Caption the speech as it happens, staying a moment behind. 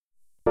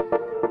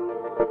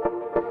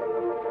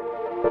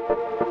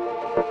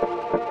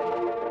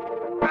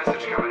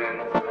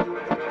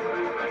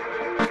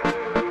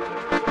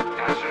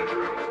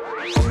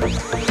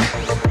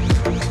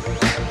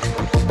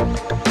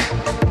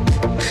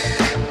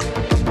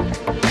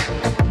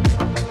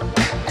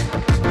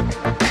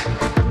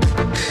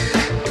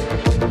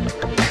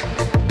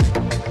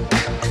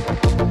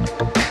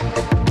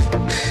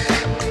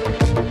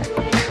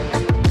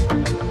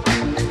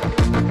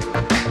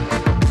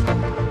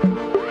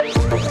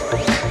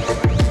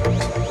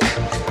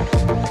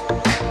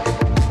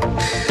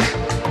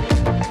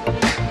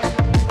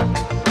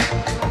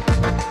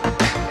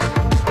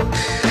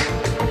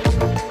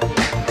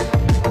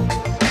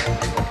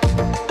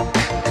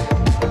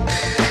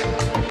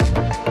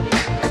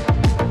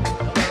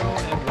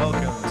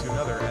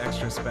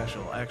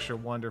extra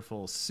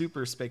wonderful,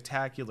 super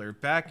spectacular,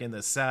 back in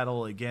the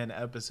saddle again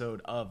episode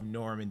of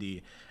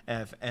Normandy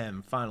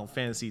FM Final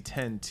Fantasy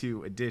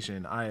X-2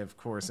 edition. I, of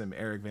course, am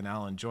Eric Van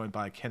Allen, joined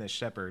by Kenneth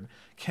Shepard.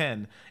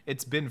 Ken,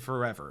 it's been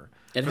forever.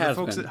 It For has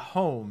the folks been. at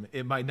home,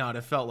 it might not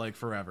have felt like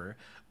forever,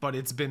 but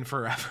it's been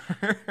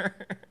forever.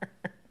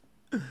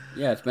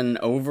 Yeah, it's been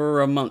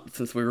over a month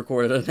since we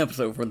recorded an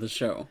episode for the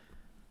show.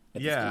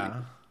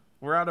 Yeah.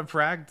 We're out of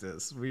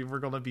practice. We're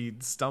going to be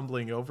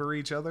stumbling over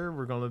each other.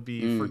 We're going to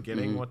be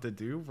forgetting what to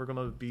do. We're going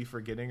to be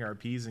forgetting our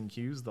P's and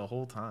Q's the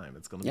whole time.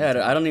 It's going to be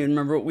I don't even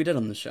remember what we did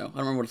on the show. I don't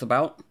remember what it's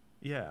about.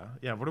 Yeah.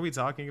 What are we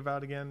talking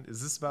about again? Is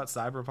this about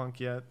Cyberpunk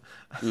yet?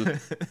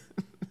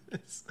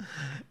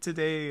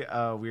 Today,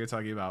 we are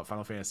talking about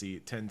Final Fantasy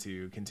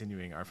X-2,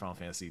 continuing our Final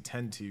Fantasy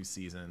X-2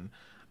 season.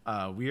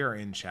 We are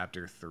in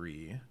Chapter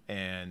 3,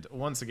 and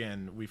once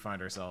again, we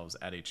find ourselves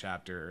at a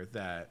chapter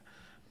that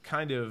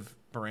kind of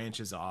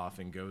branches off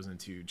and goes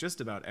into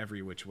just about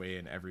every which way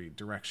in every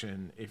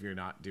direction if you're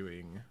not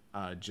doing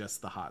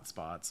just the hot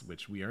spots,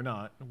 which we are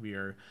not. We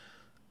are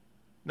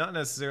not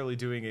necessarily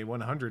doing a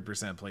 100%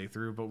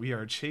 playthrough, but we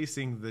are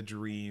chasing the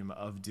dream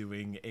of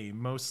doing a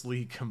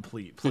mostly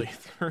complete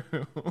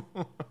playthrough.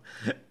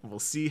 We'll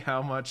see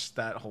how much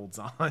that holds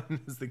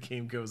on as the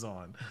game goes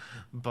on.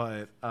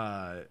 But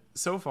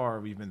so far,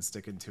 we've been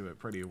sticking to it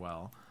pretty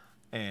well.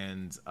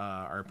 And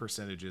our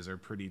percentages are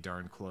pretty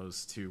darn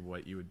close to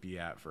what you would be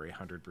at for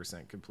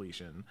 100%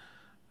 completion.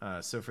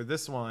 So for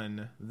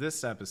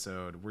this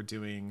episode, we're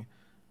doing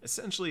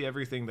essentially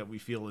everything that we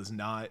feel is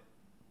not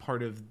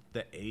part of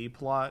the A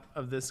plot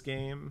of this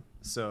game.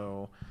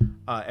 So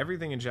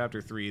everything in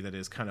Chapter 3 that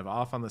is kind of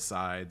off on the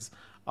sides,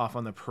 off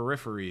on the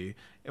periphery,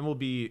 and we'll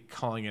be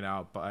calling it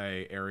out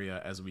by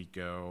area as we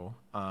go.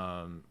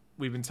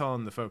 We've been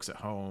telling the folks at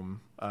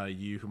home,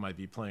 you who might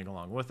be playing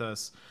along with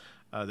us,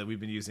 that we've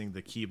been using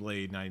the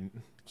Keyblade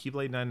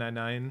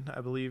 999,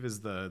 I believe,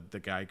 is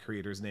the guide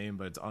creator's name,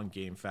 but it's on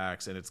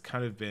GameFAQs, and it's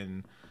kind of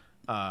been,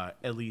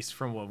 at least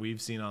from what we've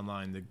seen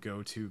online, the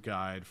go-to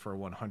guide for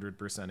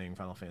 100%ing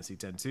Final Fantasy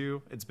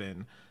X-2. It's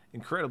been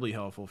incredibly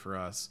helpful for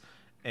us,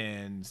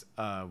 and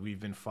we've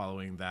been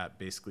following that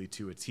basically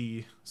to a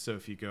T. So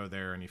if you go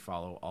there and you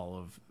follow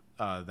all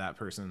of that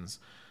person's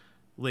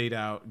laid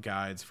out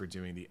guides for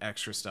doing the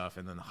extra stuff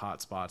and then the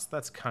hotspots,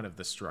 that's kind of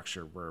the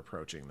structure we're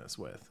approaching this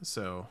with.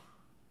 So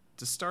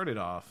to start it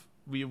off,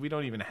 we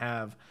don't even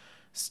have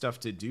stuff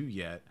to do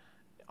yet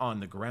on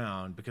the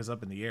ground, because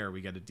up in the air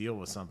we got to deal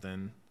with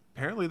something.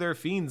 Apparently there are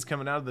fiends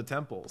coming out of the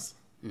temples.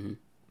 Mm-hmm.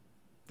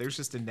 There's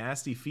just a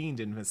nasty fiend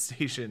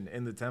infestation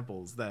in the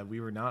temples that we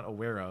were not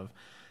aware of.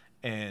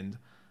 And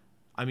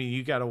I mean,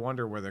 you got to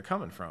wonder where they're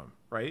coming from,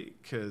 right?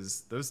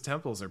 Because those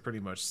temples are pretty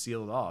much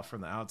sealed off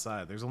from the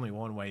outside. There's only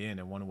one way in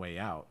and one way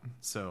out.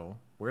 So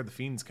where are the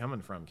fiends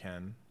coming from,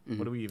 Ken? Mm-hmm.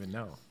 What do we even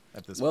know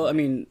at this point? Well, I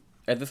mean,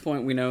 at this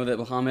point, we know that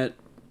Bahamut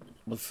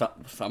was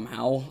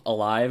somehow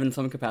alive in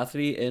some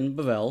capacity in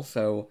Bevelle,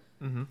 so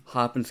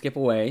hop and skip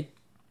away.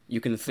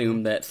 You can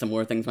assume that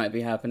similar things might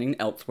be happening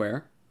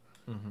elsewhere,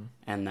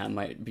 and that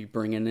might be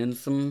bringing in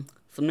some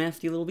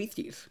nasty little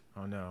beasties.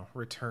 Oh no,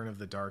 Return of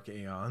the Dark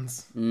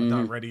Aeons. I'm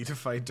not ready to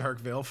fight Dark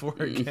Veil for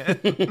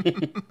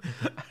again.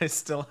 I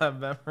still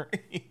have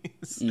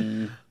memories.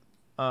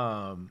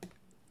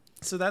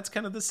 So that's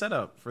kind of the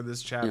setup for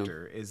this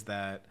chapter, is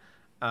that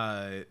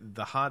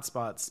the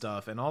hotspot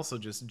stuff, and also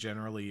just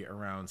generally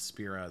around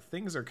Spira,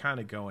 things are kind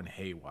of going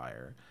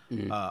haywire.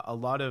 A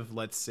lot of,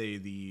 let's say,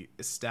 the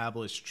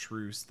established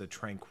truce, the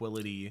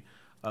tranquility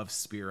of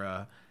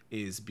Spira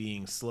is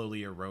being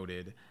slowly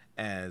eroded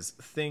as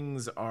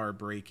things are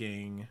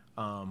breaking,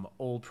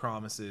 old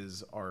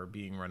promises are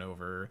being run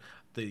over,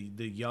 the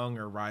young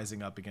are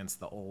rising up against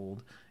the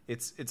old.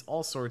 It's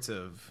all sorts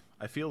of,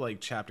 I feel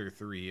like Chapter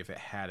 3, if it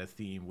had a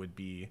theme, would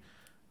be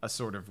a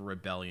sort of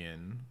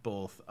rebellion,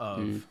 both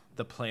of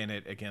the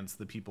planet against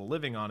the people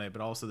living on it,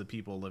 but also the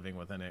people living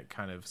within it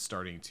kind of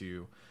starting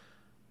to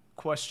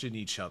question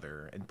each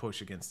other and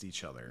push against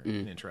each other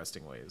in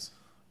interesting ways.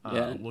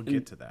 We'll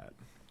get to that.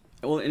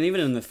 Well, and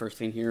even in this first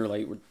scene here,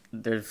 like,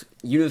 there's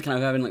Yuna's kind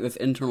of having like this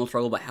internal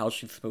struggle about how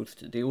she's supposed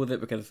to deal with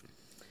it, because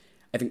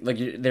I think like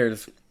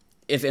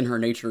it's in her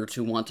nature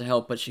to want to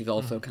help, but she's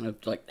also kind of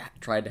like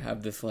tried to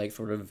have this like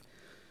sort of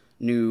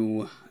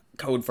new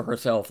code for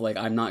herself, like,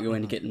 I'm not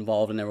going to get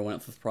involved in everyone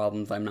else's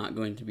problems, I'm not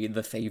going to be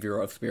the savior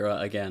of Spira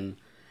again.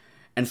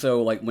 And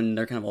so, like, when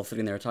they're kind of all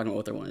sitting there talking about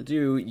what they want to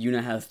do,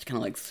 Yuna has to kind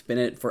of, like, spin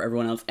it for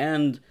everyone else,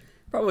 and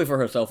probably for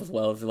herself as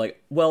well. It's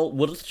like, well,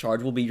 we'll just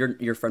charge, we'll be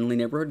your friendly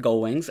neighborhood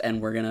Gullwings,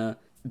 and we're gonna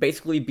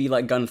basically be,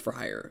 like, guns for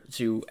hire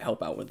to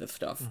help out with this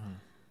stuff.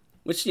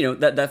 Which, you know,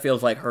 that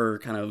feels like her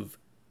kind of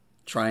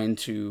trying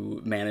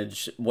to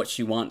manage what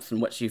she wants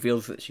and what she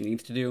feels that she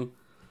needs to do,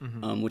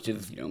 which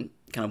is, you know,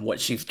 kind of what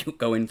she's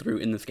going through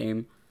in this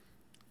game.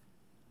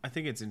 I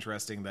think it's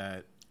interesting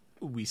that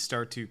we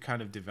start to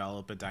kind of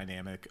develop a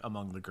dynamic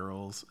among the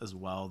girls as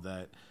well,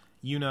 that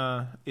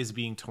Yuna is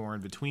being torn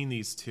between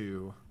these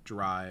two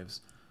drives.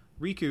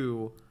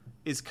 Riku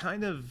is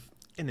kind of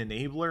an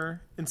enabler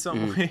in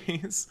some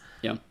ways.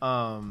 Yeah.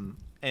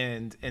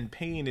 and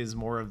Pain is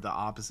more of the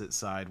opposite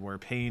side, where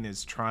Pain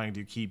is trying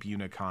to keep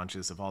Yuna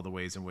conscious of all the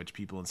ways in which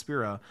people in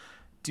Spira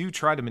do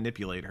try to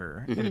manipulate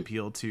her and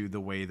appeal to the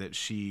way that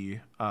she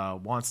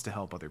wants to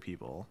help other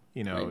people.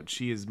 You know, Right.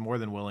 she is more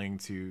than willing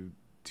to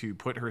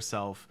put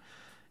herself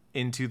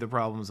into the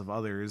problems of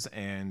others,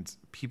 and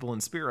people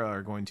in Spira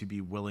are going to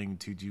be willing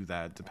to do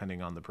that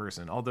depending on the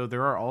person. Although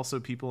there are also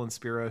people in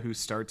Spira who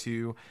start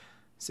to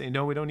say,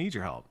 no, we don't need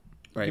your help.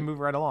 You Right. can move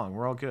right along.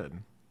 We're all good.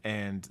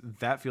 And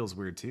that feels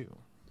weird too.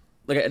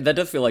 Like that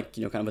does feel like,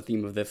 you know, kind of a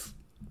theme of this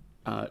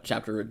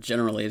chapter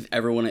generally is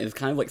everyone is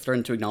kind of like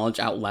starting to acknowledge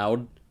out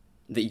loud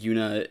that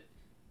Yuna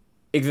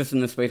exists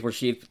in this space where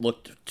she's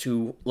looked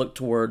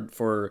toward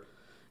for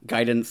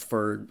guidance,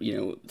 for, you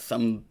know,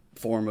 some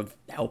form of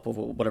help of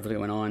whatever's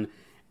going on.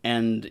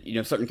 And, you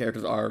know, certain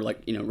characters are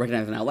like, you know,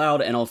 recognizing out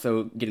loud and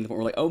also getting to the point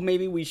where like, oh,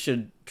 maybe we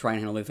should try and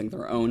handle these things on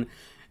our own.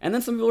 And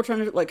then some people are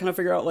trying to like kind of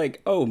figure out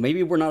like, oh,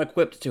 maybe we're not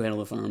equipped to handle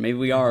this on our own. Maybe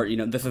we are, you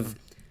know, this is,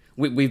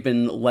 we've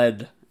been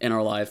led in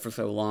our lives for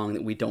so long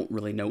that we don't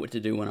really know what to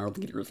do when our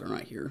leaders are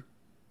not here.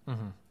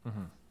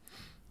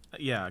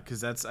 Yeah,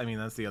 because that's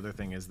the other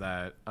thing is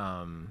that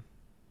I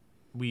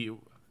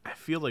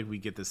feel like we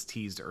get this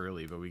teased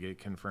early, but we get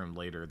confirmed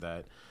later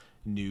that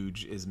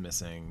Nuge is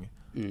missing.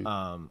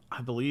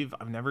 I believe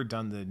I've never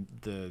done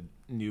the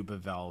new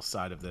Bavel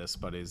side of this,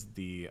 but is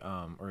the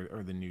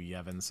or the new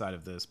Yevon side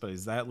of this, but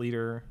is that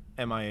leader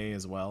MIA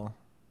as well?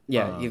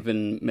 Yeah, he's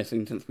been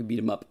missing since we beat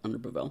him up under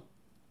Bavel.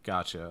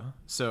 Gotcha.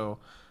 So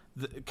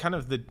the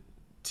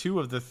two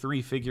of the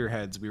three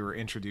figureheads we were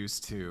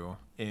introduced to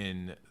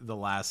in the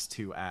last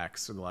two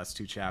acts or the last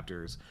two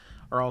chapters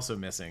are also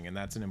missing, and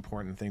that's an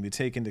important thing to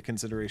take into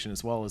consideration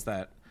as well, is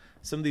that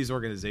some of these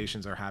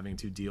organizations are having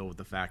to deal with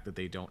the fact that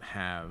they don't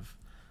have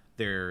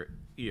their,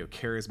 you know,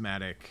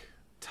 charismatic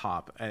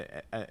top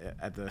at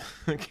the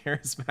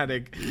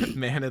charismatic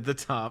man at the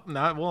top.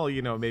 Not, well,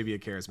 you know, maybe a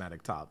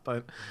charismatic top,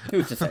 but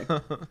Who's to say?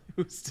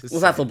 who's to Well, say?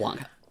 that's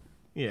LeBlanc.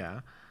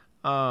 Yeah.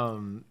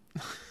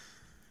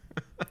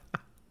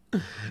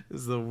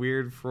 This is a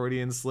weird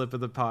Freudian slip of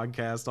the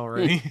podcast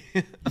already.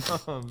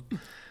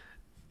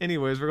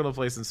 Anyways, we're gonna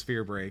play some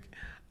Sphere Break.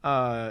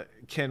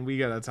 Ken, we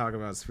gotta talk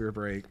about Sphere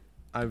Break.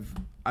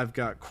 I've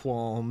got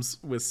qualms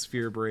with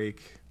Sphere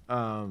Break.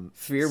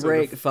 Sphere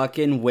Break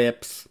fucking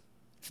whips.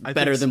 I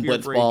Better think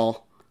than Sphere Break-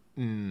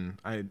 Blitzball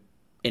I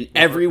in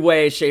every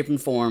way, shape, and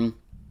form.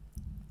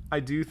 I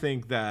do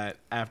think that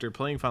after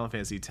playing Final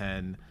Fantasy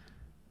X,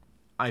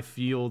 I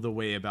feel the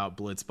way about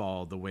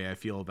Blitzball the way I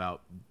feel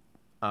about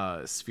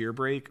Sphere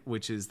Break,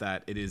 which is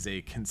that it is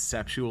a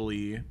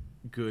conceptually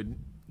good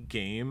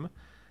game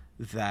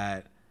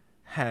that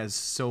has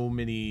so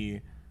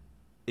many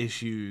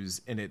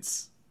issues in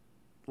its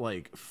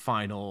like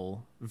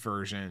final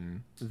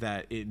version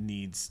that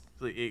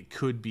it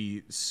could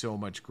be so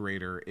much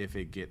greater if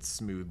it gets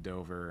smoothed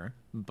over.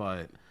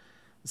 But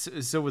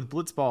so with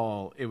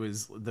Blitzball, it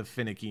was the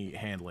finicky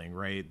handling,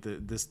 right?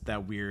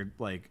 That weird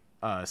like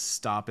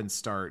stop and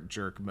start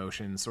jerk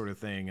motion sort of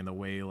thing, and the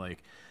way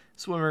like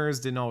swimmers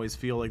didn't always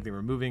feel like they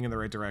were moving in the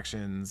right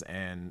directions,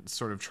 and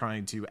sort of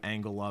trying to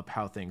angle up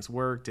how things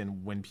worked,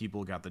 and when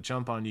people got the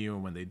jump on you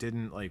and when they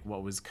didn't, like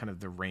what was kind of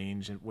the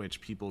range in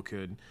which people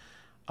could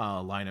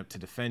line up to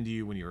defend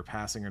you when you were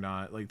passing or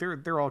not. Like there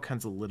are all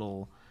kinds of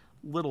little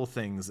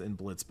things in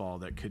Blitzball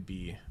that could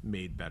be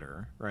made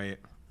better, right?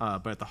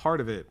 But at the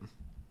heart of it,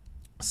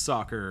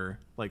 soccer,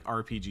 like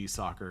RPG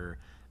soccer,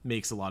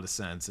 makes a lot of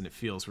sense, and it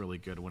feels really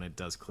good when it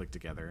does click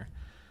together.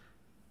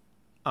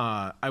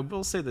 I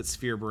will say that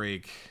Sphere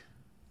Break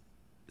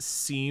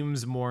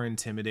seems more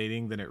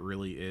intimidating than it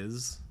really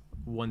is.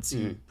 Once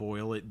you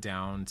boil it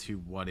down to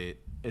what it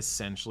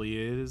essentially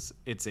is,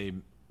 it's a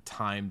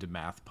timed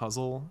math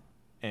puzzle,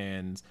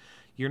 and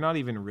you're not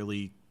even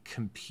really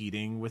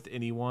competing with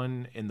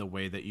anyone in the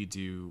way that you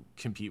do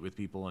compete with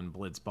people in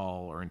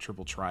Blitzball or in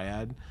Triple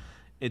Triad.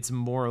 It's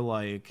more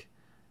like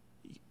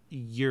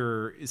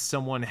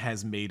someone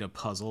has made a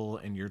puzzle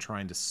and you're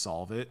trying to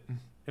solve it,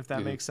 if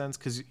that makes sense,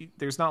 because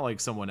there's not like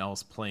someone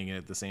else playing it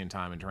at the same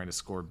time and trying to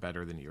score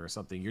better than you or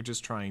something. You're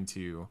just trying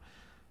to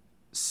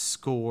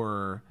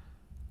score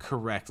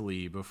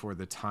correctly before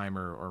the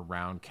timer or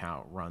round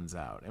count runs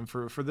out. And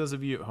for those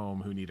of you at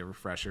home who need a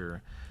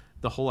refresher,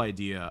 the whole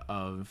idea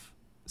of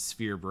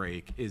Sphere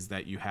Break is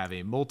that you have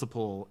a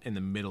multiple in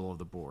the middle of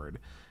the board,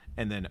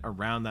 and then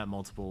around that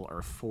multiple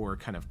are 4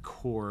 kind of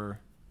core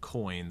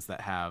coins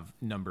that have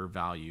number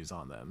values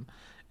on them,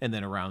 and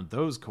then around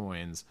those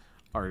coins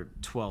are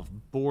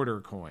 12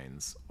 border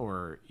coins,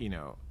 or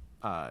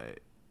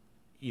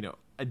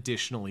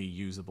additionally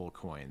usable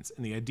coins.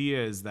 And the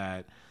idea is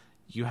that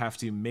you have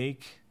to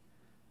make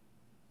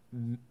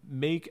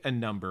a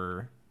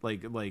number,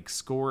 like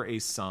score a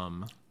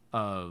sum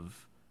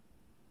of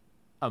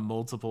a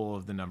multiple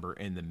of the number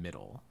in the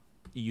middle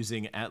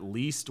using at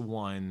least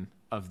one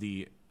of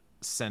the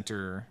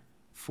center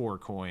 4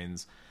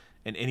 coins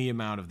and any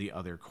amount of the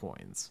other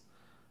coins.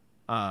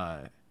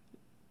 Kind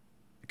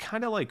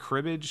kind of like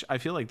cribbage. I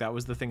feel like that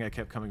was the thing I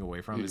kept coming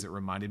away from, is it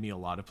reminded me a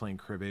lot of playing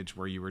cribbage,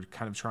 where you were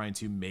kind of trying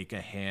to make a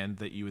hand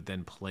that you would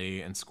then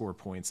play and score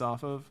points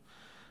off of.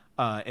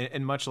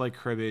 And much like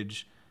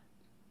cribbage,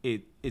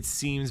 it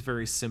seems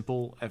very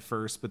simple at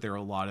first, but there are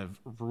a lot of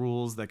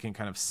rules that can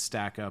kind of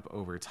stack up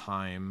over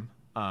time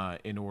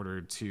in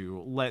order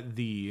to let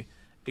the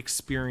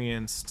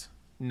experienced,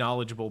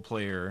 knowledgeable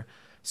player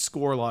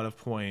score a lot of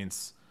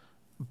points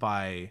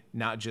by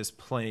not just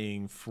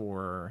playing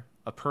for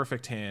a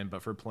perfect hand,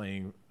 but for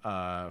playing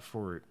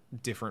for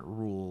different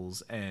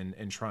rules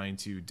and trying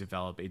to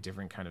develop a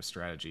different kind of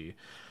strategy.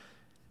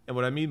 And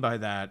what I mean by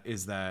that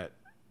is that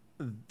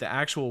the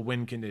actual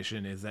win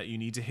condition is that you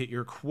need to hit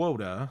your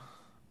quota,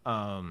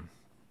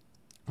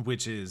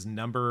 which is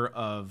number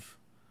of,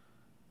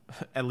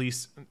 at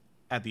least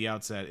at the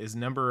outset, is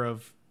number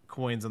of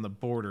coins on the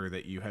border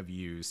that you have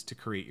used to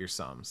create your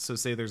sums. So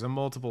say there's a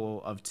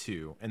multiple of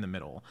 2 in the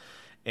middle,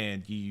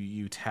 and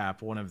you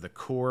tap one of the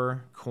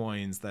core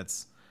coins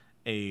that's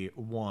a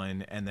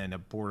 1, and then a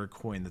border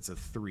coin that's a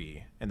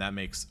 3, and that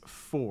makes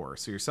 4.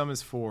 So your sum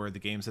is 4. The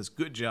game says,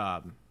 good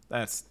job.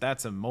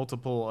 That's a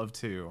multiple of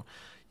 2.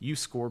 You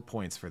score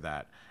points for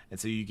that. And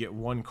so you get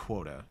 1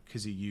 quota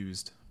because you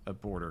used a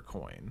border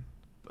coin.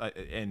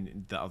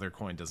 And the other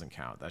coin doesn't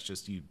count. That's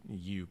just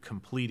you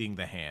completing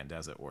the hand,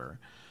 as it were.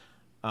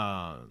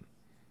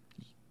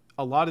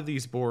 A lot of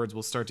these boards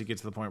will start to get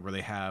to the point where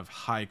they have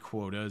high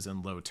quotas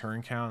and low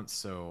turn counts.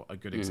 So a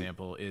good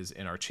example is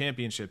in our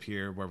championship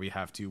here, where we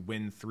have to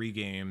win 3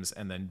 games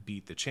and then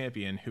beat the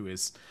champion, who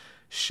is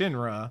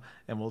Shinra.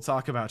 And we'll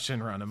talk about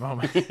Shinra in a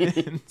moment.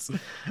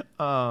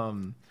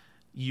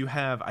 You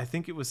have, I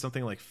think it was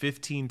something like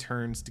 15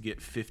 turns to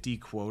get 50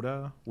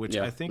 quota, which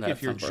I think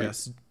if you're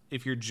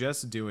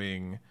just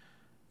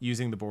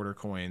using the border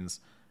coins,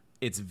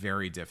 it's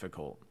very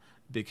difficult,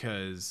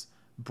 because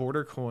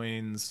border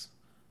coins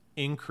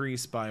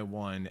increase by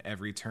 1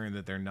 every turn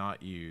that they're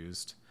not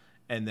used,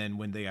 and then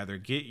when they either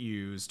get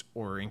used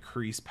or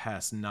increase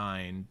past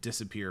 9,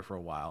 disappear for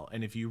a while.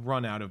 And if you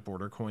run out of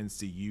border coins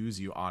to use,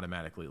 you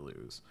automatically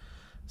lose.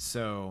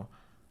 So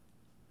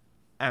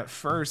at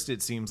first,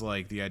 it seems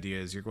like the idea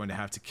is you're going to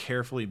have to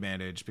carefully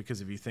manage,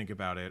 because if you think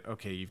about it,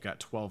 okay, you've got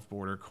 12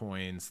 border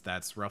coins.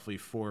 That's roughly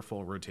 4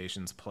 full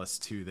rotations plus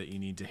 2 that you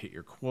need to hit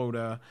your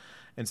quota.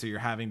 And so you're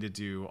having to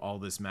do all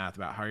this math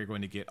about how you're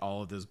going to get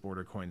all of those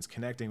border coins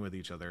connecting with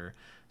each other.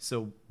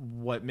 So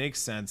what makes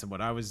sense, and what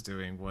I was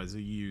doing, was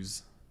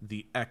use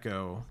the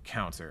echo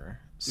counter.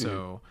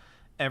 So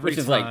every Which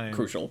is time, like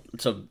crucial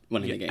to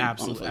winning the game.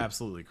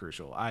 Absolutely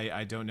crucial.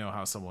 I don't know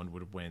how someone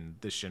would win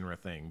the Shinra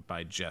thing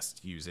by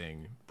just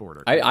using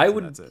border. I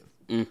would. That's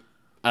it.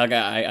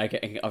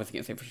 I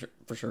obviously can't say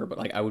for sure, but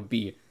like I would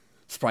be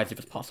surprised if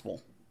it's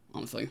possible.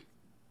 Honestly.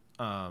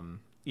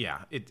 Yeah,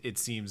 it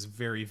seems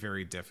very,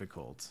 very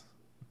difficult.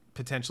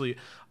 Potentially,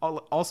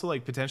 also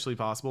like potentially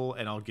possible,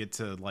 and I'll get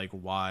to like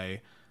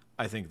why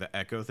I think the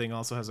echo thing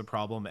also has a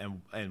problem,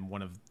 and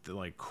one of the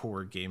like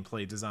core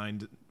gameplay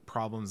design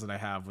problems that I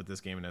have with this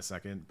game in a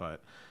second.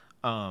 But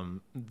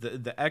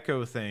the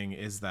echo thing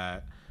is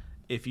that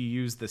if you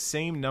use the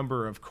same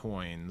number of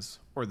coins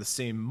or the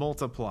same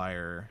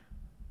multiplier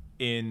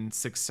in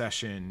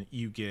succession,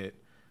 you get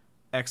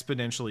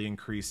exponentially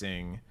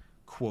increasing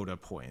quota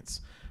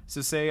points. So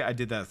say I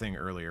did that thing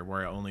earlier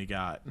where I only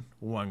got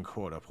 1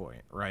 quota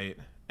point, right?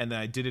 And then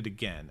I did it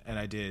again, and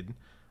I did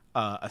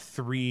a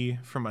 3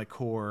 from my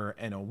core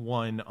and a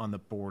 1 on the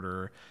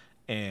border,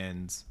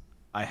 and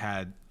I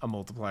had a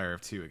multiplier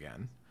of 2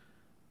 again.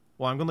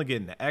 Well, I'm going to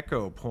get an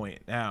echo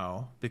point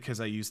now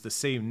because I used the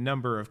same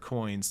number of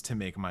coins to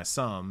make my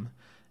sum,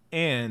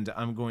 and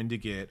I'm going to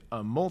get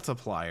a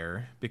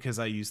multiplier because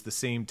I used the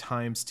same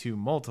times 2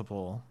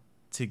 multiple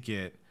to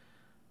get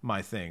my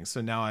thing.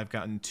 So now I've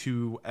gotten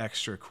 2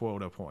 extra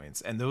quota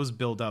points, and those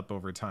build up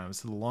over time.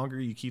 So the longer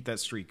you keep that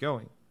streak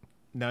going,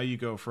 now you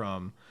go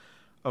from,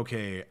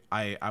 okay,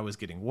 I was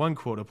getting 1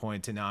 quota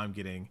point to now I'm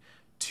getting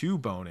 2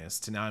 bonus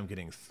to now I'm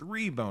getting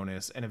 3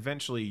 bonus, and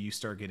eventually you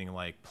start getting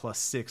like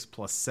 +6,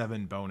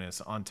 +7 bonus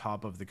on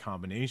top of the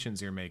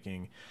combinations you're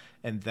making,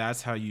 and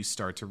that's how you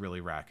start to really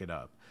rack it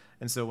up.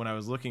 And so when I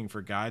was looking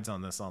for guides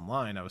on this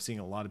online, I was seeing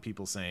a lot of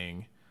people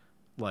saying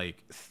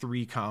like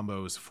 3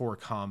 combos, 4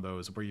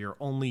 combos, where you're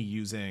only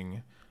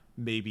using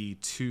maybe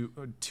two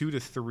to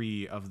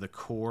 3 of the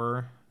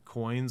core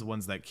coins,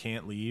 ones that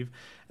can't leave,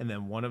 and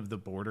then 1 of the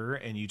border,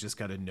 and you just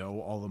got to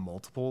know all the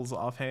multiples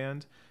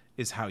offhand,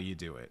 is how you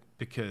do it,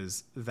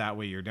 because that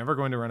way you're never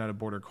going to run out of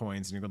border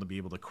coins, and you're going to be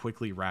able to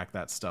quickly rack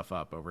that stuff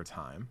up over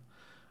time.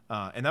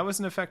 And that was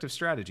an effective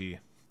strategy,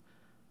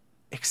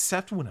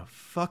 except when a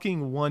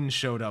fucking 1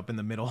 showed up in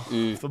the middle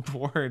of the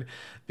board,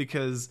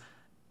 because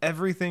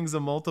everything's a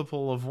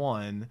multiple of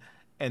 1,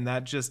 and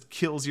that just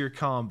kills your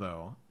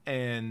combo.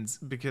 And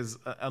because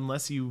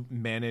unless you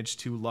manage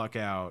to luck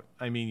out,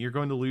 I mean, you're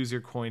going to lose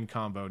your coin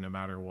combo no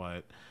matter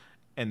what.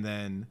 And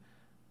then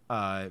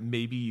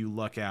maybe you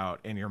luck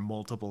out and your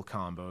multiple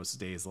combo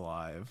stays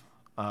alive.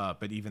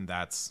 But even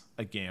that's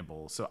a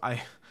gamble. So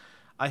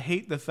I I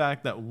hate the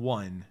fact that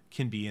 1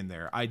 can be in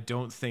there. I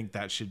don't think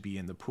that should be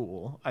in the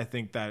pool. I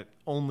think that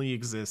only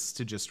exists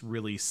to just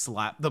really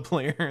slap the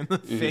player in the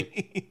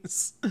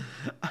face.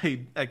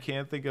 I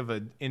can't think of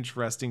an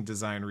interesting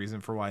design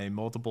reason for why a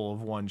multiple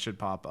of 1 should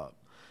pop up.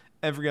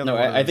 Every other No,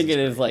 one of I those think it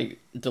great. is like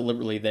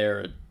deliberately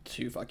there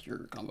to fuck your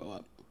combo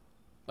up.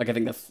 Like I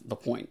think that's the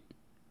point.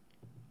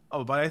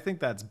 Oh, but I think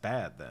that's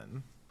bad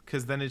then.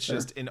 Because then it's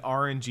just an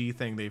RNG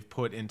thing they've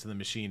put into the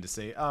machine to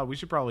say, oh, we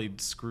should probably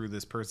screw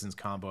this person's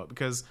combo up.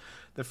 Because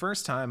the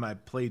first time I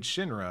played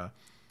Shinra,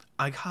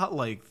 I got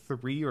like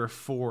 3 or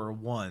 4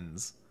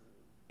 1s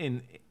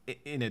in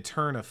a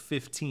turn of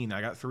 15. I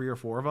got 3 or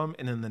 4 of them.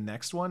 And in the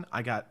next one,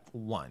 I got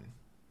 1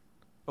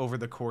 over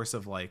the course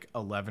of like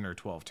 11 or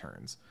 12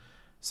 turns.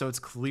 So it's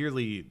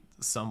clearly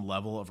some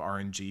level of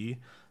RNG.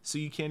 So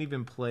you can't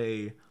even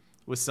play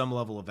with some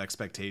level of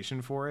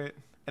expectation for it.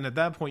 And at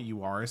that point,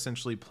 you are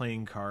essentially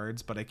playing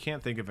cards, but I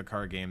can't think of a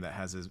card game that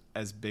has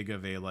as big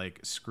of a, like,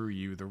 screw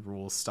you, the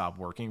rules stop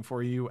working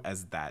for you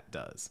as that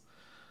does.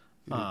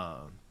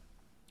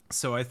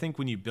 So I think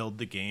when you build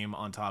the game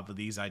on top of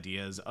these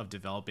ideas of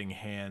developing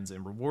hands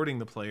and rewarding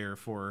the player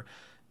for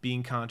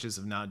being conscious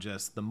of not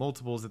just the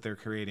multiples that they're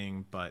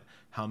creating, but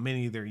how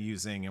many they're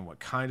using and what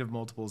kind of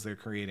multiples they're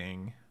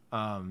creating,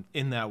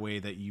 in that way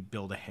that you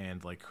build a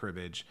hand like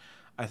cribbage,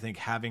 I think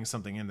having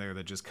something in there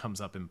that just comes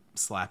up and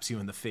slaps you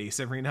in the face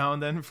every now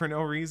and then for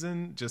no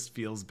reason just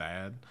feels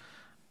bad.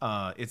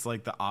 It's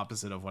like the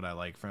opposite of what I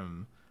like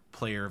from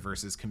player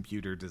versus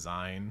computer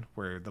design,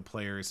 where the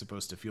player is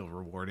supposed to feel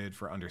rewarded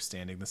for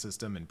understanding the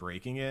system and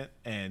breaking it.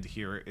 And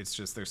here it's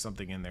just there's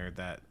something in there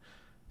that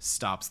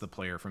stops the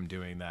player from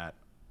doing that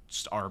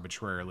just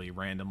arbitrarily,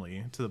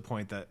 randomly, to the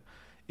point that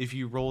if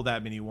you roll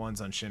that many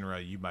 1s on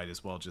Shinra, you might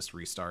as well just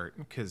restart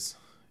because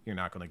you're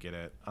not going to get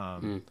it.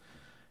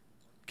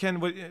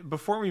 Ken,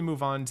 before we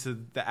move on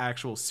to the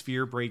actual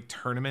Sphere Break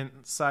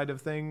tournament side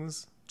of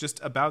things, just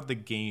about the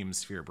game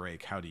Sphere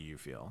Break, how do you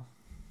feel?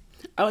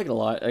 I like it a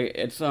lot.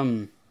 It's I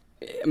mean,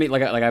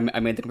 I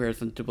made the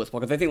comparison to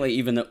Blitzball because I think like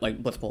even though,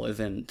 like Blitzball is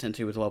in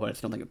 10-2 as well, but I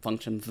just don't think it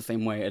functions the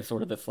same way. It's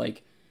sort of this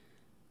like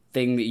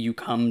thing that you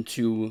come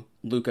to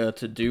Luca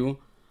to do.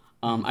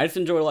 I just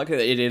enjoy it a lot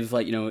because it is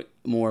like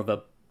more of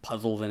a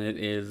puzzle than it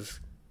is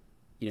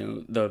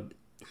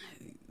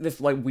this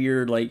like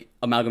weird like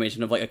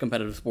amalgamation of like a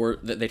competitive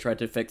sport that they tried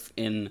to fix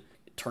in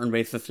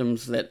turn-based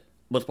systems that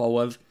Blitzball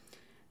was,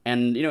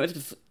 and it's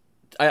just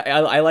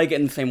I like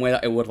it in the same way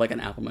that I would like an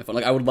app on my phone.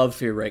 Like I would love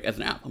Sphere Break as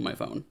an app on my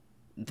phone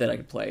that I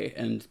could play.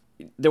 And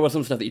there was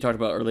some stuff that you talked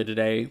about earlier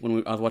today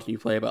when I was watching you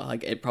play about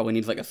like it probably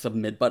needs like a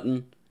submit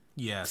button.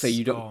 Yes. So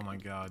you don't. Oh my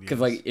god. Because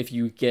Yes. like if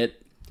you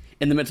get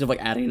in the midst of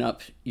like adding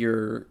up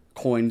your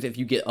coins, if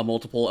you get a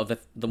multiple of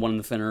the one in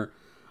the center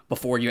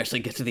before you actually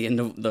get to the end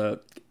of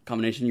the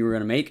combination you were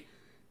going to make,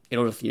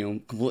 it'll just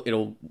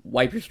it'll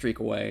wipe your streak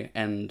away,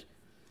 and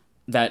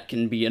that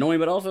can be annoying.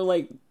 But also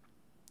like,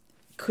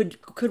 could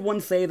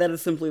one say that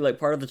is simply like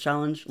part of the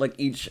challenge? Like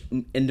each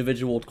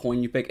individual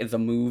coin you pick is a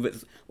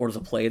move or is a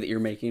play that you're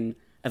making,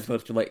 as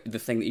opposed to like the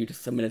thing that you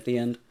just submit at the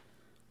end.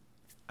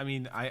 I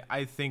mean,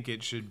 I think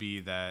it should be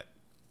that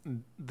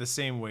the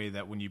same way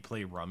that when you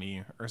play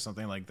Rummy or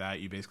something like that,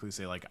 you basically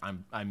say like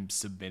I'm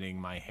submitting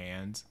my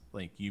hand,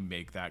 like you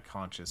make that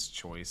conscious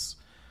choice.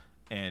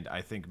 And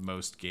I think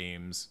most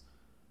games,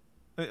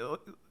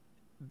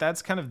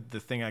 that's kind of the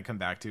thing I come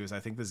back to, is I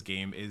think this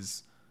game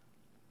is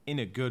in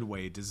a good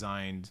way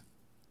designed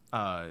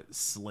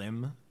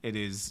slim. It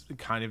is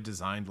kind of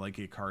designed like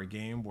a card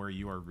game where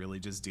you are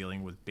really just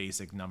dealing with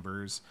basic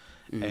numbers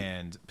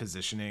and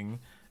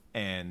positioning,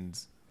 and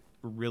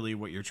really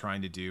what you're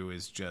trying to do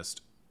is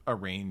just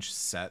arrange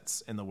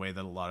sets in the way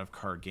that a lot of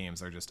card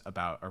games are just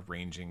about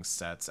arranging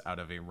sets out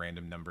of a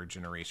random number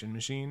generation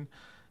machine.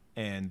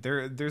 And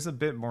there's a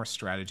bit more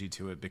strategy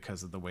to it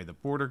because of the way the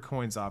border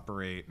coins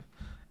operate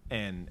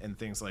and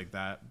things like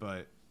that.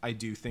 But I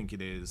do think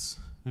it is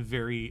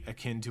very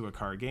akin to a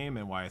card game,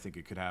 and why I think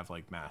it could have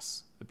like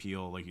mass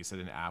appeal. Like you said,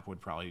 an app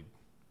would probably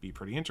be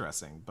pretty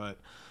interesting. But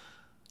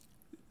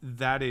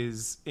that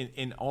is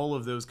in all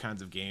of those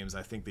kinds of games,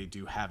 I think they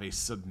do have a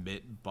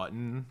submit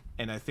button,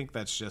 and I think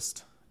that's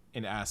just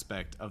an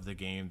aspect of the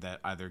game that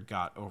either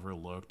got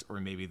overlooked or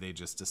maybe they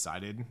just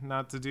decided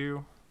not to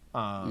do.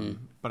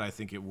 But I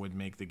think it would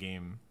make the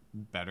game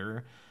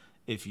better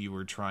if you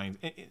were trying.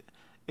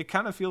 It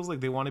kind of feels like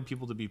they wanted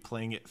people to be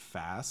playing it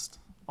fast,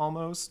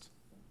 almost.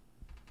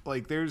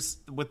 Like there's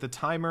with the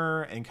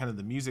timer and kind of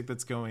the music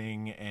that's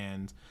going,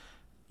 and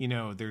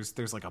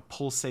there's like a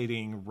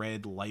pulsating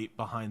red light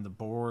behind the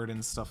board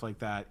and stuff like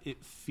that.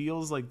 It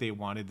feels like they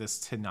wanted this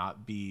to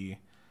not be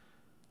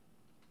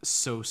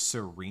so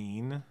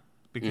serene,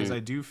 because I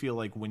do feel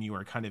like when you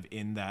are kind of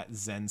in that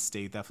zen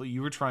state, that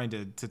you were trying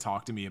to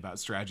talk to me about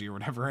strategy or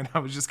whatever, and I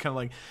was just kind of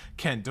like,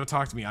 Ken, don't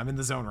talk to me, I'm in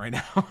the zone right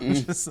now.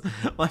 Just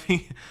let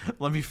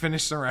me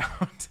finish the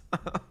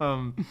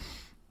round.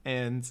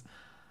 And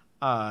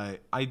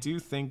I do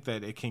think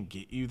that it can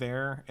get you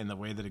there in the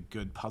way that a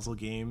good puzzle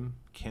game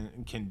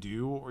can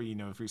do. Or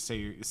if you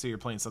say you're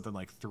playing something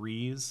like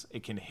Threes,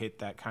 it can hit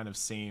that kind of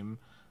same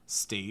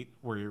state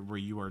where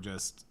you are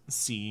just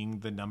seeing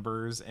the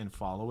numbers and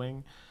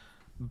following.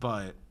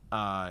 But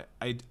I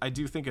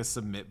do think a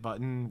submit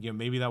button,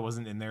 maybe that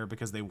wasn't in there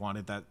because they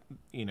wanted that,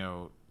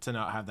 to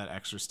not have that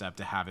extra step,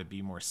 to have it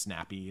be more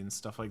snappy and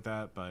stuff like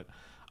that. But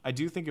I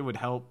do think it would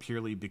help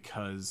purely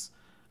because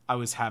I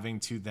was having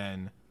to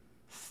then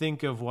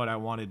think of what I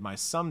wanted my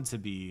sum to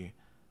be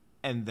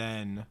and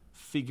then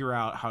figure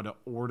out how to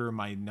order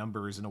my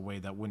numbers in a way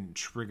that wouldn't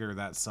trigger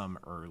that sum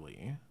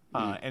early.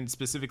 And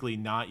specifically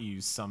not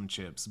use sum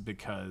chips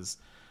because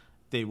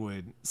they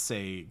would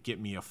say,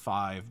 get me a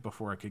 5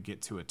 before I could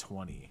get to a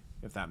 20,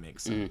 if that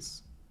makes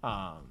sense.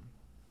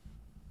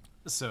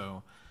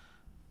 So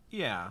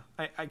yeah,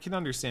 I can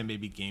understand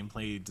maybe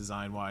gameplay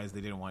design wise,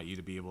 they didn't want you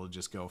to be able to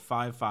just go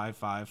 5, 5,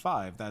 5,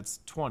 5. That's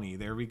 20.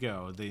 There we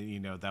go.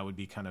 That would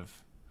be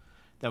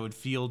that would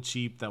feel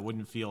cheap. That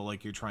wouldn't feel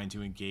like you're trying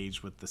to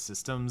engage with the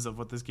systems of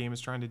what this game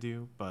is trying to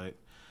do. But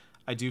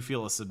I do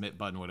feel a submit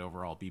button would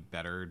overall be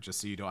better,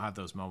 just so you don't have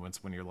those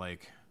moments when you're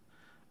like,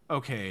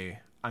 okay,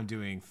 I'm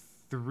doing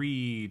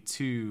 3,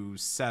 2,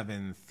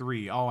 7,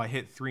 3. Oh, I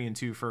hit 3 and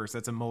 2 first.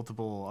 That's a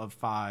multiple of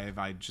 5.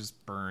 I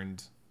just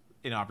burned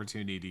an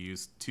opportunity to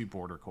use 2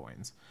 border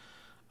coins,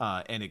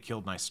 and it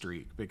killed my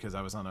streak because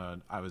I was on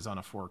a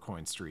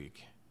 4-coin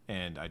streak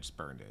and I just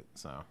burned it.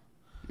 So,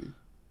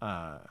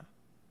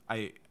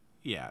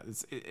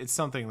 it's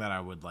something that I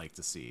would like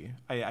to see.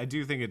 I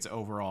do think it's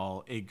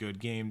overall a good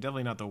game.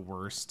 Definitely not the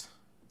worst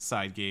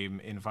side game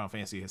in Final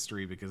Fantasy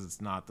history because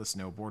it's not the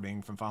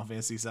snowboarding from Final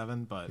Fantasy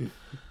VII, but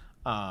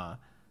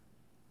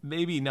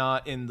maybe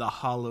not in the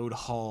hollowed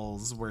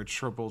halls where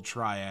Triple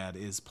Triad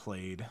is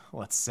played,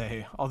 let's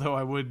say. Although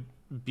I would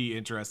be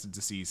interested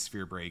to see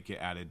Sphere Break get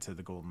added to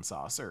the Golden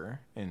Saucer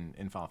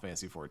in Final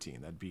Fantasy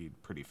XIV. That'd be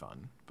pretty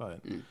fun.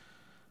 But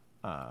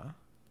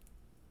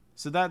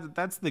so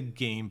that's the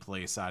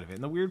gameplay side of it.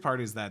 And the weird part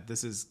is that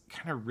this is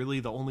kind of really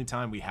the only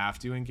time we have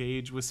to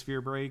engage with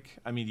Sphere Break.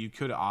 I mean, you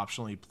could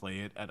optionally play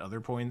it at other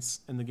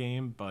points in the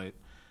game, but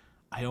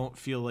I don't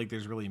feel like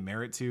there's really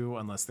merit to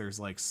unless there's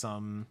like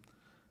some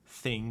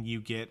thing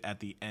you get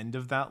at the end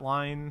of that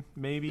line,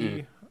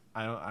 maybe.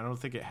 I don't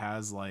think it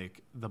has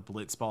like the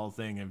Blitzball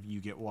thing of you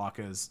get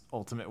Wakka's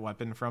ultimate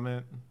weapon from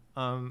it.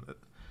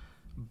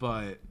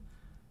 But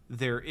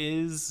there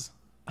is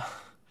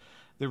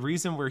the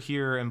reason we're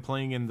here and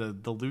playing in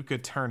the Luca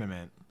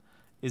tournament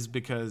is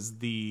because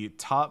the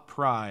top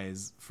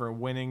prize for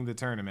winning the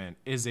tournament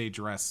is a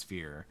dress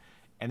sphere.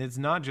 And it's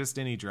not just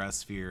any dress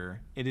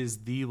sphere, it is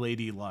the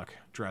Lady Luck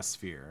dress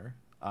sphere.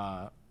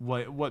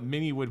 What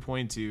many would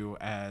point to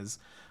as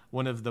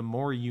one of the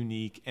more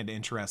unique and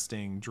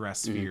interesting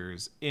dress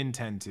spheres in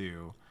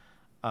 10-2.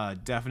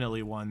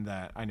 Definitely one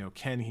that I know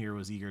Ken here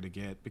was eager to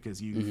get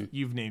because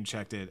you've name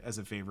checked it as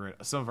a favorite.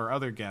 Some of our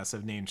other guests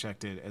have name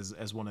checked it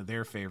as one of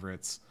their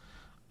favorites.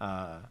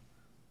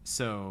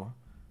 So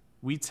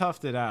we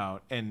toughed it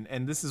out,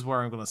 and this is where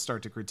I'm going to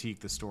start to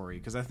critique the story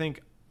because I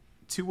think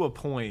to a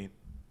point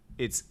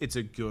it's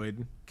a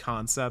good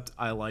concept.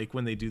 I like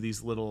when they do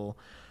these little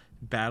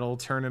battle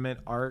tournament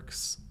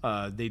arcs.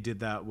 They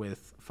did that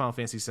with Final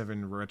Fantasy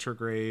VII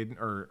Retrograde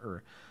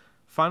or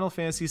Final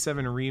Fantasy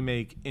VII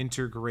Remake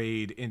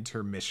Intergrade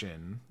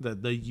Intermission, the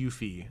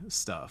Yuffie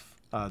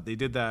stuff. They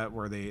did that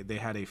where they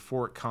had a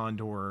Fort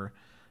Condor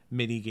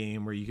mini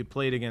game where you could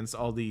play it against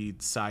all the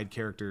side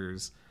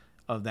characters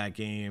of that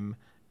game,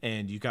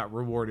 and you got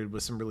rewarded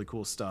with some really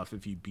cool stuff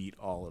if you beat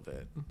all of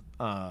it.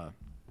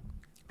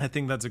 I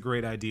think that's a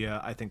great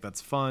idea. I think that's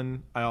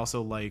fun. I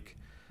also like.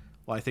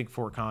 Well, I think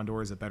Fort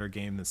Condor is a better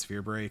game than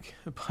Sphere Break,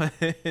 but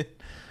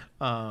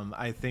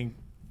I think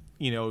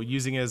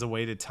using it as a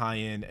way to tie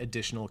in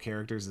additional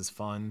characters is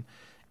fun.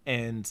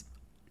 And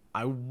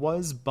I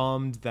was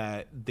bummed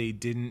that the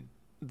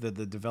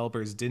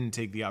developers didn't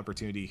take the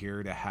opportunity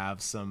here to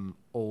have some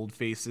old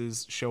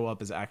faces show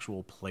up as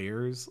actual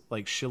players.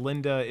 Like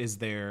Shalinda is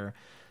there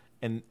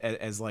and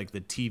as like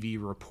the TV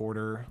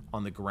reporter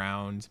on the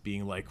ground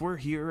being like, we're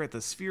here at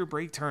the Sphere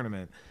Break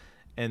tournament.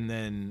 And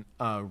then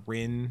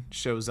Rin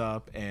shows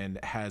up and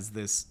has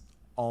this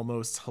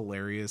almost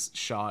hilarious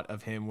shot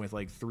of him with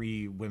like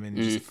 3 women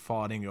just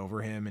fawning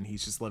over him, and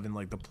he's just living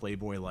like the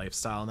Playboy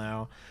lifestyle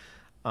now.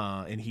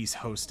 And he's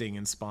hosting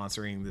and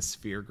sponsoring the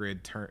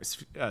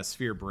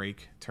Sphere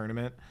Break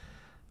tournament.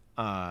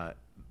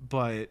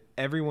 But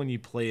everyone you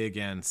play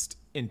against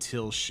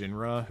until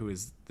Shinra, who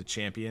is the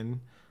champion,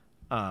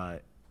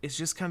 is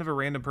just kind of a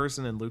random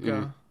person in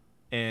Luca.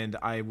 And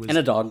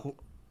a dog.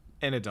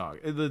 And a dog.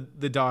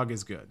 The dog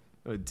is good,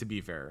 to be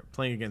fair.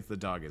 Playing against the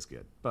dog is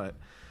good. But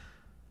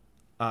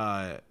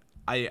I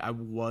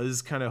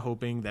was kind of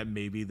hoping that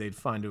maybe they'd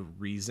find a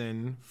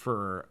reason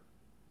for,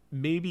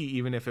 maybe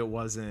even if it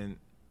wasn't,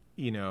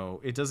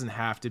 it doesn't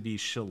have to be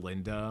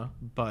Shalinda,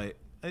 but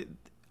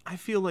I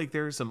feel like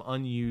there's some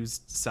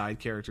unused side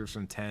characters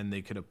from 10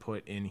 they could have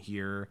put in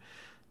here.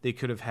 They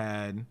could have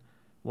had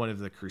one of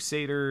the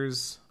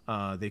Crusaders.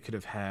 They could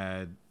have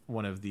had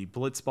one of the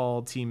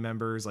Blitzball team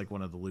members, like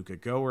one of the Luca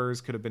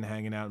goers could have been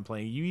hanging out and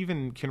playing. You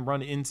even can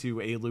run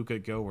into a Luca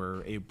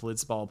goer, a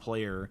Blitzball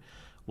player,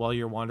 while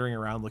you're wandering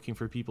around looking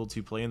for people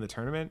to play in the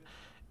tournament.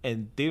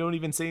 And they don't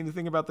even say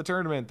anything about the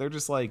tournament. They're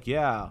just like,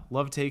 yeah,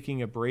 love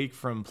taking a break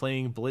from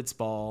playing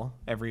blitzball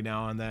every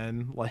now and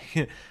then.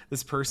 Like,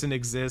 this person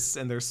exists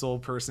and their sole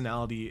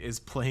personality is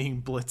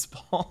playing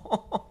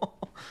blitzball.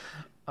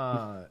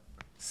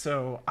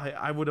 So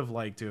I would have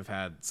liked to have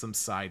had some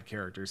side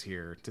characters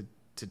here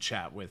to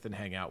chat with and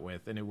hang out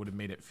with, and it would have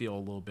made it feel a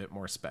little bit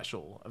more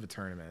special of a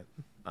tournament.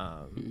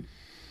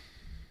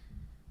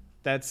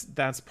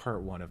 That's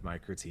part one of my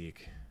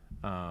critique.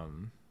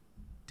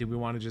 Do we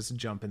want to just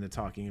jump into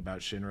talking about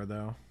Shinra,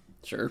 though?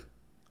 Sure.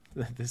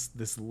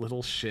 This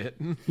little shit.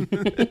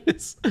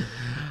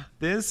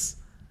 this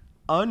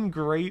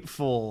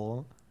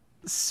ungrateful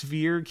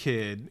sphere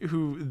kid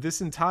who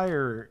this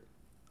entire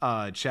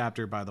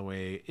chapter, by the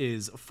way,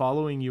 is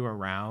following you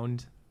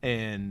around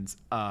and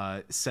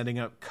setting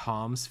up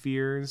comm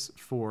spheres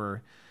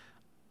for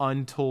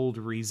untold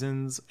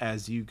reasons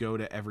as you go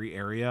to every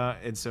area,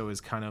 and so is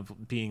kind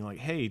of being like,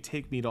 hey,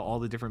 take me to all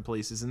the different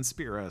places in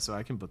Spira so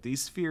I can put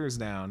these spheres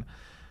down.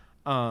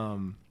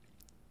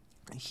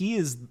 He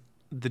is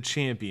the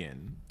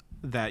champion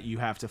that you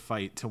have to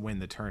fight to win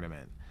the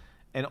tournament,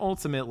 and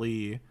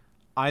ultimately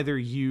either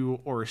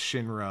you or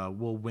Shinra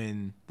will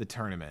win the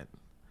tournament.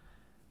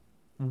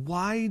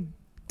 Why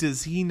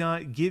does he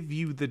not give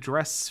you the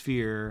dress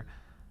sphere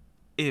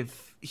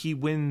if he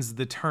wins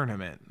the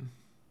tournament?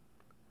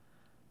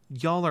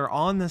 Y'all are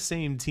on the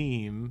same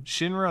team.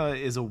 Shinra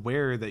is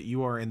aware that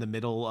you are in the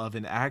middle of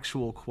an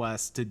actual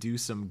quest to do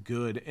some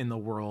good in the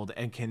world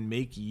and can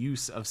make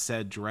use of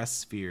said dress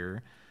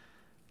sphere.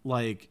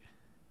 Like,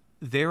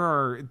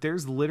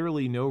 there's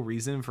literally no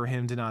reason for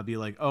him to not be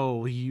like,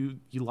 oh, you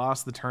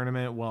lost the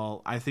tournament.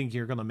 Well, I think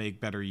you're going to make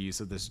better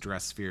use of this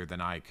dress sphere than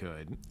I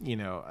could. You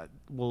know,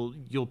 well,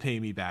 you'll pay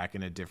me back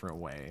in a different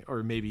way.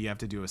 Or maybe you have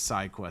to do a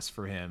side quest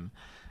for him,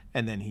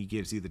 and then he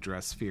gives you the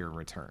dress sphere in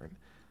return.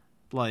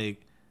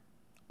 Like,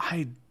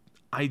 I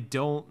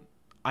don't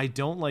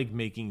like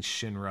making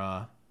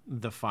Shinra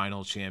the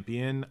final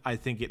champion. I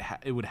think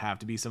it would have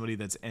to be somebody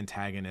that's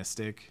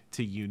antagonistic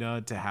to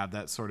Yuna to have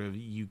that sort of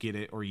you get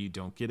it or you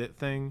don't get it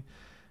thing.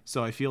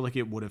 So I feel like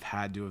it would have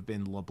had to have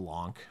been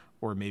LeBlanc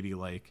or maybe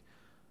like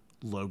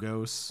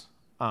Logos.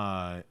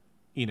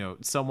 You know,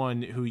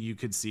 someone who you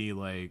could see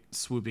like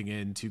swooping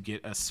in to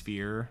get a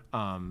sphere.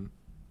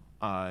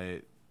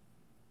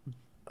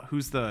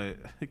 Who's the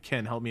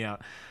Ken, help me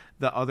out.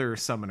 The other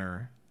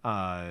summoner.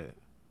 Bella.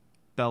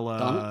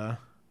 Donna?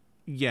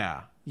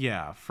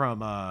 Yeah,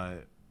 from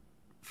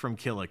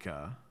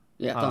Kilika.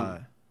 Yeah,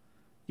 Donna.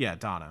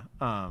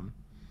 Donna.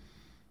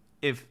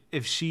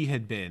 If she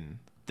had been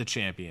the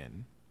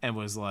champion and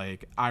was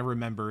like, I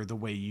remember the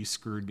way you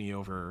screwed me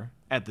over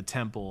at the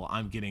temple,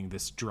 I'm getting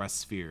this dress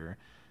sphere,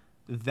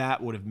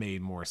 that would have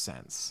made more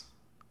sense.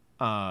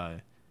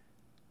 As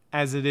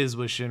it is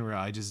with Shinra,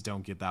 I just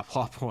don't get that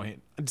plot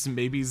point.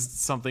 Maybe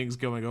something's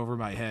going over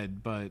my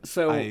head, but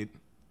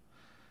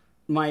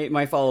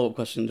My follow-up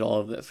question to all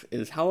of this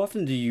is, how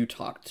often do you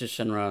talk to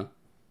Shinra,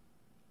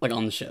 like,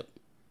 on the ship?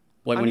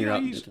 Like, when you're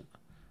out?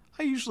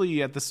 I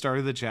usually, at the start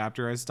of the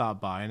chapter, I stop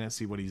by and I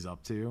see what he's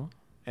up to,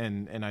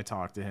 and I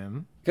talk to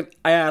him.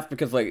 I ask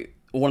because, like,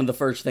 one of the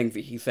first things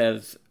that he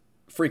says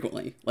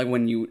frequently, like,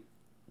 when you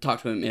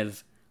talk to him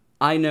is,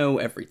 I know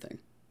everything.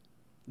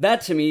 That,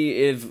 to me,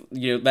 is,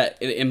 you know, that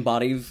it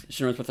embodies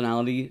Shinra's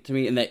personality to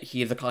me, and that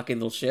he is a cocky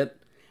little shit.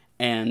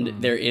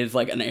 And there is,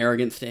 like, an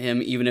arrogance to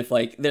him, even if,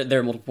 like, there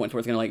are multiple points where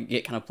it's going to, like,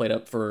 get kind of played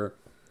up for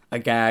a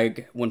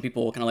gag when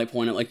people kind of, like,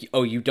 point out, like,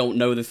 oh, you don't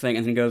know this thing.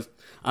 And then he goes,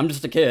 I'm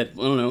just a kid.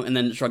 I don't know. And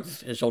then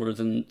shrugs his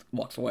shoulders and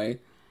walks away.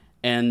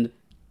 And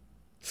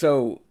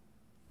so,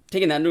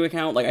 taking that into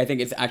account, like, I think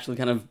it's actually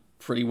kind of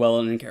pretty well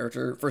in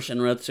character for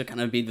Shinra to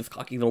kind of be this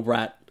cocky little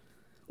brat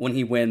when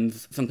he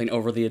wins something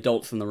over the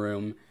adults in the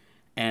room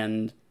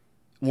and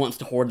wants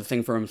to hoard the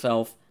thing for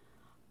himself.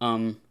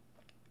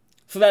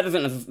 So that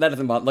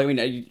doesn't bother. Like, I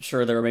mean,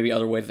 sure, there are maybe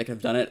other ways they could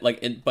have done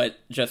it, but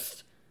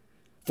just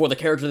for the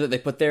character that they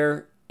put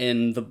there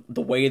and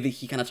the way that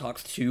he kind of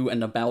talks to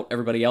and about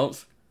everybody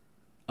else,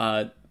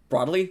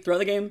 broadly throughout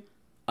the game,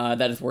 that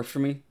has worked for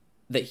me.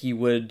 That he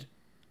would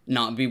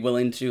not be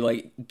willing to,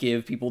 like,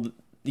 give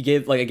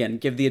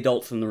the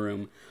adults in the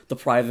room the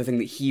prize, the thing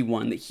that he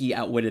won, that he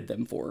outwitted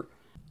them for.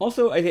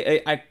 Also,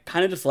 I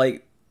kind of just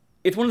like.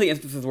 It's one of the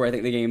instances where I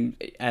think the game,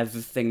 as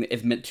this thing that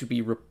is meant to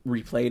be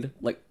replayed,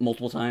 like,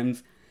 multiple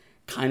times,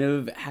 kind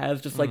of has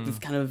just, like,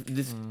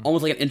 this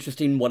almost like an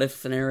interesting what-if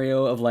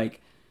scenario of,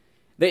 like,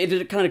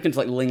 it kind of can,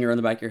 like, linger in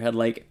the back of your head,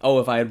 like, oh,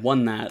 if I had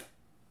won that,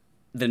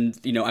 then,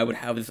 you know, I would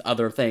have this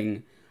other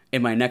thing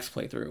in my next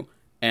playthrough.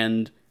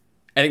 And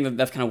I think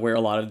that's kind of where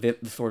a lot of the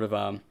sort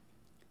of,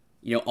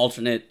 you know,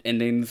 alternate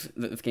endings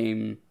that this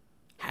game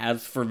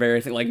has for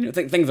various things, like, you know,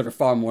 things that are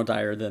far more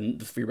dire than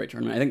the Sphere Break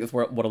tournament. I think that's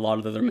what a lot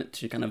of those are meant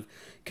to kind of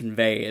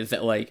convey, is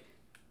that, like,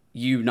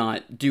 you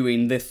not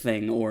doing this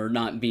thing or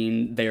not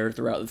being there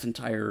throughout this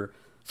entire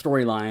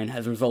storyline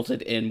has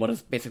resulted in what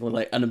is basically,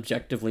 like, an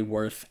objectively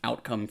worse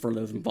outcome for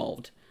those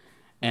involved.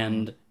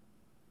 And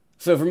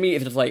So for me,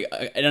 it's just like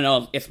I don't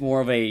know. It's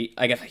more of a,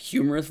 I guess, a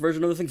humorous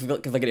version of the thing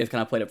because like it is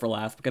kind of played it for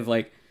laughs because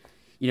like,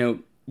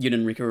 Yun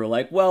and Riku were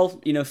like,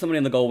 well, somebody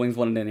in the Gold Wings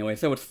won it anyway,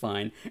 so it's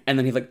fine. And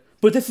then he's like,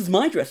 but this is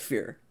my dress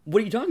sphere.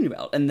 What are you talking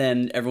about? And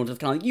then everyone's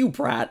just kind of like, you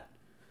brat.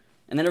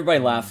 And then everybody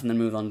laughs and then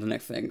moves on to the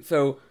next thing.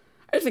 So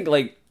I just think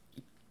like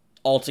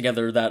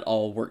altogether that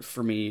all works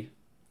for me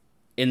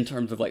in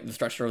terms of like the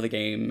structure of the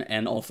game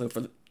and also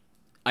for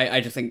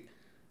I just think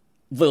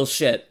little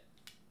shit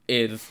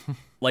is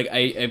like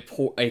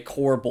a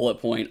core bullet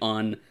point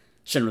on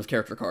Shinra's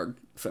character card.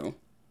 So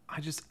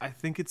I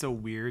think it's a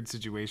weird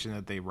situation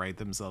that they write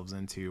themselves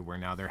into where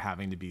now they're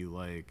having to be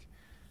like,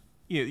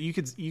 you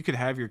could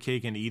have your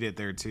cake and eat it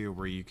there too,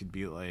 where you could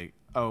be like,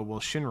 oh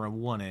well, Shinra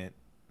won it,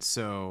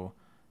 so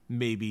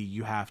maybe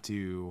you have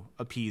to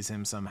appease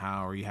him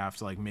somehow, or you have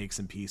to like make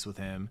some peace with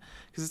him,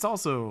 because it's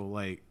also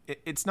like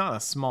it's not a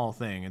small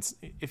thing. It's,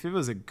 if it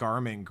was a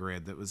garment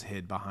grid that was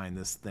hid behind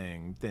this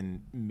thing,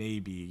 then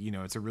maybe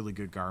it's a really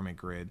good garment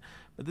grid,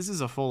 but this is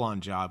a full-on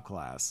job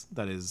class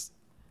that is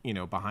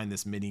behind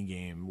this mini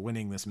game,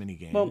 winning this mini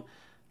game. Well,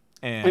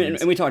 and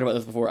we talked about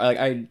this before.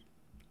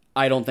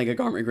 I don't think a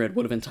garment grid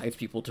would have enticed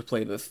people to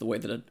play this the way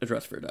that a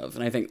dress sphere does,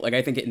 and I think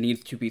it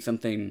needs to be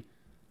something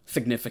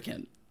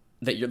significant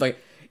that you're like.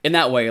 In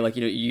that way, like,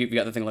 you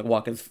got the thing like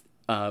Wakka's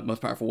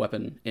most powerful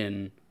weapon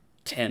in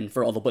 10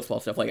 for all the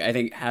Blitzball stuff. Like, I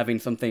think having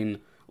something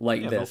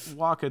like this...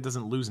 But Wakka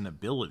doesn't lose an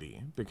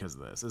ability because of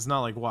this. It's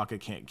not like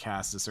Wakka can't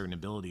cast a certain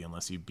ability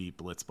unless you beat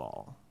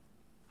Blitzball.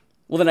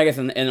 Well, then I guess,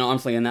 and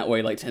honestly, in that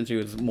way, like, Tenchu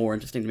is more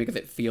interesting to me because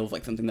it feels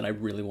like something that I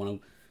really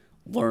want to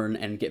learn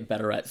and get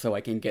better at so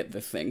I can get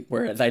this thing.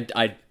 Whereas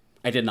I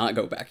did not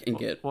go back and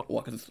get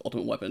Wakka's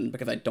ultimate weapon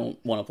because I don't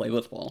want to play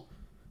Blitzball.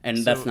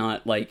 And that's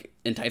not, like,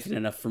 enticing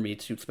enough for me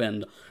to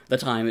spend the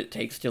time it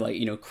takes to,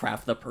 like,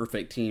 craft the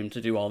perfect team to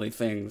do all these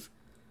things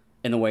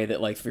in the way that,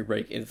 like, Sphere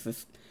Break is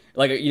this...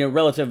 Like,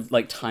 relative,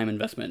 like, time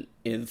investment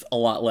is a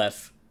lot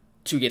less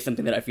to get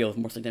something that I feel is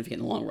more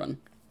significant in the long run.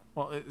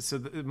 Well,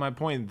 so my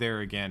point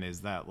there, again,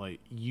 is that, like,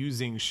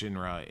 using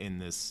Shinra in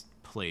this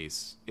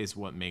place is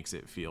what makes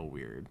it feel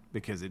weird.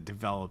 Because it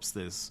develops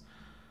this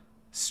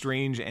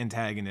strange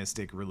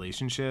antagonistic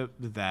relationship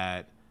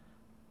that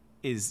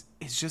it's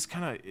just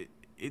kind of...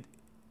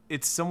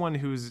 It's someone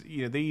who's,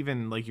 they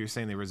even, like you're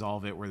saying, they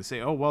resolve it where they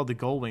say, oh, well, the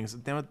Gold Wings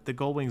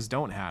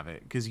don't have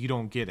it because you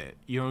don't get it.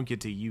 You don't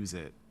get to use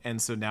it.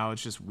 And so now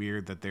it's just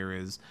weird that there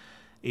is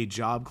a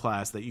job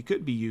class that you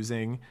could be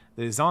using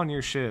that is on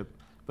your ship,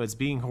 but it's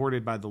being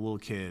hoarded by the little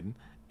kid.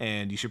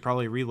 And you should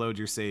probably reload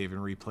your save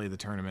and replay the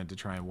tournament to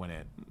try and win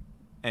it.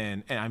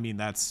 And I mean,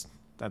 that's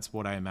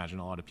what I imagine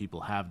a lot of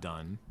people have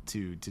done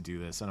to do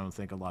this. I don't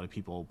think a lot of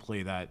people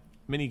play that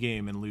mini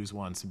game and lose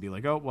once and be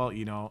like, oh well,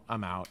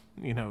 I'm out,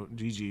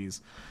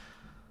 GG's.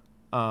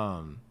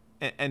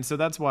 And so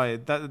that's why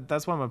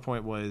my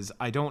point was,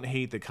 I don't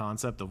hate the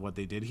concept of what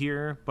they did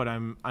here, but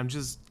I'm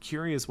just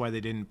curious why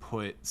they didn't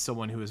put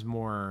someone who is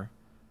more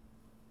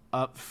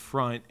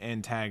upfront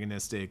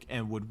antagonistic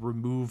and would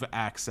remove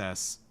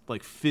access,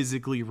 like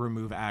physically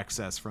remove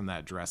access from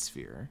that dress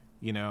sphere.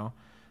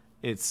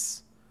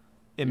 It's,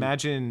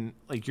 imagine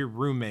like you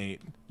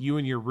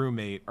and your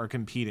roommate are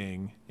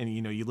competing, and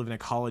you live in a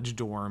college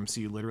dorm, so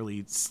you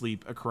literally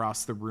sleep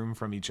across the room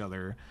from each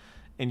other,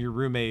 and your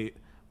roommate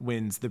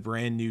wins the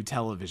brand new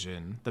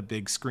television, the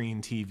big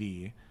screen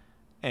TV,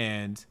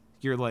 and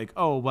you're like,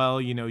 oh well,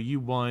 you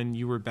won,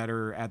 you were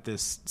better at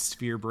this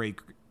Sphere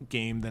Break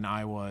game than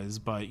I was,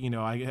 but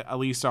at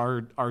least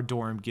our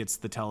dorm gets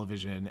the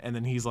television. And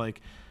then he's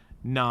like,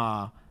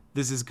 nah,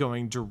 this is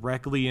going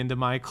directly into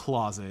my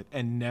closet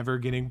and never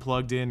getting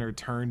plugged in or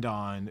turned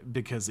on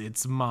because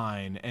it's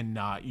mine and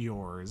not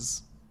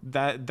yours.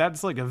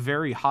 That's like a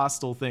very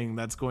hostile thing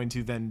that's going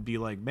to then be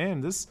like,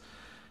 man, this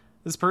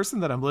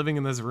person that I'm living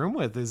in this room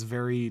with is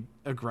very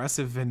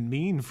aggressive and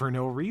mean for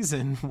no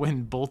reason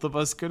when both of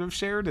us could have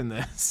shared in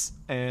this.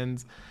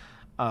 And,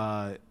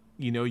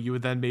 you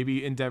would then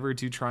maybe endeavor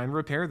to try and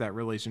repair that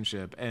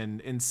relationship.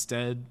 And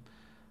instead,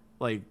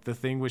 like, the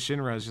thing with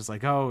Shinra is just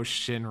like, oh,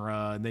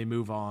 Shinra, and they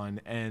move on.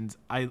 And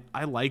I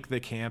like the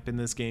camp in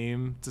this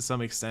game to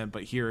some extent,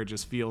 but here it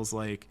just feels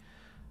like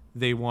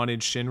they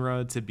wanted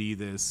Shinra to be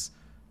this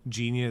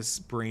genius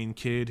brain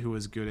kid who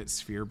was good at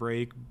Sphere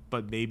Break,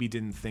 but maybe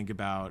didn't think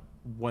about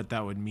what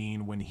that would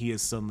mean when he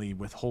is suddenly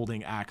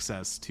withholding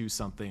access to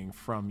something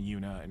from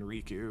Yuna and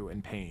Riku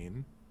and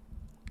Pain,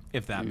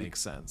 if that makes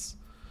sense.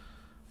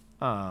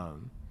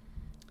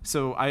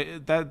 So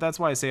that's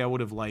why I say I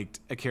would have liked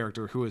a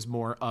character who is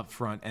more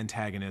upfront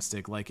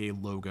antagonistic, like a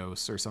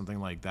Logos or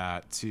something like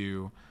that,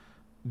 to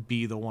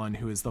be the one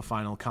who is the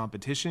final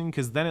competition,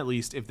 because then at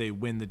least if they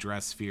win the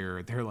dress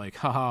sphere, they're like,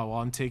 haha, well,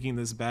 I'm taking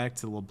this back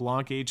to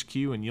LeBlanc HQ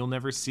and you'll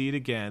never see it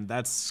again.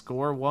 That's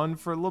score 1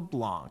 for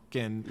LeBlanc.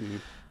 And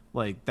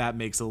like, that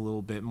makes a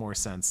little bit more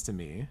sense to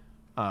me,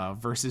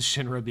 versus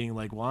Shinra being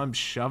like, well, I'm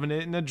shoving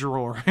it in a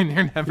drawer and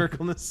you're never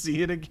going to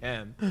see it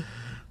again.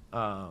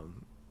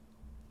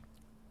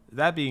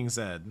 That being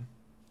said,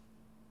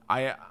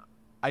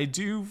 I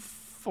do,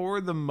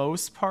 for the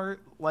most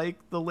part, like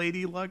the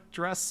Lady Luck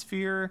dress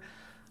sphere.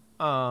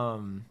 I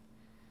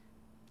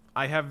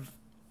have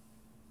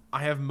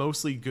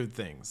mostly good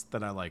things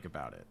that I like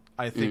about it.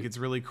 I think it's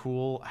really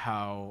cool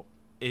how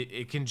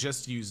it can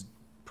just use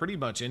pretty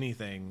much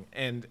anything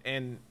and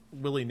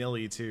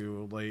willy-nilly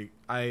too. Like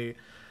I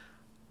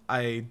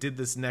did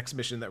this next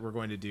mission that we're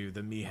going to do,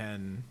 the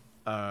Mihen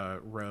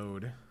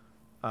Road,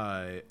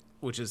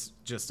 which is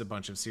just a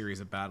bunch of series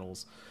of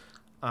battles.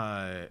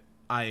 I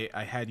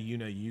had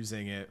Yuna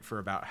using it for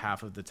about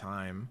half of the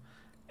time,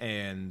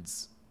 and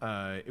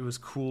it was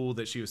cool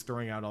that she was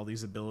throwing out all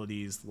these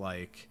abilities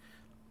like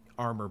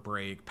armor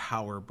break,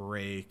 power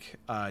break,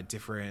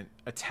 different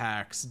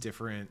attacks,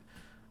 different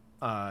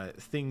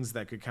things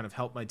that could kind of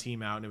help my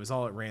team out, and it was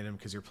all at random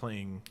because you're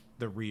playing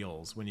the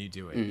reels when you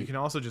do it. You can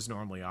also just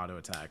normally auto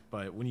attack,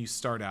 but when you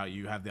start out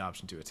you have the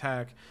option to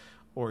attack,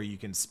 or you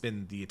can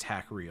spin the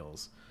attack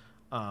reels.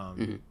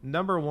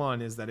 Number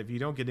one is that if you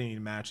don't get any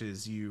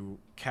matches, you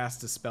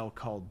cast a spell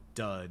called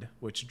Dud,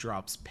 which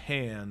drops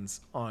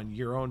pans on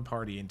your own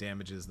party and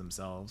damages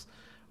themselves,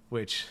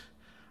 which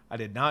I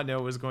did not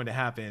know was going to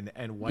happen,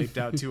 and wiped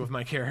out two of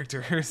my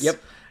characters.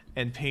 Yep.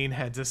 And Pain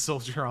had to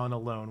soldier on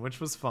alone, which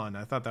was fun.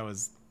 I thought that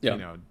was,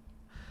 yeah.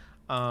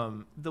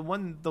 The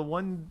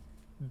one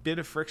bit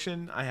of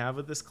friction I have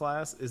with this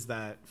class is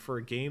that for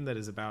a game that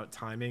is about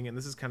timing, and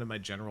this is kind of my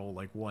general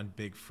like one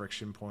big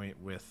friction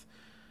point with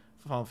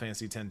Final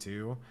Fantasy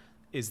X-2,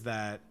 is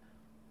that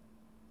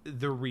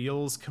the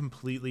reels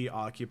completely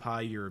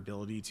occupy your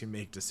ability to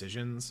make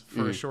decisions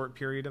for a short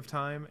period of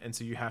time, and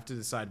so you have to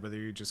decide whether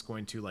you're just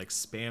going to like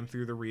spam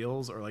through the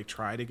reels or like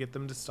try to get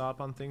them to stop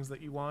on things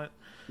that you want.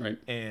 Right.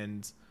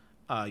 And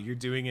you're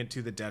doing it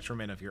to the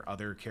detriment of your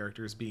other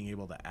characters being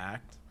able to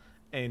act.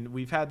 And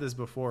we've had this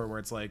before where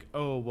it's like,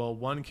 oh well,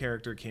 one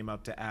character came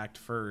up to act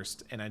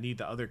first and I need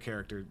the other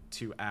character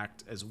to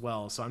act as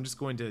well, so I'm just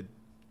going to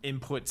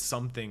input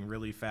something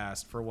really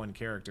fast for one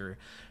character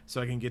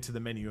so I can get to the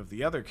menu of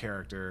the other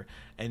character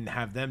and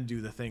have them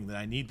do the thing that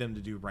I need them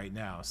to do right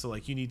now. So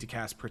like you need to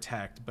cast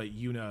Protect, but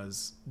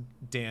Yuna's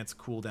dance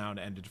cooldown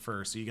ended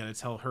first, so you got to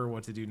tell her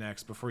what to do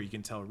next before you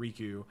can tell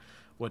Riku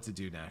what to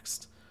do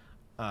next.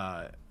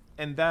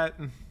 And that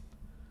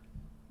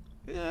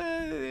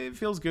it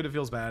feels good, it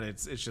feels bad.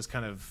 It's just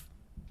kind of,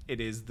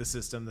 it is the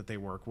system that they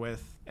work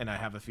with, and I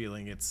have a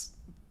feeling it's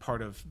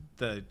part of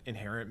the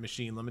inherent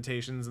machine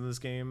limitations in this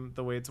game,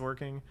 the way it's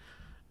working.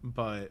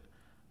 But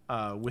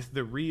with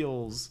the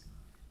reels,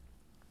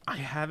 I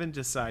haven't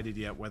decided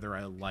yet whether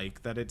I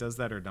like that it does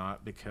that or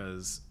not,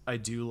 because I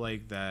do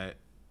like that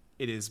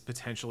it is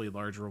potentially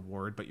large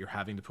reward, but you're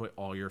having to put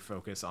all your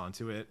focus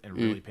onto it and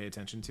really pay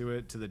attention to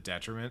it to the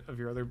detriment of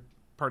your other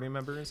party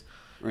members.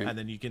 Right. And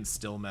then you can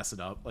still mess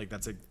it up. Like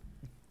that's a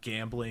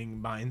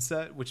gambling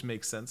mindset, which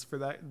makes sense for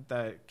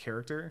that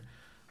character.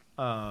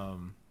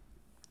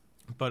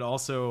 But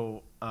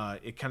also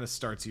it kind of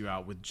starts you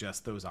out with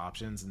just those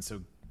options, and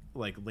so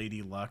like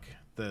Lady Luck,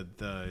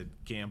 the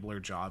gambler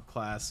job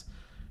class,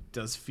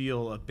 does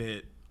feel a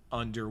bit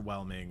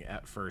underwhelming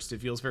at first.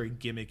 It feels very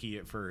gimmicky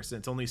at first, and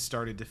it's only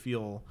started to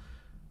feel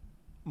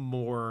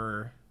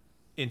more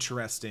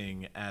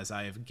interesting as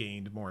I have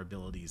gained more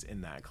abilities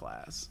in that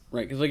class.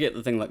 Right, because I get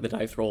the thing like the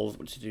dice rolls,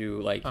 which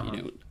do like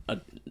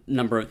a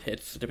number of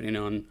hits depending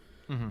on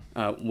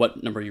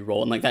what number you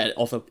roll, and like that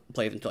also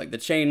plays into like the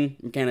chain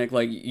mechanic.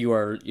 Like you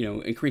are,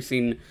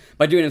 increasing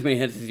by doing as many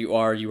hits as you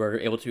are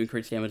able to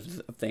increase damage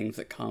of things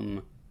that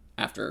come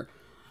after.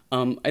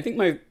 I think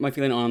my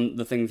feeling on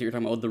the things that you're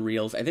talking about with the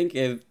reels, I think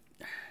with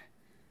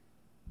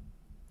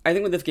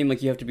this game,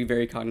 like you have to be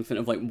very cognizant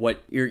of like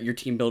what your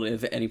team build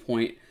is at any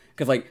point,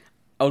 because like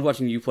I was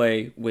watching you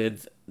play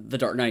with the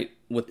Dark Knight,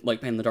 with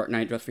like playing the Dark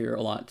Knight dress sphere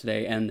a lot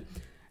today, and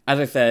as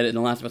I said in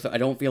the last episode, I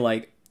don't feel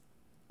like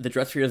the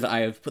dress spheres that I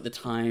have put the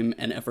time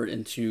and effort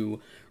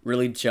into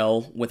really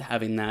gel with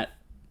having that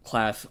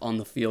class on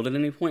the field at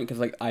any point, because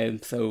like I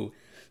am so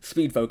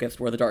speed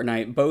focused, where the Dark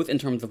Knight, both in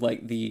terms of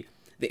like the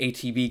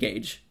ATB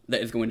gauge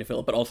that is going to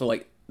fill it, but also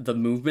like the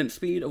movement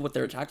speed of what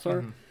their attacks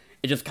are,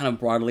 it just kind of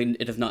broadly,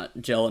 it does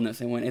not gel in that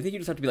same way. And I think you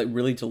just have to be like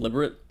really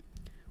deliberate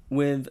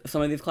with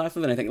some of these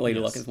classes, and I think Lady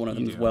Luck is one of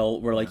them as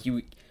well, where like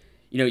you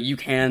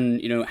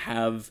can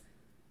have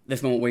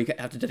this moment where you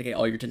have to dedicate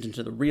all your attention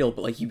to the reel,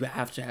 but like you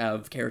have to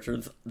have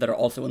characters that are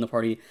also in the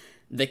party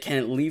that can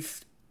at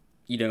least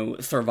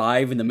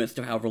survive in the midst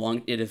of however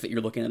long it is that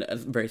you're looking at a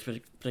very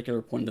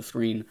particular point of the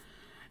screen.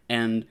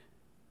 And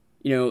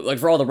like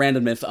for all the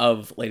randomness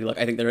of Lady Luck,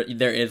 I think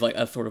there is like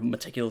a sort of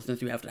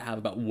meticulousness you have to have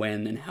about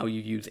when and how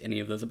you use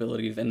any of those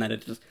abilities, and that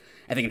it's just,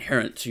 I think,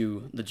 inherent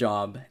to the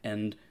job.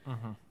 And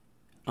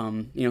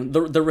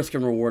the risk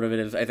and reward of it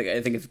is, I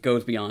think it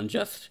goes beyond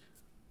just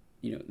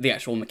the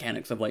actual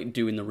mechanics of like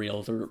doing the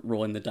reels or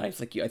rolling the dice.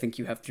 Like I think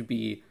you have to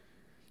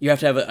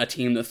have a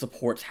team that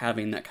supports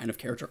having that kind of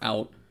character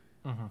out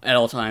at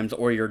all times,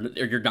 or you're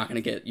not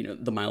going to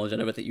get the mileage out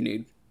of it that you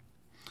need.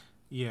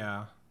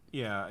 Yeah.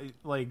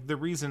 Like the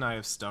reason I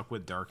have stuck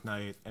with Dark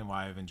Knight and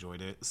why I've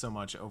enjoyed it so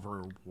much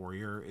over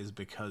Warrior is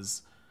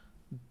because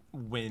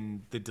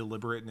when the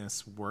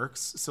deliberateness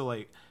works, so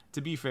like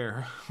to be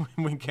fair,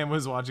 when Ken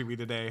was watching me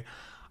today,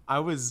 I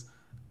was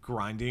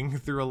grinding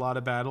through a lot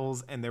of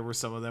battles, and there were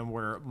some of them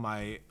where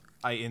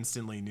I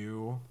instantly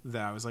knew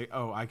that I was like,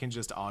 oh, I can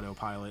just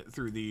autopilot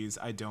through these.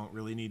 I don't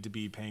really need to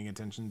be paying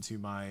attention to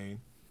my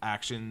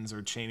actions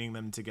or chaining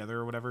them together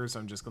or whatever, so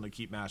I'm just going to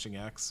keep mashing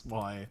X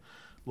while I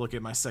look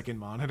at my second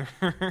monitor.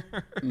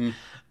 And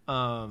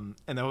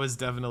that was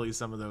definitely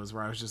some of those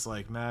where I was just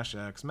like, mash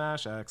X,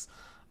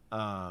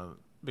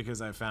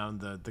 because I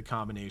found the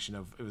combination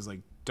of, it was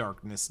like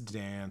Darkness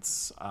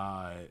Dance,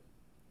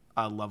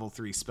 a level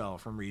 3 spell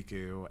from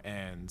Riku,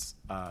 and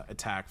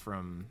attack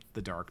from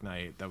the Dark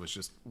Knight that was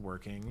just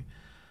working.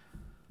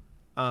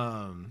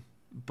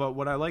 But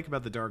what I like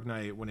about the Dark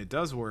Knight when it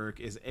does work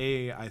is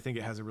I think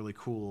it has a really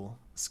cool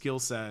skill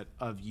set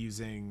of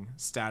using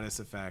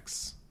status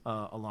effects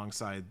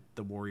alongside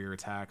the warrior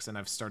attacks, and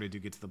I've started to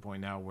get to the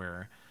point now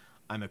where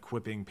I'm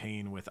equipping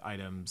Pain with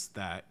items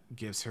that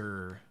gives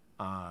her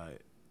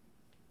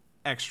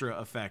extra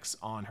effects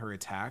on her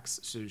attacks,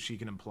 so she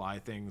can apply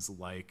things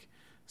like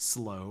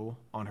slow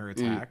on her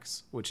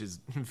attacks, which is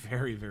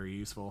very, very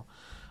useful.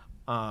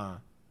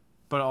 But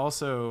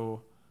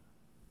also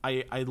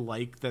I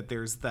like that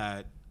there's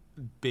that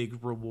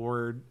big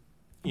reward,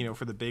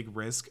 for the big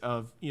risk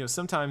of,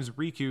 sometimes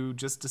Riku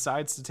just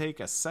decides to take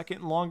a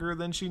second longer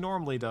than she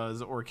normally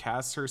does, or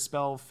casts her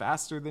spell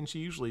faster than she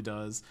usually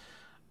does.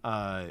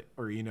 Or,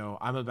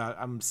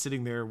 I'm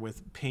sitting there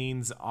with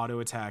Pain's auto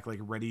attack, like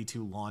ready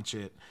to launch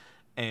it,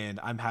 and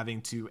I'm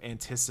having to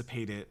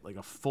anticipate it like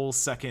a full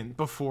second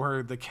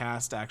before the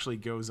cast actually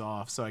goes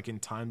off so I can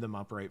time them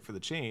up right for the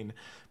chain.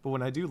 But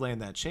when I do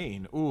land that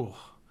chain,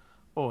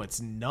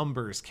 it's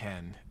numbers,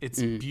 Ken.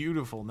 It's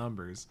beautiful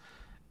numbers.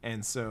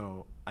 And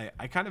so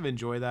I kind of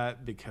enjoy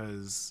that,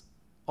 because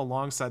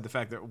alongside the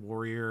fact that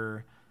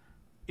Warrior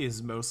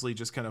is mostly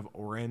just kind of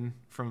Auron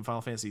from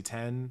Final Fantasy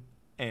X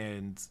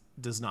and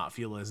does not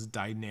feel as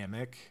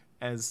dynamic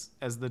as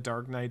the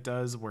Dark Knight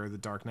does, where the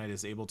Dark Knight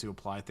is able to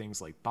apply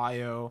things like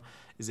bio,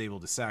 is able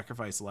to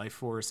sacrifice life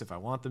force if I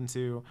want them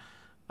to.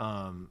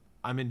 I'm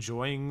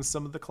enjoying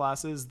some of the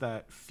classes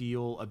that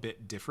feel a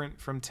bit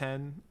different from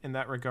 10 in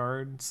that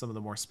regard, some of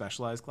the more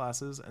specialized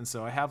classes. And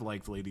so I have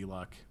liked Lady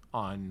Luck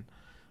on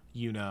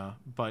Yuna,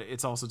 but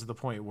it's also to the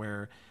point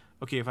where,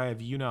 okay, if I have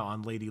Yuna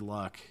on Lady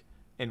Luck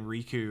and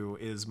Riku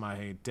is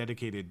my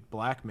dedicated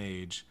black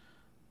mage,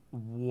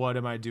 what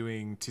am I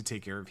doing to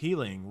take care of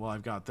healing? Well,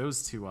 I've got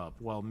those two up.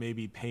 Well,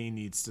 maybe Pain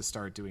needs to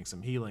start doing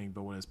some healing,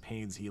 but what does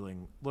Pain's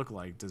healing look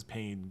like? Does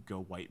Pain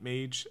go white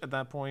mage at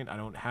that point? I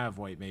don't have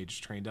white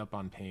mage trained up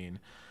on Pain.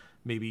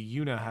 Maybe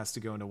Yuna has to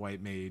go into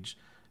white mage,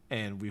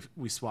 and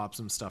we swap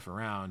some stuff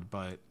around,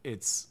 but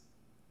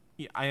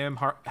I am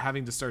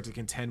having to start to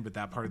contend with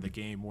that part of the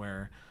game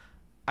where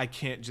I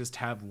can't just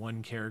have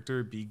one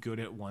character be good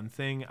at one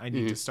thing. I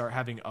need to start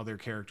having other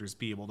characters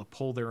be able to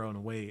pull their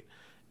own weight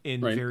in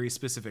very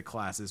specific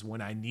classes when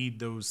I need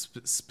those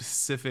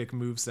specific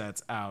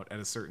movesets out at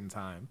a certain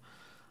time.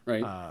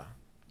 Right.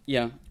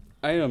 Yeah.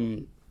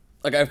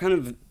 I've kind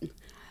of,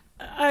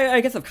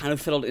 I guess I've kind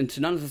of settled into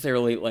not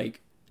necessarily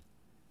like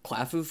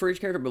classes for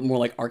each character, but more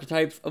like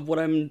archetypes of what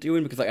I'm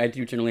doing, because like I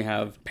do generally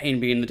have Pain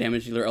being the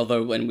damage dealer,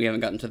 although when we haven't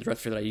gotten to the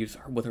dresser that I use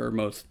with her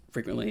most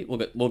frequently.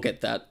 We'll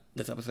get that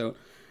this episode,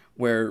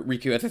 where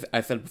Riku, as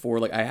I said before,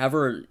 like I have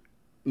her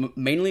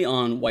mainly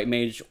on white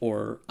mage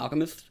or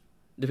alchemist,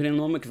 depending on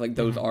the moment, because like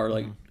those are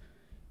like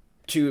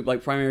two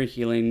like primary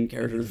healing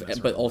characters,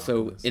 but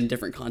also in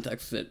different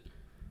contexts that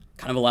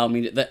kind of allow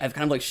me to, that I've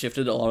kind of like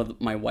shifted a lot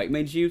of my white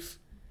mage use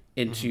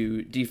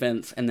into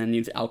defense, and then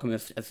use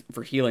alchemist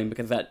for healing,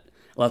 because that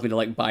allows me to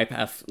like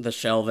bypass the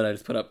shell that I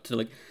just put up to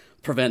like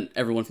prevent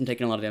everyone from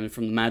taking a lot of damage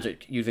from the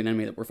magic using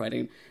enemy that we're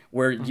fighting.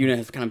 Where Yuna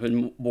has kind of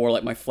been more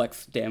like my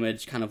flex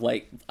damage, kind of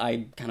like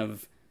I kind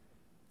of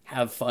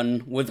have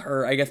fun with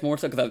her, I guess, more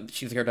so, because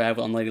she's the character I have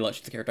on Lady Luck,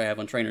 she's the character I have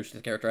on Trainer, she's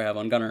the character I have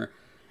on Gunner,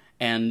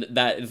 and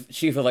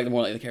she feels like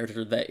more like the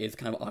character that is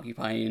kind of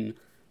occupying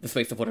the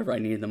space of whatever I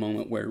need in the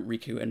moment, where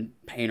Riku and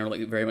Pain are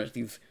like very much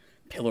these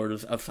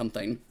pillars of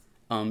something.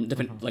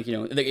 Like,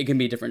 it can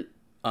be different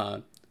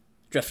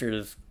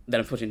dressers that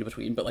I'm switching to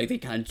between, but like they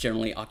kind of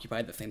generally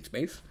occupy the same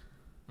space.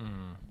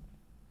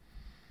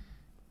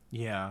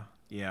 Yeah.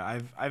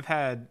 I've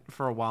had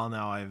for a while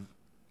now.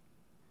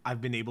 I've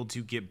been able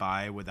to get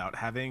by without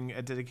having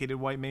a dedicated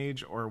white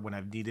mage, or when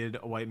I've needed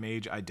a white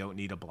mage, I don't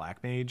need a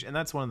black mage. And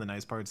that's one of the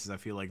nice parts, is I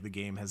feel like the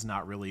game has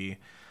not really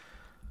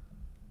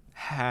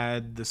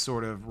had the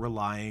sort of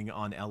relying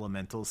on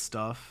elemental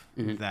stuff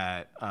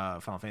that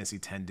Final Fantasy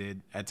X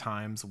did at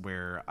times,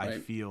 where I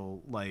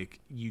feel like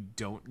you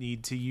don't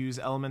need to use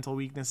elemental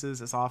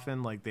weaknesses as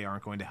often. Like they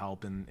aren't going to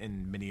help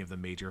in many of the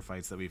major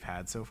fights that we've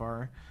had so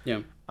far.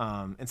 Yeah.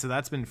 And so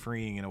that's been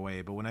freeing in a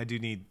way. But when I do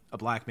need a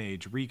black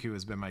mage, Riku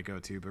has been my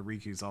go-to, but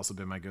Riku's also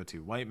been my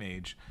go-to white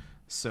mage.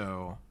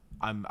 So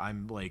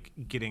I'm like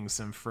getting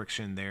some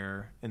friction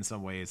there in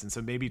some ways. And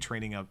so maybe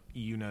training up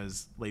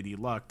Yuna's Lady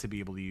Luck to be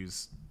able to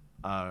use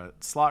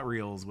slot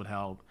reels would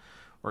help,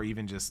 or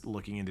even just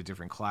looking into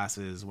different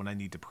classes when I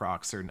need to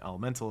proc certain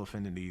elemental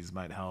affinities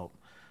might help.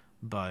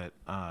 But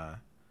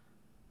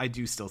I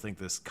do still think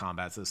this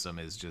combat system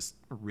is just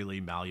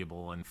really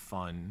malleable and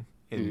fun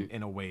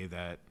in a way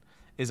that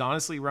is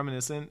honestly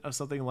reminiscent of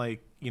something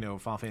like,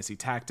 Final Fantasy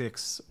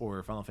Tactics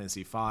or Final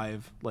Fantasy V,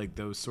 like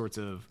those sorts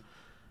of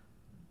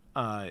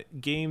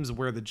games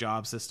where the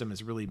job system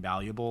is really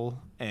malleable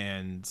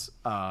and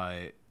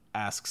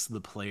asks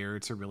the player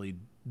to really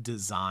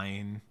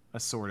design a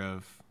sort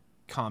of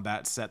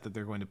combat set that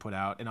they're going to put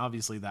out. And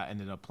obviously that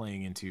ended up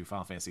playing into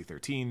Final Fantasy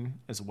 13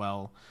 as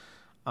well,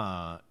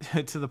 to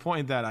the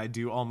point that I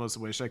do almost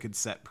wish I could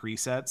set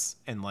presets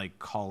and like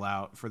call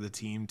out for the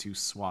team to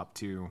swap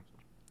to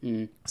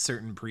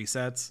certain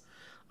presets.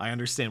 I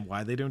understand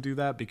why they don't do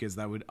that, because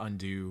that would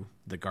undo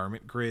the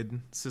garment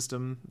grid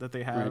system that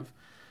they have. Right.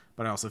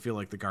 But I also feel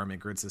like the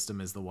garment grid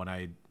system is the one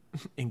I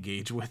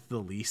engage with the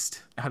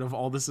least out of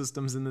all the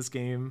systems in this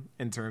game,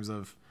 in terms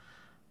of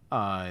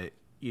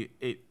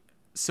it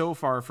so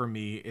far for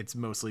me, it's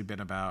mostly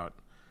been about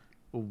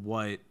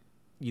what,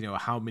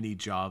 how many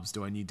jobs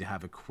do I need to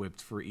have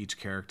equipped for each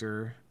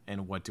character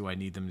and what do I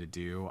need them to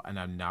do. And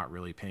I'm not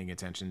really paying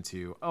attention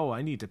to,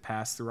 I need to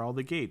pass through all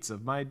the gates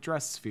of my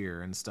dress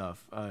sphere and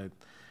stuff.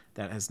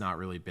 That has not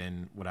really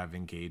been what I've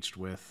engaged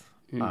with.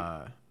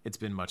 It's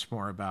been much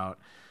more about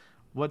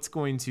what's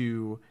going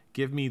to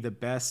give me the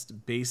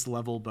best base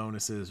level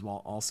bonuses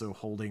while also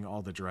holding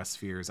all the dress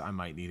spheres I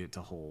might need it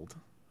to hold.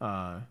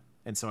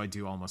 And so I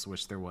do almost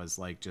wish there was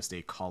like just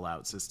a call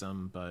out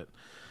system, but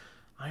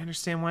I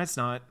understand why it's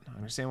not. I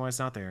understand why it's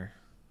not there.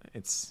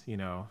 It's,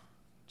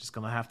 just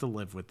going to have to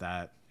live with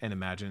that and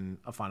imagine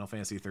a Final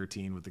Fantasy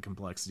 13 with the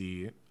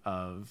complexity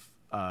of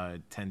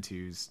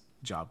 10-2's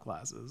job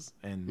classes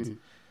and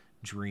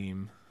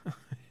dream.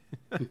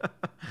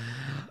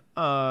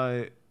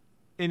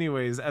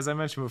 Anyways, as I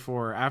mentioned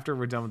before, after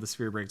we're done with the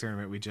Sphere Break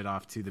tournament, we jet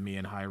off to the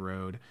Mian High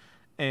Road,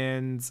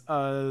 and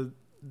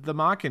the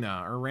Machina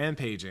are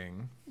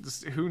rampaging.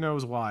 Just, who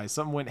knows why?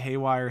 Something went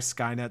haywire.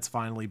 Skynet's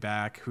finally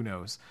back. Who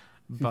knows?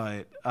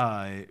 But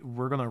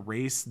we're gonna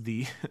race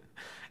the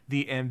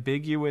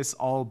ambiguous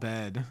Al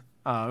Bhed,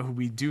 who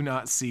we do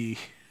not see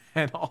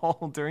at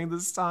all during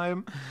this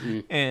time,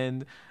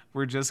 and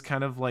we're just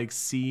kind of like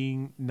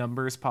seeing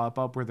numbers pop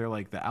up where they're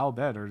like, the Al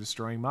Bhed are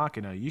destroying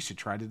Machina. You should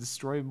try to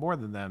destroy more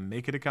than them.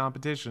 Make it a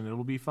competition.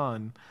 It'll be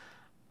fun.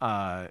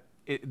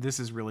 This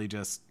is really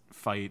just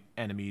fight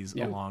enemies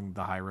along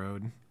the high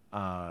road.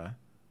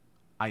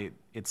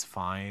 It's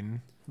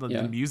fine.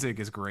 The music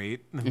is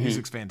great. The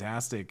music's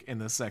fantastic in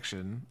this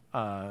section.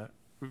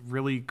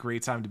 Really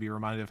great time to be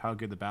reminded of how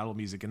good the battle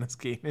music in this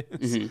game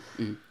is.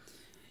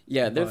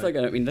 Yeah, there's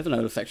there's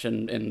another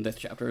section in this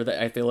chapter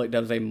that I feel like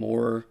does a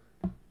more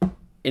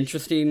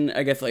interesting,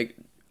 I guess, like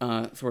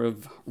sort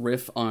of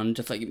riff on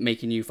just like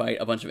making you fight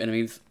a bunch of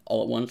enemies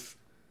all at once,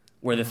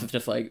 where this is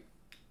just like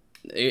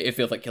it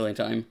feels like killing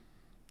time.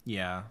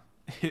 Yeah,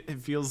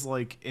 it feels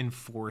like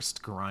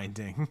enforced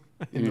grinding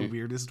in the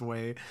weirdest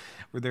way,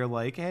 where they're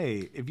like,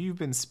 hey, if you've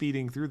been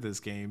speeding through this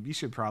game, you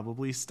should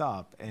probably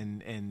stop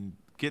and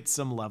get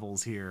some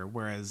levels here.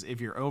 Whereas if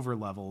you're over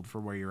leveled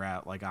for where you're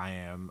at, like I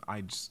am,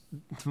 I just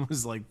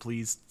was like,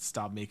 please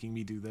stop making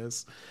me do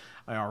this.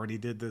 I already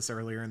did this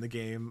earlier in the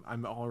game.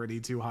 I'm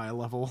already too high a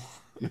level.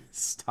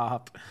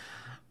 Stop.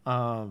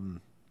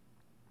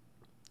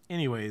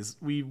 Anyways,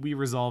 we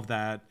resolved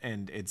that,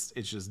 and it's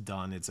just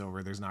done. It's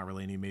over. There's not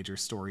really any major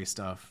story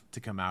stuff to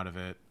come out of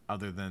it,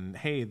 other than,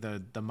 hey,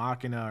 the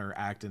Machina are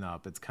acting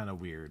up. It's kind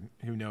of weird.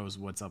 Who knows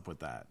what's up with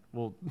that?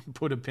 We'll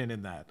put a pin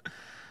in that.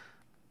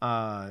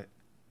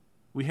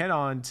 We head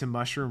on to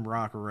Mushroom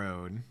Rock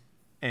Road,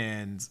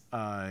 and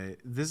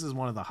this is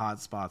one of the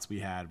hot spots we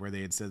had, where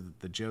they had said that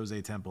the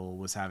Jose Temple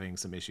was having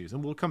some issues,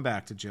 and we'll come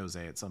back to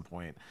Jose at some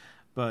point.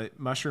 But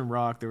Mushroom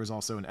Rock, there was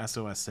also an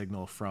SOS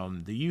signal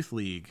from the Youth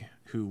League,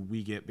 who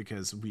we get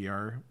because we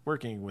are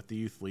working with the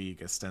Youth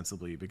League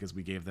ostensibly because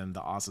we gave them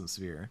the Awesome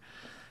Sphere.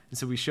 And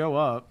so we show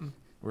up,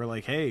 we're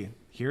like, hey,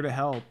 here to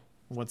help.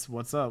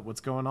 What's up?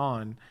 What's going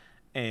on?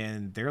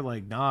 And they're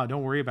like, nah,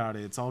 don't worry about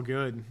it. It's all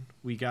good.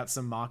 We got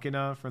some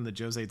Machina from the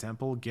Jose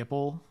Temple.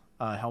 Gipple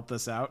helped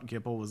us out.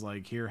 Gipple was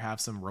like, here, have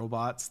some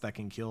robots that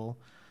can kill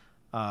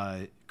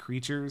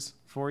creatures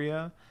for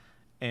you.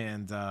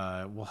 And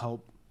we'll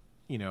help,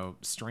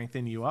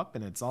 strengthen you up,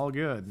 and it's all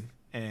good.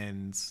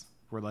 And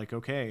we're like,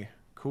 okay,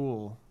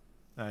 cool.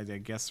 I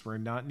guess we're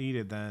not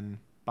needed then.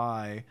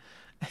 Bye.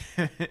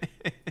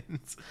 And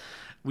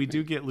we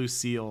do get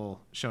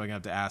Lucille showing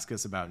up to ask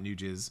us about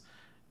Nuge's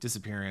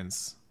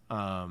disappearance.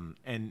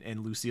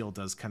 And Lucille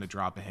does kind of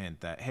drop a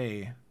hint that,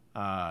 hey,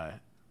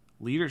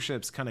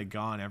 leadership's kind of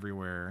gone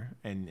everywhere,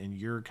 and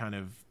you're kind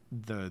of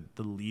the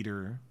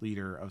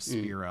leader of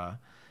Spira.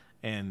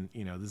 And,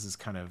 this is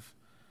kind of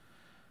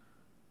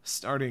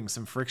starting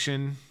some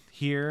friction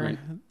here,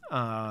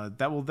 right.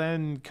 That will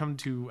then come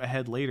to a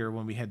head later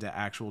when we head to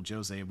actual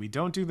Jose. We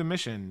don't do the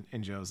mission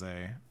in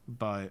Jose,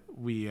 but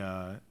we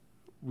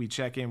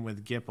check in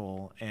with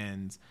Gipple,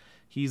 and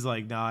he's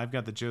like, nah, I've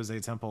got the Jose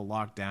Temple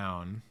locked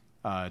down.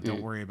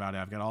 Don't worry about it.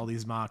 I've got all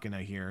these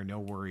Machina here. No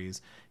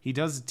worries. He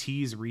does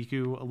tease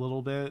Riku a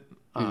little bit,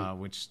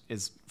 which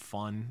is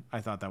fun.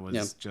 I thought that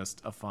was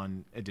just a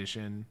fun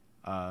addition.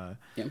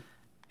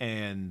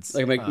 And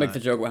like make the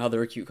joke about how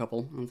they're a cute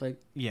couple. I was like,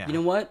 yeah, you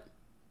know what?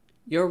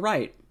 You're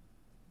right.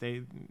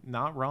 They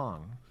not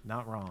wrong.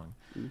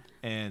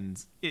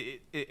 And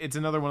it's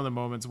another one of the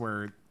moments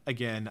where,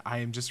 again, I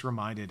am just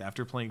reminded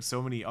after playing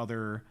so many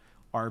other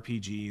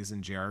RPGs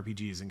and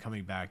JRPGs and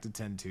coming back to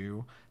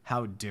 10-2,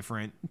 how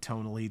different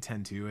tonally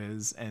 10-2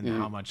 is, and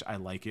how much I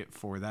like it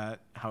for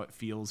that, how it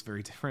feels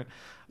very different.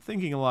 I'm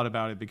thinking a lot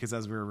about it because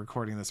as we're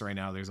recording this right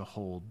now, there's a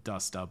whole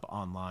dust up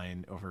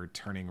online over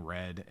Turning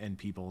Red and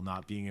people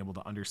not being able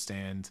to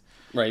understand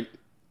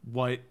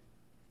what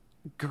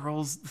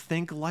girls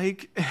think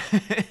like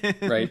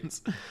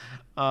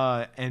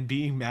and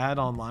being mad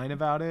online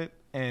about it.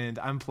 And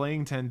I'm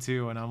playing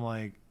 10-2 and I'm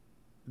like,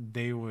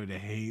 they would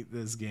hate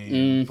this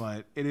game,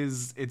 but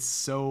it's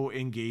so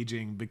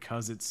engaging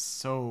because it's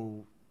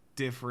so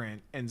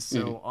different and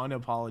so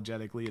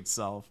unapologetically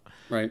itself.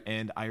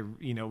 And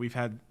we've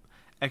had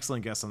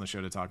excellent guests on the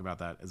show to talk about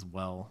that as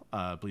well.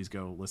 Please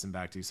go listen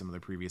back to some of the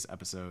previous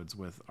episodes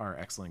with our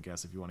excellent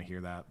guests if you want to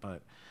hear that.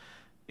 But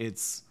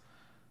it's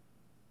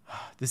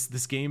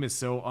this game is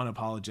so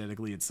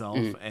unapologetically itself,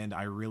 and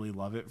I really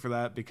love it for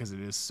that because it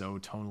is so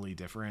tonally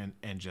different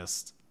and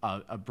just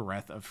a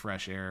breath of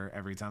fresh air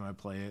every time I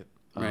play it.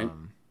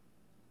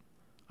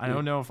 I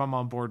don't know if I'm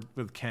on board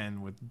with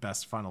Ken with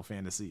best Final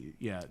Fantasy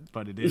yet,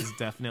 but it is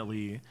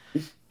definitely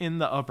in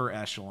the upper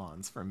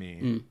echelons for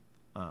me.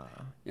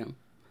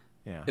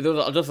 It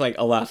was just like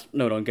a last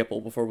note on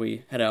Gipple before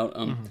we head out.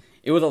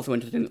 It was also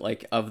interesting,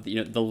 like, of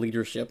the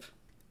leadership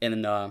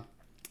in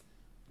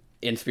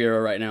Spira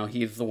right now.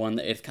 He's the one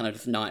that is kind of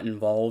just not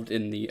involved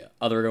in the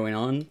other going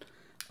on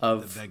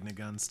of the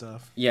Vegnagun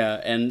stuff. Yeah,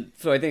 and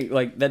so I think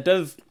like that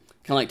does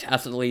kind of like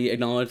tacitly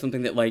acknowledge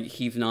something that like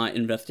he's not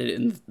invested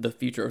in the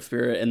future of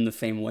Spira in the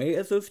same way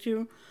as those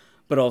two,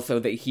 but also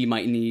that he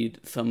might need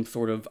some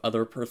sort of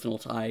other personal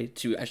tie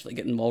to actually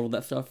get involved with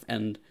that stuff,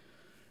 and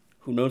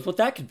who knows what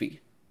that could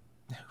be.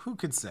 Who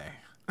could say?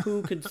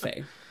 Who could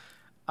say?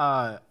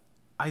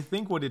 I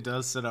think what it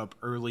does set up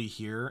early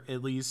here,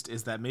 at least,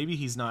 is that maybe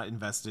he's not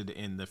invested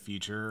in the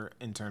future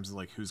in terms of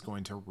like who's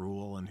going to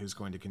rule and who's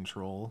going to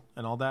control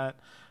and all that,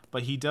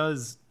 but he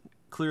does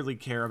clearly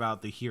care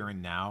about the here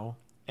and now,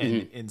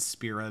 and in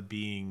Spira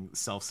being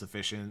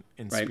self-sufficient,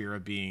 and Spira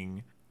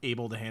being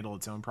able to handle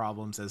its own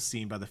problems, as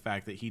seen by the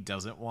fact that he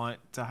doesn't want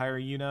to hire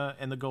Yuna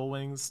and the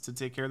Gullwings to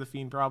take care of the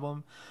Fiend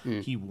problem.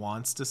 He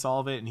wants to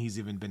solve it, and he's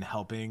even been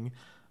helping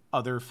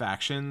other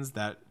factions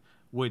that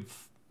would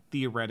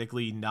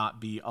theoretically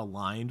not be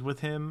aligned with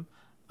him.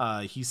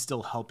 He's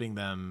still helping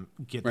them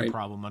get the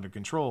problem under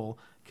control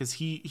because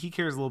he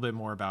cares a little bit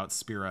more about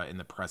Spira in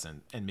the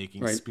present and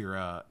making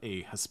Spira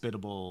a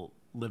hospitable,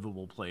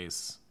 livable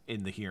place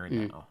in the here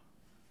and now.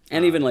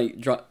 And even like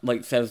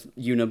says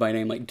Yuna by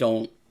name, like,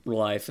 don't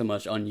rely so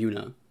much on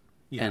Yuna.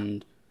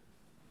 And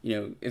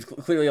is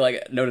clearly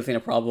like noticing a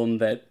problem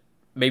that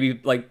maybe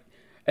like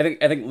I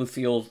think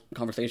Lucille's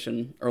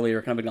conversation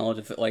earlier kind of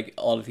acknowledges that like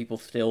a lot of people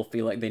still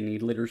feel like they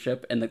need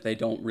leadership and that they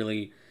don't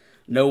really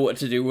know what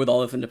to do with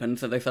all this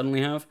independence that they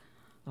suddenly have.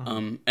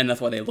 And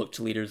that's why they look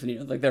to leaders.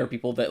 And like there are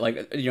people that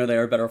like they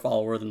are a better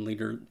follower than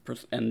leader,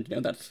 and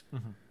that's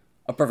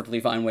a perfectly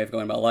fine way of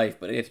going about life.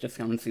 But it just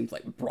kind of seems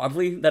like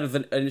broadly that is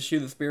an issue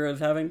that Spira is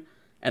having,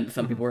 and that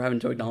some people are having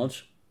to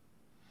acknowledge.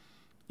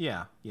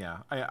 Yeah.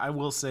 I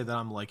will say that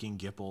I'm liking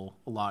Gipple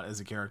a lot as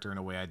a character in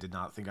a way I did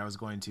not think I was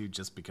going to,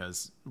 just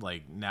because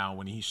like now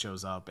when he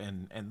shows up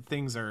and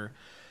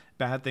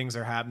bad things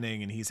are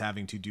happening and he's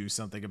having to do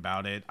something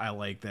about it, I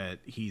like that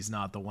he's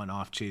not the one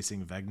off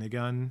chasing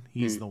Vegnagun.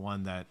 He's the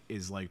one that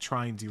is like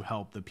trying to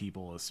help the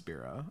people of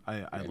Spira.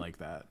 I like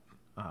that.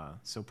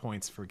 So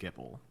points for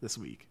Gipple this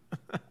week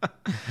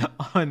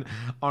on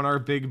our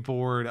big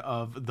board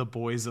of the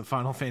boys of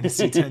Final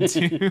Fantasy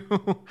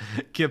X-2.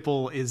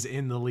 Gipple is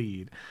in the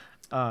lead.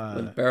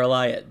 With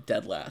Barreleye at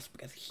dead last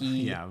because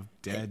he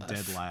dead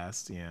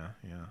last. Yeah.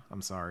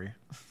 I'm sorry.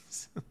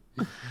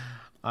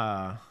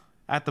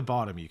 At the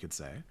bottom, you could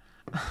say.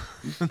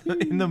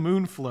 In the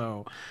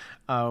Moonflow,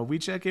 we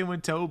check in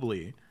with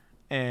Tobli,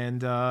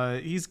 and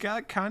he's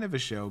got kind of a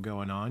show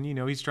going on.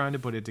 He's trying to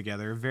put it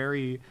together.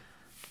 Very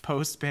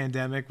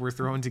post-pandemic, we're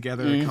throwing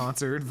together a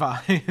concert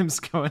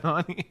vibes going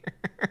on here.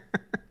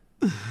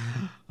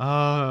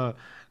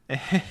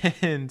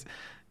 And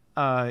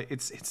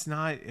it's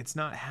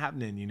not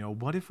happening.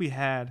 What if we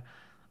had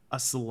a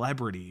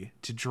celebrity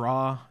to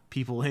draw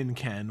people in,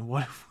 Ken?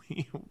 What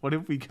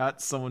if we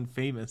got someone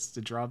famous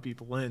to draw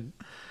people in?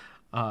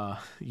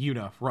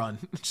 Yuna, run.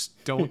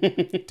 Just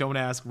don't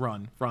ask,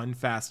 run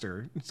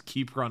faster. Just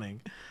keep running.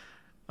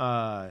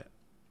 I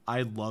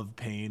love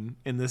Pain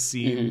in this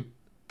scene.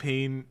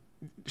 Pain,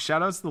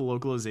 shout outs to the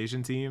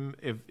localization team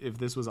if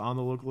this was on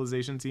the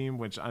localization team,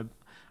 which I'm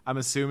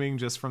assuming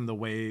just from the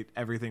way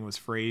everything was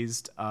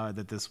phrased,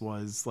 that this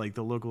was like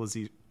the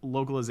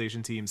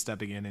localization team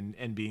stepping in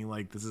and being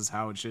like, this is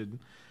how it should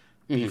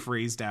be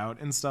phrased out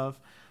and stuff.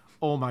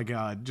 oh my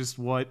god, just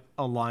what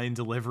a line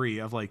delivery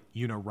of like,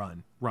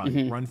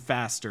 run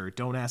faster,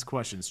 don't ask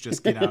questions,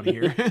 just get out of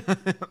here.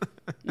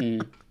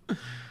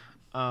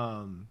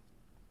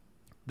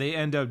 They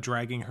end up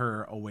dragging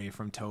her away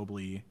from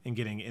Tobley and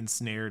getting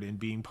ensnared and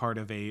being part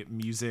of a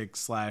music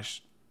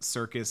 /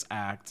 circus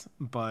act,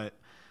 but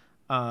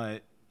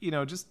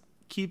just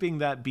keeping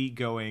that beat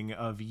going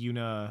of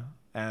Yuna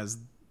as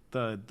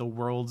the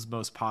world's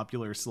most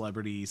popular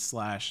celebrity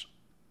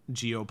 /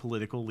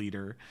 geopolitical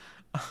leader.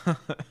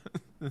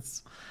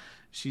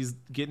 She's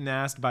getting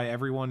asked by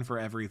everyone for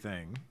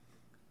everything.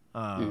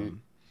 Guado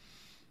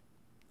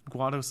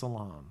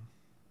Salam,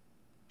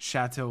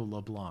 Chateau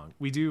LeBlanc.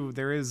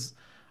 There is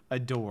a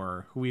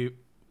door.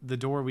 The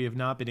door we have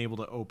not been able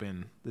to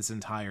open this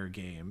entire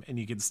game, and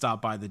you can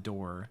stop by the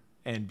door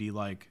and be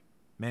like,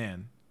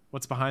 man,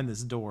 what's behind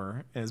this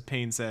door? As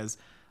Payne says,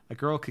 a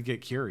girl could get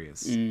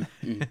curious.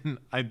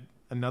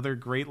 Another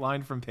great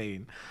line from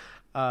Payne.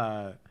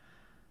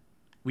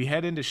 We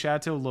head into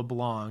Chateau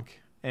LeBlanc,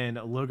 and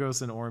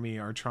Logos and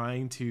Ormi are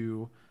trying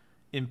to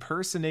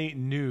impersonate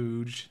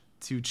Nuge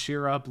to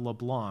cheer up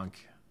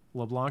LeBlanc.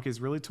 LeBlanc is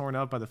really torn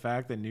up by the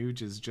fact that Nuge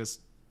has just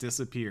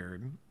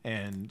disappeared,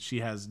 and she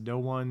has no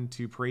one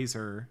to praise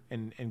her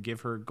and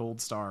give her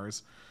gold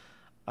stars.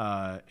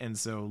 And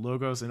so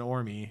Logos and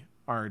Ormi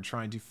are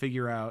trying to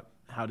figure out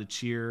how to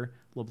cheer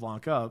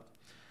LeBlanc up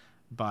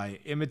by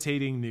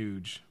imitating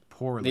Nuge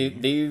poorly.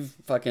 These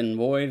fucking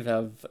boys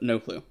have no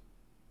clue.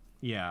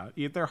 Yeah,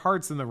 their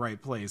heart's in the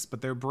right place,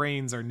 but their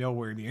brains are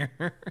nowhere near.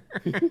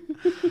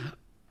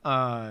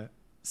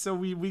 So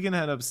we can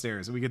head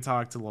upstairs and we can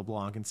talk to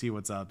LeBlanc and see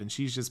what's up. And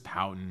she's just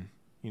pouting.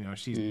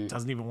 She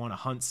doesn't even want to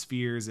hunt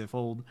spheres if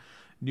old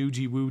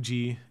Nuji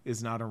Wooji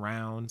is not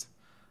around.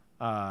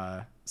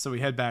 So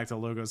we head back to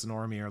Logos and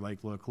Ormi are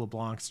like, look,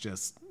 LeBlanc's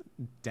just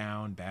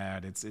down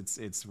bad.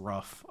 It's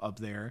rough up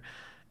there.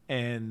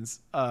 And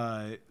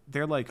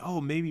they're like,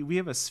 oh, maybe we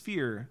have a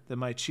sphere that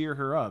might cheer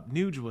her up.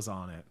 Nuge was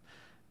on it.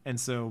 And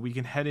so we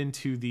can head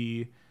into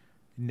the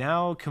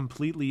now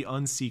completely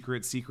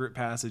secret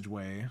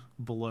passageway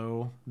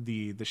below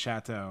the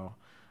chateau,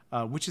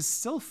 which is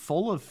still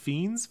full of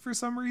fiends for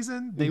some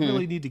reason. They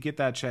really need to get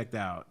that checked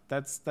out.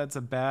 That's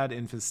a bad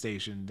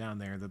infestation down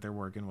there that they're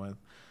working with.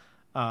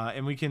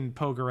 And we can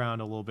poke around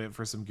a little bit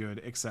for some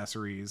good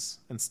accessories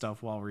and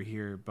stuff while we're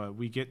here. But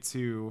we get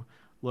to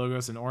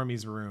Logos and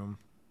Ormi's room,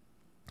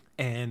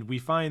 and we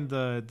find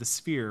the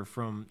sphere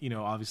from,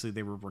 obviously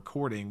they were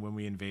recording when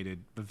we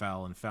invaded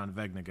Bevelle and found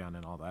Vegnagun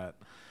and all that.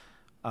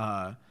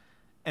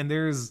 And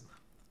there's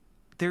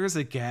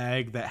a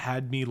gag that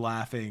had me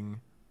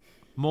laughing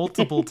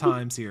multiple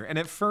times here. And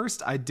at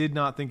first I did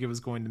not think it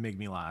was going to make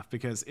me laugh,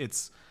 because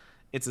it's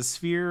a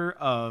sphere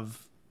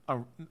of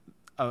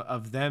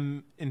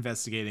them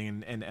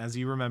investigating. And as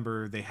you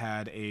remember, they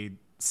had a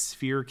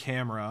sphere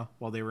camera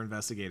while they were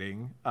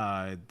investigating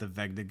the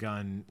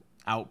Vegnagun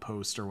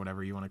outpost, or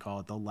whatever you want to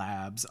call it, the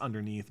labs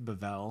underneath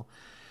Bevelle.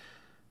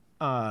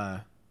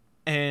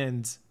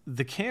 And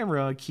the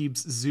camera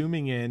keeps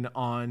zooming in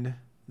on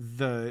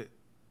the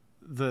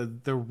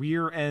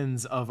rear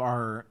ends of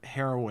our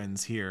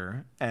heroines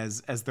here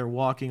as they're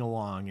walking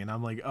along, and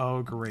I'm like,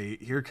 oh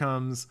great, here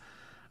comes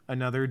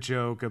another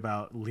joke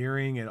about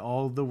leering at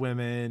all the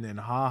women and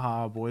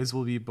haha, boys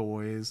will be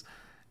boys.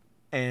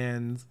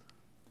 And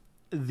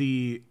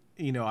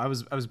I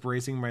was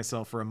bracing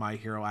myself for a My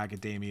Hero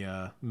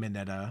Academia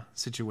Mineta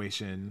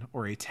situation,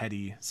 or a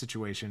Teddy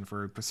situation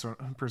for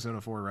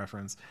Persona 4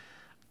 reference.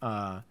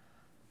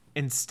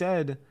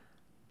 Instead,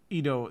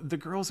 the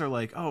girls are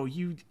like, oh,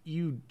 you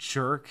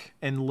jerk.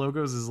 And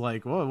Logos is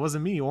like, well, it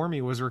wasn't me.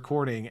 Ormi was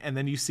recording. And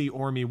then you see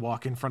Ormi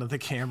walk in front of the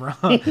camera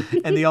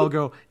and they all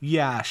go,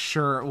 yeah,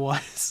 sure it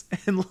was.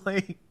 And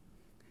like,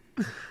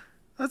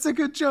 that's a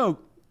good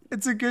joke.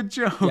 It's a good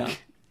joke. Yeah.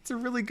 It's a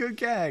really good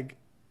gag.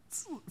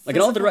 Like,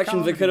 in all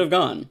directions it could have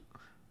gone,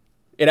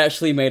 it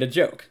actually made a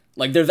joke.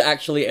 Like, there's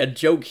actually a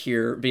joke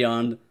here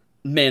beyond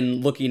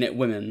men looking at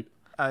women.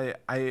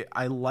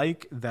 I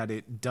like that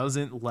it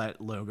doesn't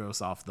let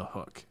Logos off the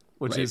hook,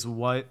 which is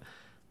what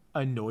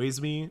annoys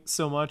me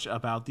so much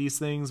about these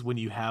things. When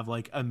you have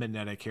like a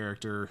Mineta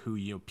character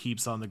who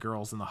peeps on the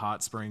girls in the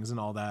hot springs and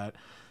all that,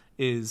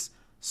 is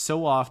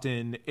so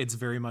often it's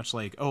very much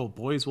like, oh,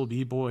 boys will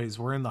be boys,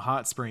 we're in the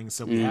hot springs,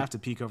 so we have to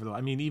peek over the... I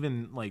mean,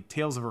 even like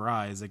Tales of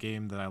Arise, a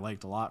game that I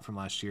liked a lot from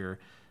last year,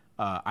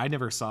 I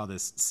never saw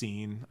this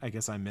scene. I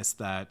guess I missed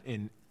that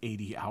in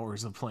 80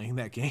 hours of playing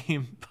that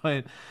game.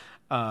 But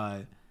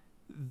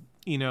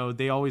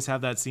they always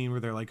have that scene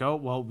where they're like, oh,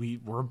 well,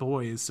 we're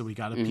boys, so we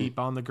got to peep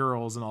on the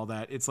girls and all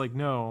that. It's like,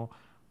 no,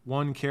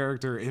 one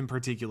character in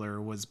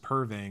particular was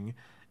perving,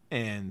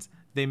 and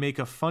they make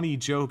a funny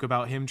joke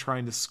about him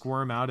trying to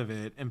squirm out of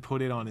it and put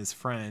it on his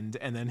friend,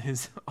 and then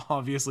his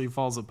obviously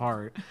falls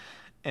apart.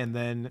 And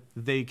then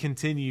they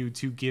continue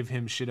to give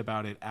him shit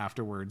about it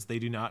afterwards. They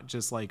do not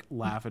just like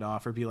laugh it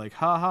off or be like,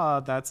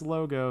 haha, that's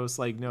Logos.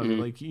 Like, no, they're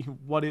like,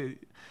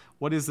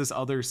 what is this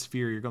other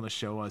sphere you're going to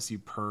show us, you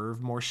perv?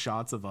 More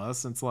shots of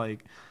us? And it's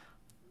like,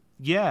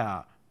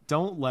 yeah,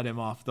 don't let him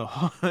off the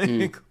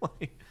hook.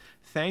 Like,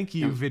 thank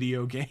you,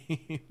 video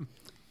game.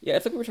 Yeah,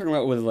 it's like we were talking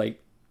about with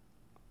like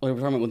we were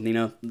talking about with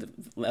Nina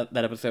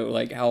that episode,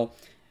 like how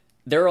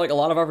there are like a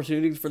lot of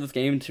opportunities for this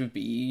game to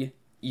be,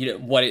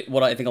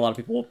 what I think a lot of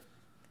people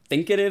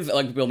think it is,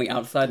 like people on the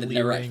outside that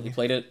never actually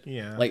played it,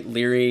 like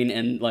leering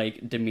and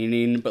like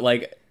demeaning, but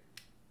like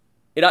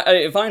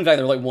it finds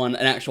either like an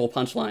actual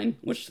punchline,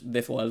 which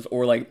this was,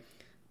 or like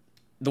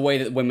the way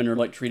that women are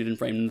like treated and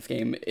framed in this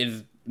game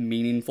is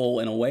meaningful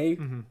in a way,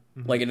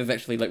 like it is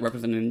actually like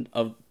representative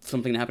of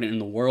something happening in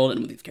the world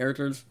and with these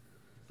characters.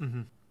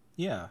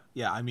 Yeah.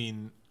 I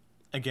mean,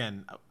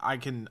 again, I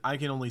can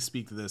only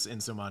speak to this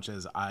in so much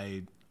as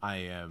I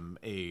am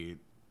a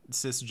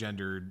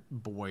cisgendered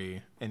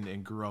boy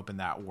and grew up in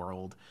that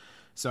world,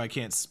 so I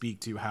can't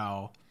speak to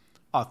how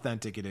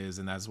authentic it is,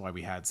 and that's why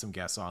we had some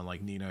guests on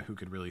like Nina who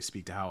could really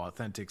speak to how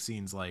authentic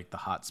scenes like the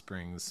hot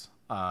springs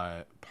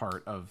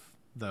part of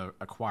the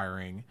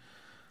acquiring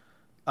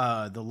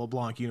the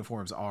LeBlanc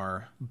uniforms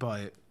are.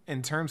 But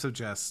in terms of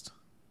just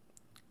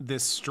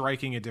this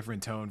striking a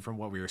different tone from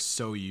what we are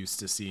so used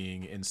to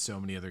seeing in so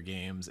many other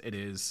games, it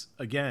is,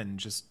 again,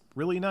 just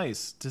really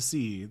nice to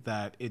see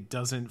that it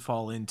doesn't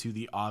fall into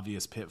the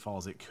obvious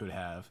pitfalls it could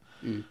have.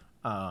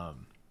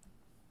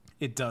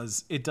 It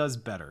does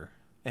better,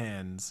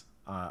 and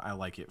I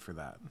like it for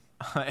that.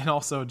 And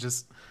also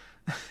just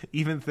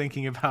even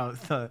thinking about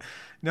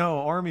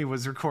Army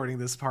was recording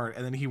this part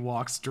and then he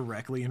walks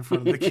directly in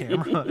front of the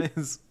camera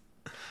is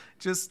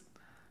just...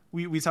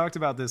 We talked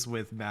about this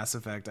with Mass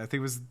Effect. I think it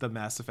was the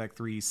Mass Effect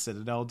 3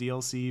 Citadel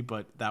DLC,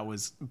 but that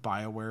was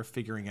BioWare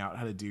figuring out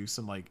how to do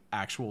some like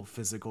actual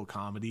physical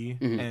comedy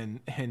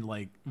and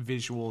like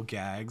visual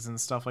gags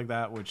and stuff like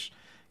that, which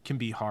can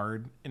be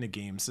hard in a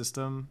game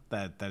system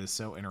that is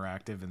so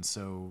interactive and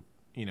so,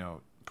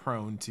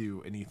 prone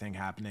to anything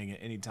happening at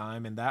any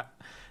time. And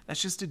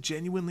that's just a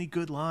genuinely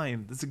good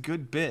line. That's a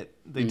good bit.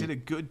 They did a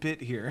good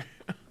bit here.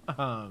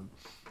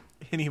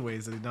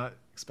 Anyways, I did not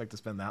expect to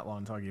spend that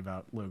long talking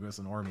about Logos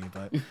and Ormy,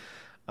 but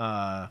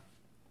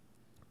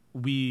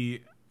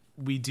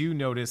we do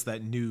notice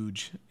that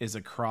Nuge is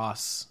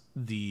across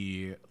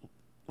the,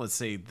 let's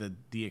say,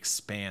 the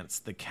expanse,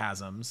 the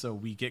chasm. So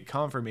we get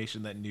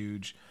confirmation that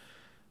Nuge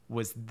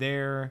was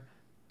there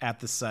at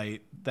the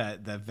site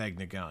that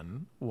Vegna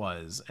Gun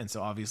was, and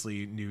so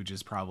obviously Nuge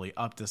is probably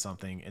up to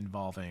something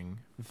involving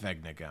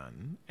Vegna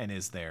Gun and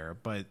is there.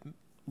 But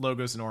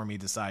Logos and Ormy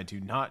decide to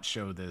not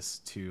show this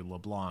to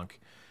LeBlanc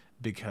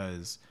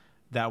because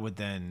that would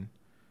then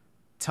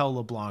tell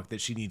LeBlanc that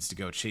she needs to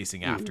go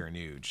chasing after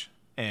Nuge.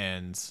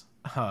 And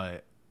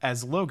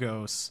as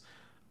Logos,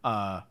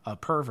 a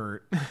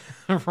pervert,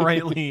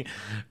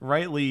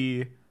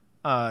 rightly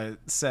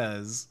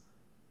says,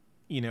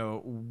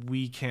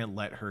 we can't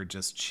let her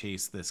just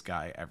chase this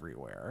guy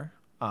everywhere.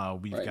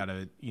 We've got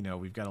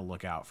to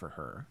look out for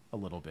her a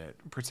little bit,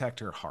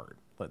 protect her heart,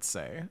 let's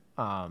say,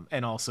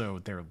 and also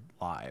their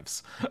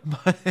lives.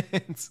 But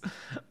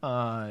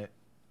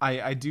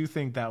I do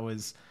think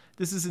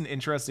this is an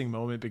interesting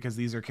moment because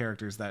these are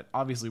characters that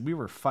obviously we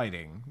were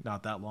fighting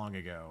not that long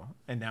ago,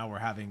 and now we're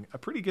having a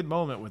pretty good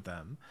moment with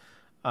them.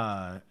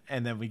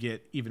 And then we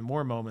get even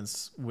more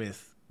moments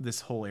with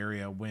this whole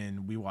area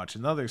when we watch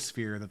another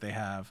sphere that they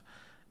have,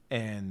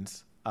 and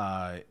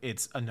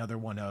it's another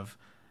one of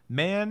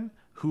man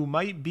who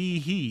might be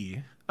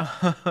he.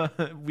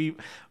 We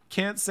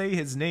can't say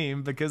his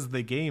name because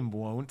the game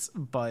won't,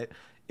 but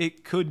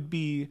it could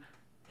be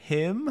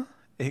him.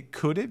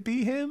 Could it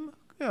be him?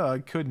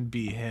 It couldn't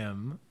be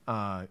him.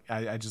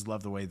 I just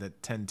love the way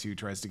that 10-2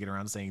 tries to get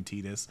around saying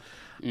Tidus.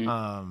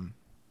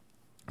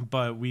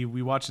 But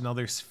we watch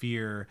another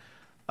sphere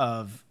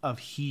of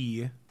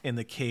he in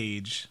the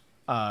cage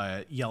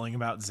yelling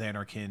about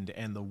Xanarkand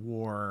and the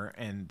war,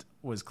 and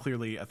was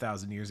clearly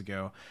 1,000 years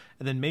ago.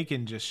 And then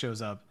Macon just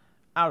shows up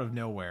out of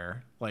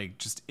nowhere, like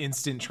just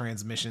instant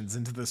transmissions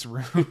into this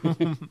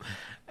room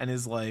and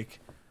is like,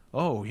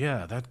 oh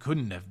yeah, that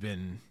couldn't have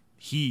been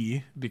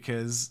he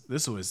because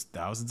this was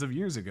thousands of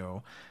years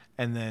ago.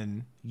 And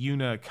then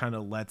Yuna kind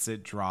of lets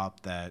it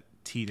drop that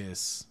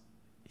Tidus,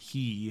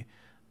 he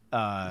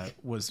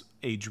was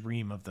a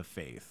dream of the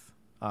faith.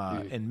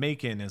 And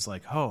Macon is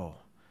like, oh,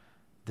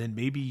 then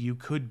maybe you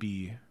could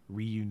be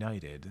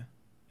reunited.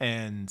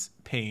 And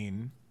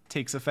Pain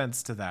takes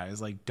offense to that.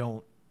 Is like,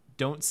 don't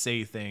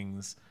say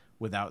things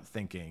without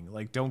thinking.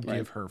 Like, don't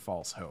give her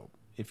false hope.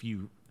 If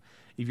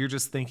you're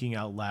just thinking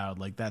out loud,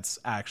 like that's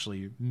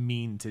actually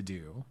mean to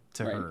do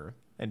to her,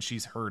 and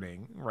she's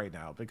hurting right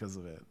now because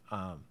of it.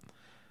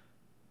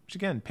 Which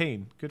again,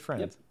 Pain, good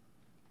friend,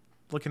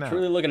 looking out,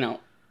 truly looking out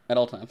at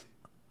all times.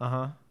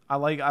 I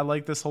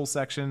like this whole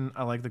section.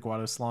 I like the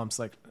Guado Slum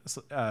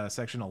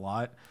section a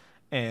lot,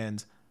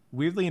 and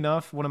weirdly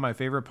enough, one of my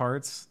favorite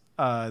parts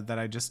that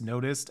I just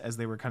noticed as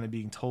they were kind of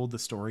being told the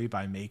story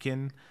by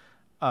Macon,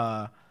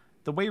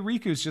 the way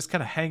Riku's just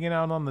kind of hanging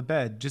out on the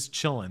bed, just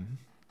chilling.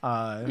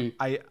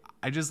 I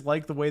just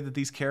like the way that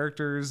these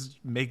characters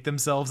make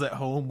themselves at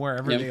home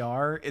wherever they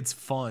are. It's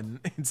fun.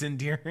 It's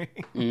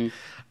endearing.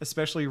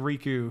 Especially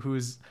Riku, who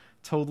is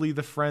totally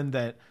the friend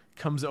that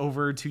comes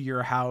over to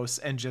your house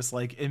and just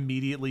like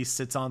immediately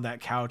sits on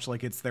that couch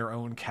like it's their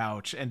own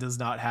couch and does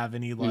not have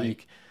any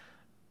like,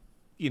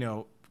 you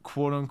know,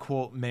 quote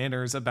unquote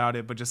manners about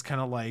it, but just kind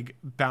of like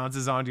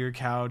bounces onto your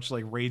couch,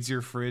 like raids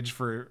your fridge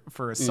for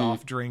a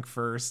soft drink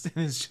first,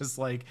 and is just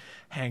like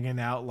hanging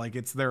out like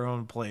it's their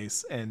own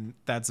place. And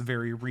that's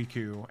very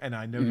Riku. And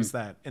I noticed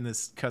that in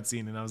this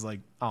cutscene, and I was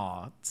like,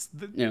 "Aw, it's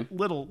the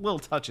little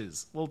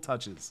touches.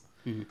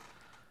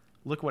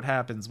 Look what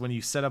happens when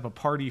you set up a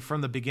party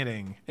from the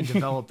beginning and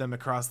develop them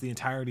across the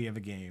entirety of a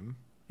game.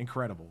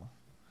 Incredible."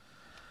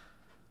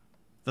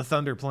 The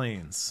Thunder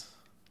Plains.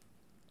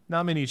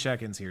 Not many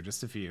check-ins here,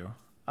 just a few.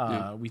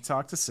 We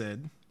talked to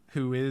Sid,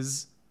 who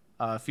is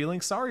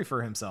feeling sorry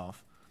for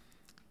himself.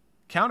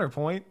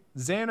 Counterpoint,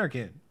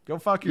 Xanarkin. Go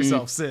fuck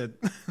yourself, Sid.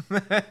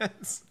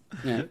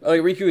 Yeah. Like,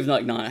 Riku is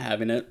like not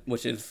having it,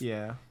 which is...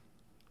 Yeah.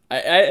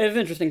 It's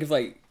interesting because,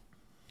 like,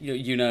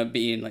 you know, Yuna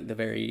being, like, the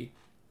very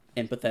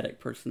empathetic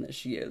person that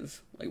she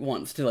is, like,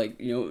 wants to, like,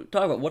 you know,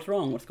 talk about what's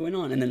wrong, what's going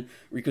on, and then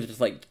Riku's just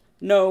like,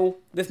 no,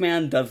 this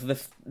man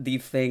does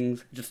these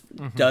things, just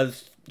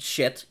does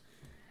shit.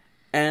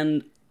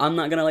 And I'm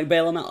not going to, like,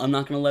 bail him out. I'm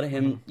not going to let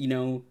him, you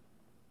know,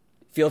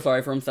 feel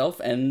sorry for himself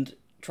and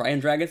try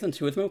and drag us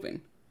into his moping.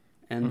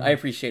 And I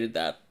appreciated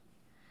that,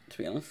 to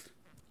be honest.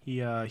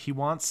 He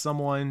wants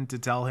someone to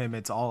tell him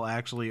it's all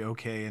actually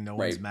okay and no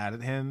one's mad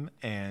at him.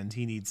 And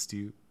he needs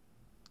to,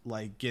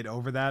 like, get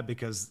over that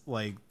because,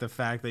 like, the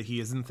fact that he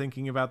isn't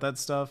thinking about that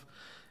stuff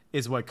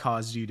is what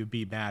caused you to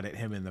be mad at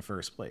him in the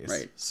first place.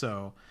 Right.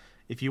 So...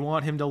 if you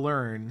want him to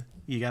learn,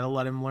 you got to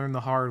let him learn the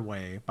hard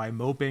way by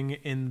moping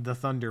in the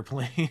Thunder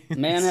Plains.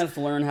 Man has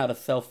to learn how to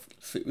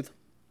self-soothe.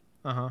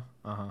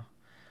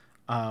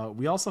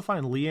 We also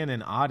find Lian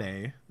and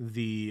Ade,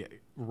 the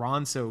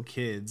Ronso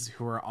kids,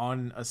 who are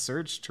on a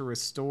search to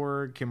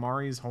restore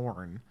Kimahri's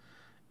horn.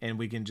 And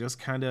we can just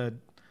kind of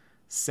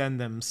send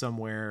them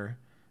somewhere,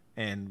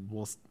 and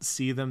we'll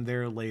see them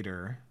there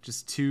later.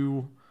 Just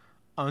two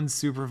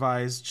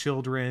unsupervised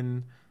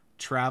children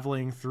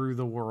traveling through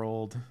the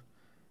world.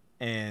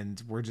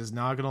 And we're just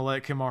not going to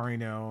let Kimahri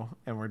know,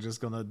 and we're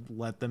just going to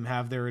let them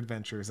have their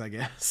adventures, I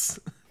guess.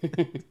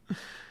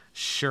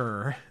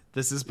 Sure.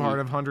 This is part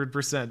of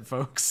 100%,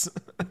 folks.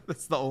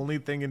 That's the only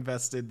thing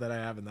invested that I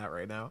have in that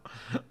right now.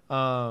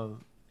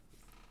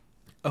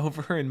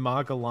 Over in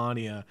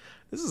Macalania,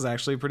 this is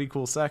actually a pretty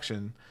cool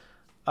section.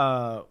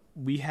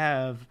 We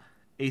have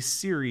a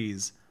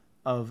series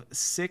of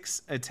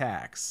 6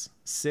 attacks,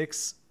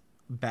 6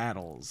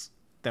 battles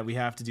that we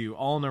have to do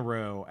all in a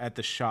row at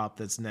the shop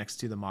that's next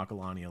to the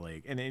Macalania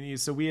Lake. And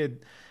so we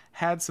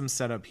had some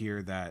setup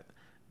here that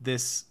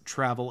this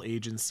travel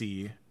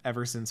agency,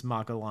 ever since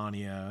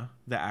Macalania,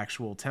 the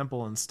actual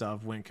temple and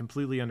stuff, went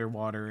completely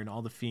underwater and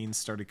all the fiends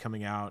started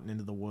coming out and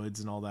into the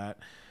woods and all that.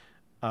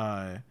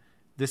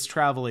 This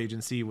travel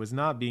agency was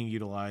not being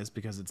utilized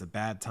because it's a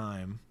bad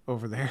time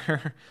over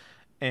there.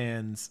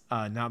 And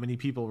not many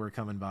people were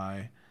coming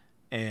by.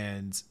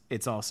 And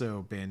it's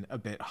also been a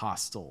bit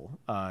hostile.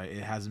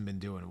 It hasn't been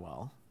doing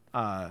well.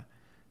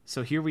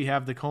 So here we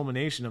have the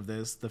culmination of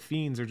this. The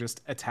fiends are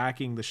just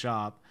attacking the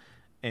shop,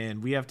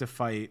 and we have to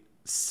fight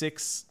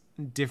 6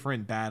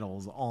 different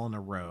battles all in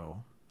a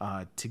row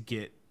to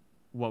get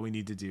what we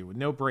need to do, with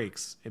no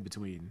breaks in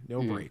between.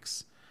 No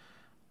breaks.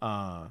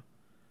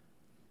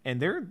 And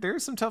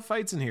there's some tough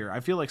fights in here. I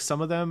feel like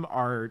some of them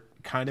are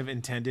kind of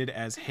intended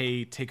as,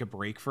 hey, take a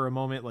break for a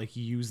moment. Like,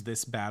 use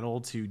this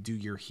battle to do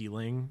your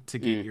healing, to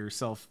get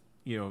yourself,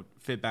 you know,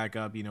 fit back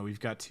up. You know, we've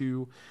got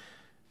two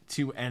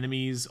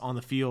enemies on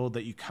the field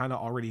that you kind of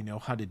already know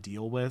how to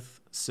deal with.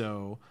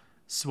 So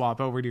swap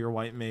over to your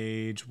white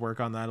mage, work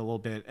on that a little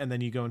bit, and then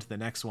you go into the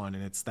next one,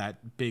 and it's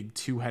that big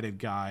 2-headed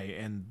guy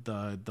and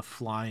the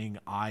flying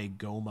eye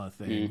Goma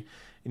thing.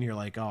 And you're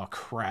like, oh,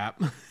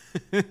 crap.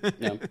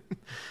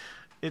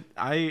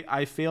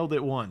 I failed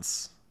it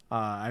once.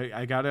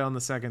 I got it on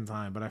the second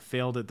time, but I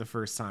failed it the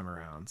first time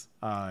around.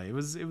 It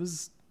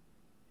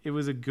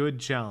was a good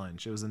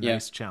challenge. It was a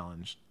nice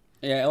challenge.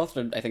 Yeah, I lost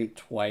it, I think,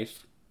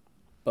 twice.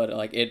 But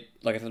like I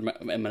said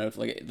in my notes,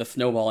 like the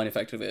snowballing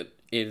effect of it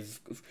is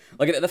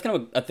like that's kind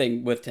of a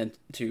thing with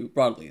 10-2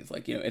 broadly. It's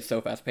like, you know, it's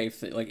so fast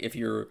paced that, like, if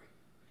you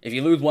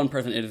lose one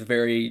person, it is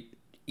very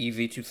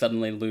easy to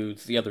suddenly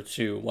lose the other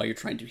 2 while you're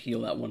trying to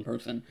heal that one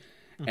person,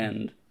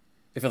 and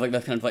it feels like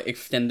that's kind of like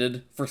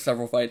extended for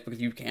several fights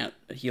because you can't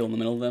heal in the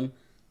middle of them.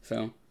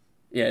 So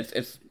yeah,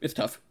 it's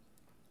tough.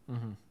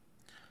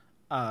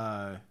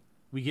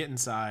 We get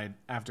inside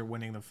after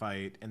winning the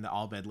fight, and the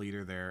Albed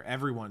leader there.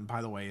 Everyone,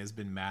 by the way, has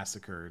been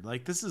massacred.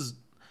 Like, this is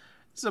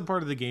a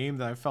part of the game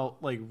that I felt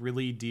like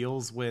really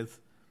deals with,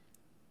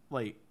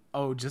 like,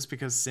 oh, just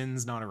because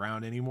Sin's not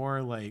around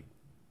anymore, like,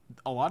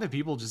 a lot of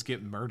people just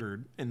get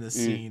murdered in this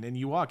scene, and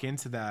you walk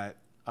into that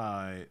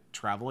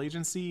travel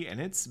agency, and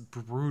it's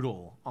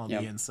brutal on the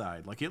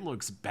inside. Like, it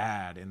looks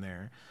bad in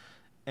there,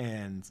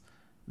 and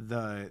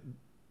the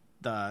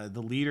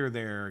leader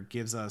there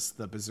gives us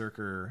the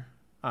Berserker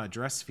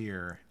dress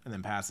sphere and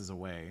then passes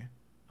away,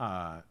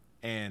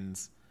 and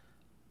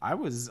I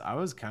was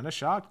kind of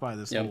shocked by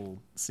this Yep. whole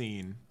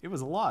scene. It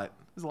was a lot. It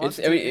was a lot. It's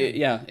To I mean take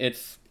in. yeah,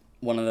 it's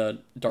one of the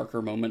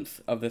darker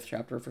moments of this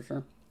chapter for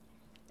sure.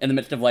 In the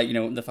midst of like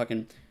the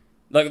fucking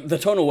like the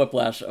tonal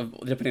whiplash of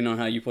depending on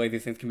how you play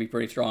these things can be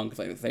pretty strong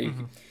because like say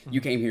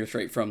you came here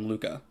straight from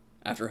Luca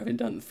after having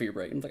done the Fear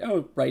Break and it's like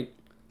oh right,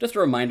 just a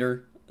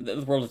reminder that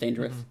the world is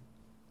dangerous.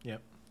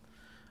 Yep.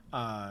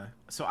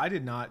 So I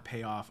did not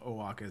pay off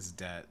Owaka's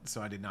debt,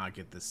 so I did not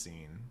get this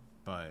scene.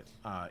 But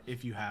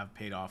if you have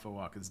paid off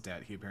Owaka's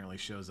debt, he apparently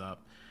shows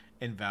up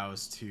and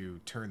vows to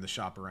turn the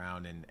shop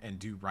around and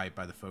do right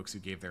by the folks who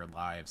gave their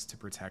lives to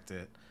protect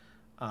it.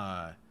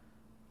 I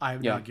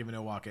have Yeah. not given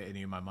Owaka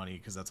any of my money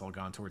because that's all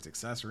gone towards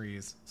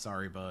accessories.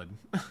 Sorry, bud.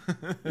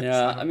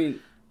 Yeah, So, I mean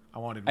I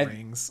wanted I-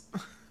 rings.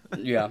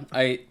 yeah,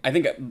 I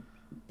think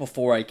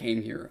before I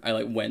came here, I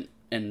like went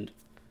and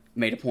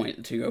made a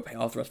point to go pay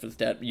off the rest of his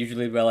debt.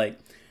 Usually by like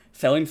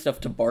selling stuff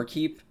to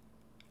barkeep,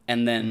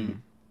 and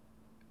then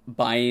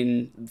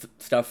buying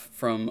stuff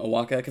from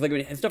Owaka because like I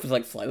mean, his stuff is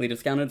like slightly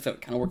discounted, so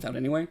it kind of works out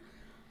anyway.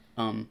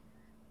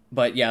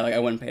 But yeah, like I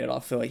went and paid it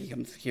off, so like he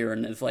comes here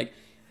and is like,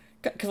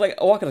 because like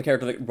Owaka's a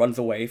character that runs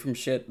away from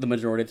shit the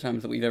majority of the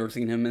times that we've ever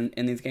seen him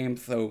in these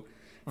games. So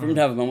for him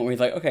to have a moment where he's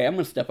like, okay, I'm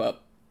gonna step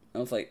up. I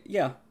was like,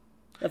 yeah,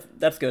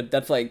 that's good.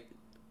 That's like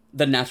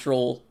the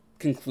natural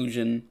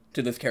conclusion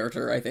to this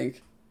character, I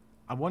think.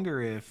 I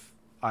wonder if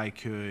I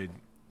could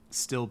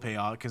still pay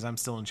off because I'm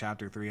still in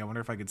chapter 3. I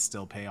wonder if I could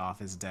still pay off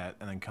his debt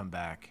and then come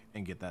back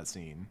and get that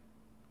scene,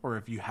 or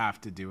if you have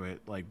to do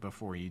it like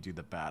before you do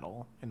the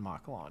battle in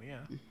Makilania.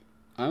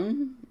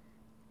 I'm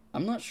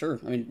not sure.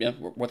 I mean, yeah,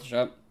 worth a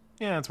shot.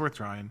 Yeah, it's worth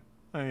trying.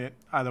 I mean,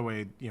 either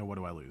way, what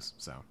do I lose?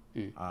 So,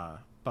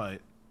 but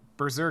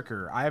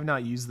Berserker, I have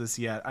not used this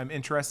yet. I'm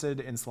interested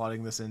in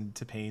slotting this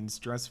into Pain's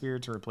Dress Sphere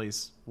to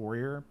replace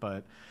Warrior,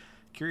 but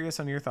curious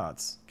on your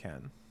thoughts,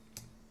 Ken.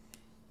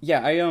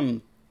 Yeah,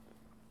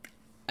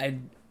 I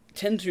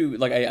tend to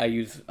like I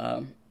use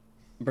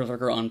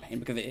Berserker on Pain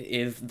because it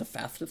is the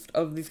fastest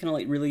of these kind of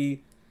like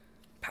really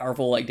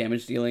powerful like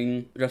damage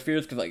dealing dress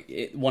spheres because like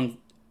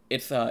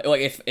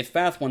it's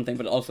fast one thing,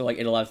 but also like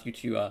it allows you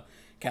to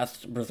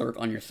cast Berserk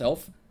on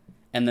yourself,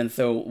 and then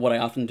so what I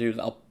often do is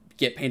I'll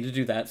get Pain to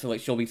do that, so like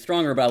she'll be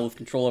stronger, but I lose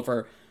control of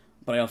her,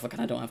 but I also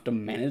kind of don't have to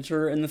manage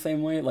her in the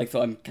same way, like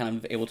so I'm kind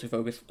of able to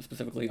focus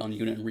specifically on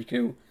Yuna and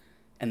Riku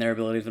and their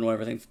abilities and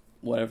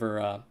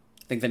whatever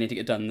things I need to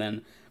get done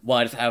then, while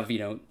I just have,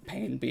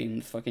 Pain being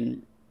this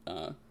fucking,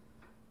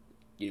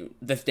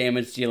 this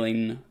damage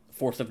dealing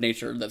force of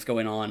nature that's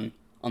going on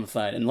the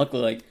side. And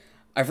luckily, like,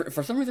 I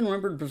for some reason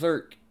remembered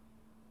Berserk,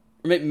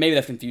 or maybe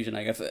that's confusion,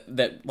 I guess,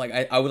 that, like,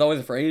 I was always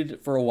afraid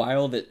for a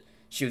while that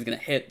she was going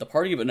to hit the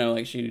party, but no,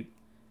 like, she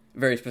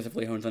very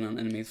specifically hones in on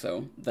enemies,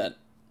 so that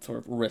sort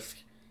of risk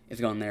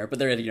is gone there. But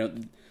there is,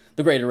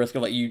 the greater risk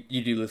of, like, you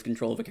do lose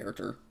control of a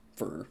character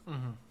for,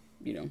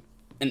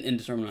 an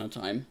indeterminate amount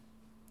of time.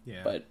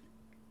 Yeah. But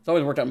it's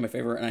always worked out in my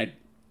favor, and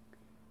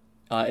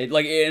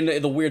and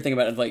the weird thing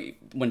about it is like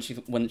when she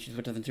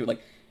switches into it,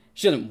 like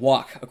she doesn't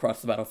walk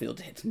across the battlefield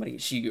to hit somebody.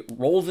 She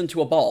rolls into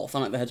a ball,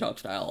 Sonic the Hedgehog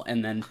style,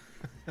 and then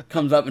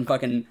comes up and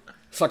fucking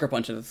sucker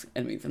punches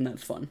enemies, and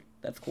that's fun.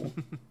 That's cool.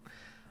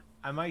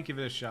 I might give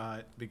it a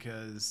shot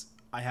because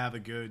I have a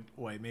good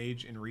white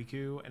mage in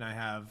Riku, and I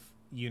have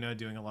Yuna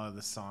doing a lot of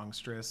the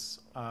songstress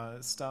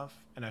stuff,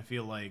 and I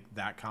feel like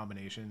that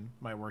combination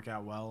might work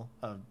out well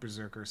of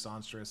Berserker,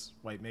 songstress,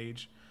 white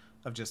mage,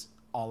 of just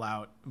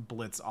all-out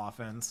blitz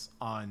offense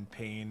on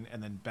Pain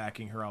and then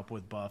backing her up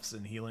with buffs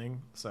and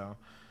healing. So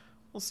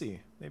we'll see.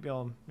 Maybe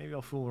I'll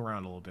fool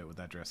around a little bit with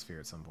that dress sphere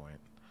at some point.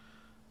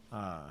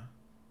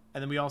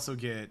 And then we also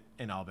get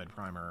an Albed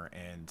primer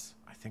and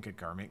I think a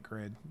garment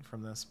grid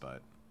from this,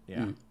 but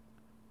yeah.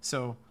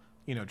 So,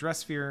 dress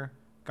sphere,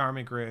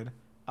 garment grid,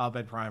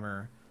 Albed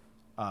primer,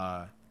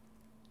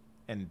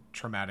 and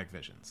traumatic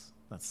visions.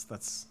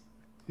 That's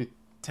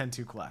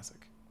 10-2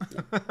 classic.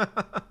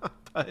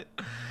 But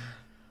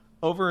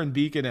over in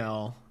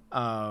Beaconell,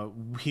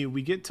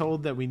 we get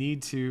told that we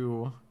need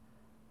to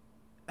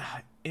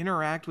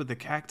interact with the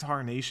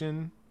Cactuar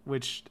Nation,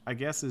 which I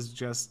guess is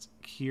just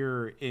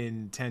here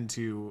in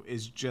 10-2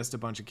 is just a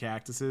bunch of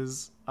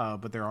cactuses,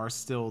 but there are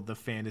still the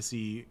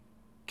fantasy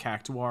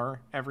Cactuar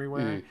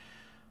everywhere.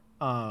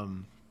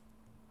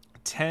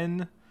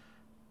 10,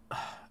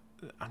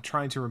 I'm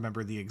trying to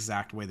remember the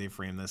exact way they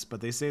frame this,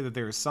 but they say that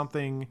there is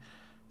something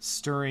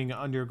stirring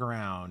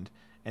underground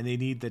and they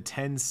need the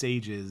 10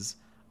 sages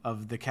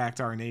of the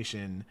Cactuar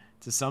Nation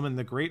to summon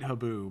the Great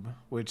Haboob,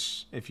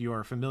 which, if you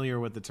are familiar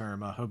with the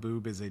term, a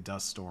Haboob is a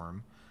dust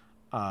storm,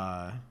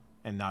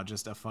 and not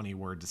just a funny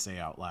word to say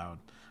out loud.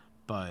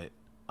 But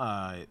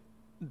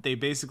they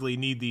basically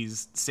need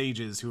these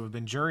sages who have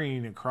been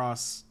journeying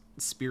across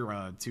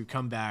Spira to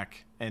come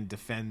back and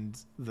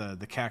defend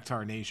the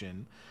Cactuar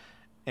Nation,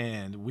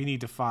 and we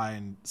need to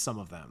find some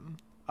of them.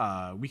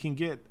 We can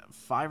get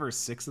 5 or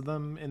 6 of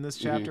them in this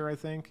chapter, I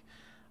think.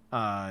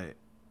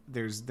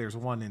 There's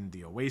one in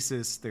the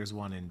Oasis, there's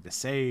one in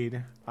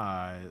Besaid,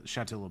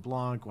 Chateau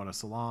LeBlanc,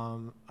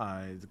 Guadasalam,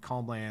 the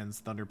Calmlands,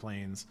 Thunder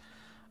Plains,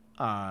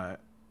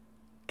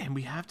 and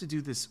we have to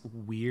do this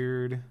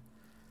weird.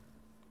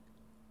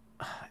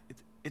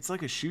 It's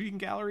like a shooting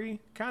gallery,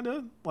 kind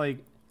of like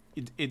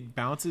it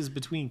bounces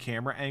between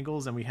camera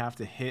angles, and we have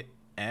to hit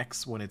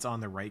X when it's on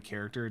the right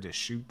character to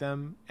shoot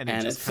them, and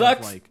it just kind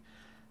of like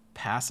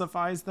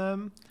pacifies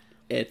them.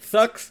 It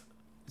sucks.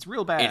 It's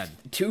real bad.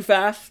 It's too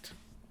fast,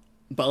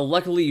 but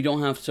luckily you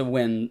don't have to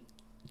win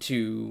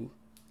to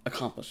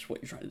accomplish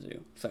what you're trying to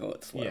do. So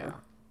it's whatever. Yeah.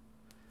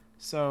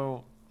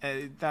 So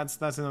that's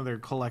another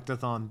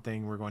collectathon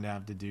thing we're going to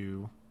have to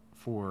do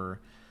for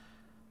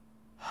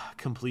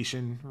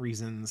completion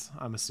reasons.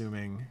 I'm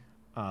assuming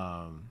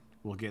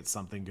we'll get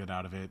something good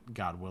out of it,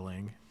 God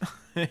willing,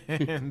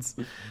 and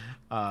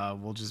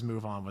we'll just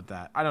move on with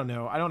that. I don't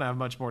know. I don't have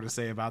much more to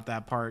say about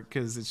that part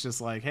because it's just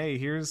like, hey,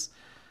 here's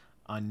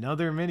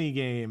another mini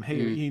game.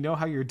 Hey, you know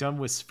how you're done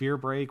with Sphere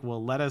Break?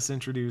 Well, let us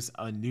introduce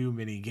a new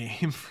mini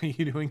game for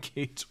you to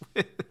engage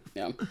with.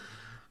 Yeah.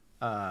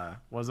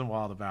 Wasn't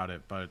wild about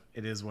it, but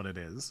it is what it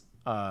is.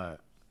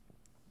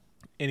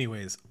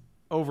 Anyways,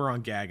 over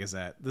on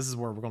Gagazette, this is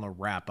where we're going to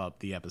wrap up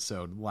the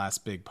episode.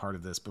 Last big part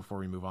of this before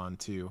we move on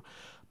to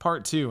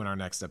part 2 in our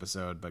next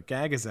episode. But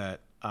Gagazette,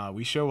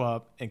 we show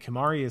up, and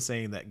Kimahri is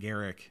saying that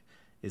Garrick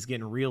is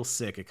getting real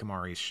sick of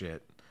Kimahri's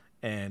shit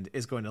and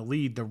is going to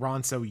lead the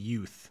Ronso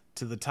youth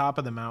to the top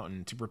of the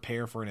mountain to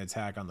prepare for an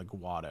attack on the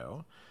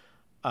Guado.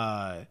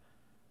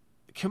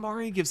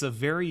 Kimahri gives a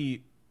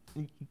very...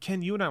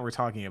 Ken, you and I were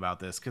talking about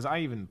this because I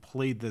even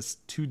played this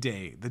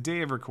today, the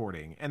day of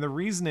recording. And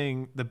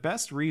the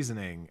best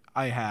reasoning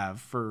I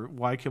have for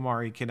why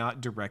Kimahri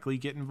cannot directly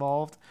get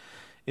involved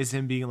is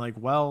him being like,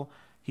 well,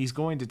 he's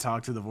going to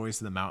talk to the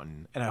voice of the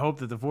mountain. And I hope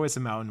that the voice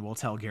of the mountain will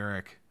tell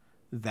Garrick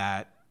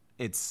that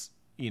it's,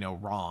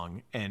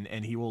 wrong.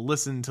 And he will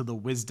listen to the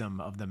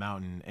wisdom of the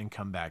mountain and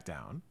come back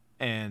down.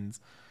 And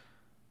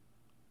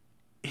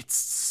it's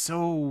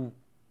so...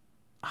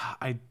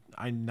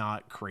 I'm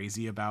not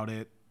crazy about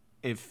it.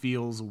 It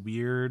feels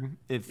weird.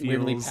 It feels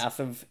weirdly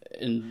passive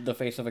in the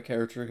face of a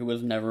character who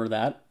was never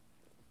that.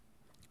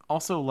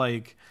 Also,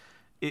 like,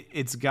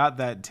 it's got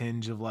that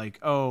tinge of like,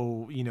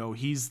 oh,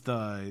 he's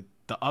the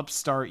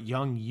upstart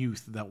young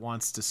youth that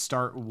wants to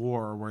start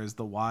war, whereas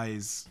the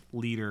wise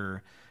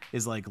leader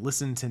is like,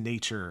 listen to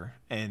nature,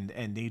 and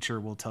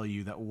nature will tell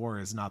you that war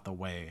is not the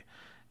way.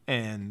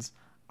 And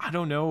I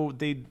don't know,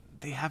 they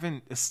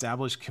haven't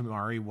established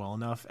Kimahri well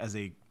enough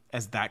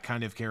as that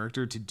kind of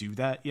character to do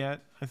that yet,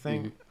 I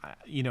think.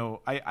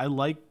 I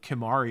like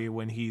Kimahri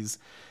when he's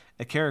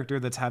a character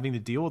that's having to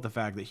deal with the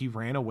fact that he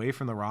ran away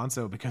from the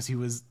Ronso because he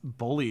was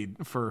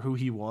bullied for who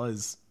he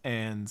was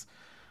and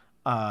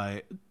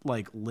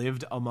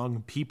lived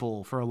among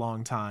people for a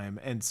long time,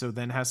 and so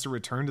then has to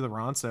return to the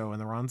Ronso, and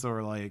the Ronso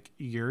are like,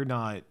 you're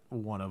not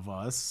one of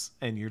us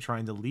and you're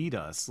trying to lead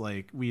us.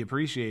 Like, we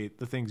appreciate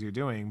the things you're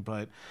doing,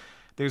 but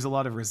there's a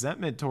lot of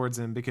resentment towards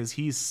him because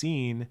he's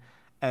seen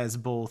as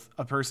both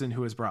a person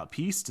who has brought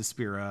peace to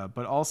Spira,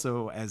 but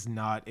also as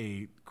not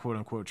a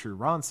quote-unquote true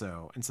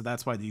Ronso. And so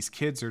that's why these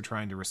kids are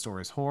trying to restore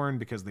his horn,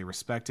 because they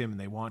respect him and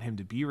they want him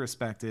to be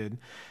respected.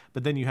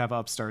 But then you have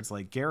upstarts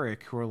like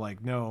Garrick who are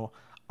like, no,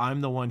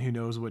 I'm the one who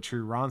knows what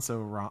true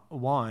Ronso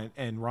want,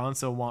 and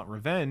Ronso want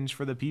revenge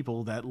for the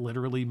people that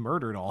literally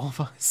murdered all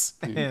of us.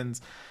 And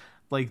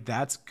like,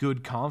 that's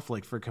good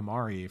conflict for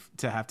Kimahri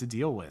to have to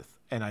deal with.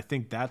 And I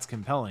think that's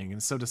compelling.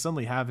 And so to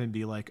suddenly have him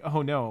be like,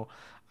 oh no,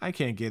 I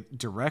can't get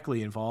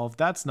directly involved,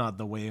 that's not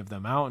the way of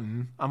the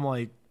mountain. I'm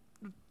like,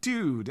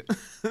 dude,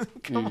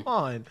 come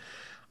on.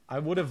 I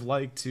would have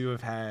liked to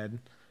have had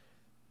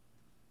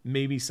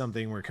maybe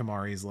something where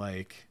Kimahri's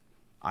like,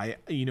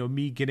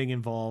 me getting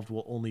involved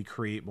will only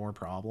create more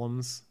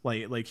problems.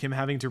 Like him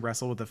having to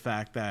wrestle with the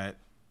fact that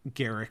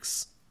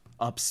Garrick's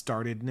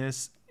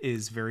upstartedness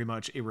is very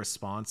much a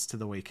response to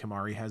the way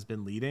Kimahri has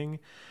been leading.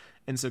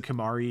 And so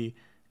Kimahri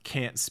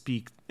can't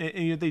speak,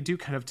 and they do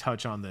kind of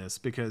touch on this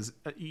because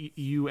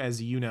you as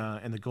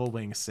Yuna and the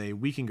Goldwings say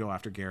we can go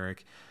after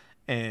Garrick,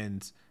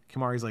 and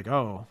Kimahri's like,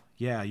 oh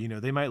yeah,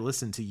 they might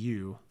listen to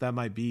you, that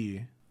might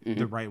be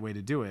the right way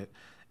to do it.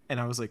 And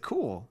I was like,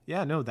 cool,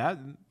 yeah, no,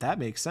 that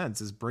makes sense,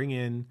 is bring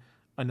in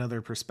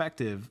another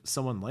perspective,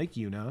 someone like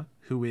Yuna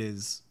who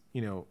is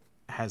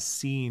has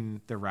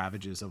seen the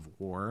ravages of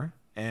war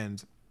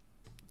and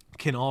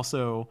can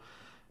also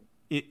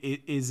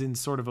it is in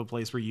sort of a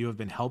place where you have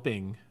been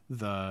helping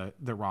the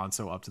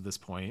Ronso up to this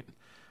point.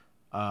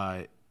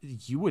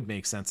 You would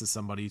make sense as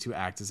somebody to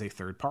act as a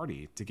third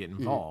party to get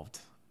involved.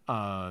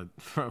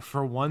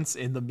 For once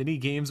in the mini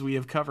games we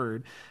have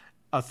covered,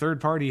 a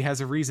third party has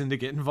a reason to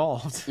get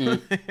involved.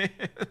 Yeah,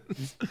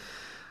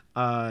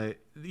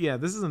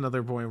 this is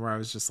another point where I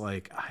was just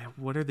like,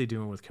 what are they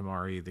doing with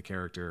Kimahri, the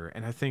character?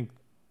 And I think,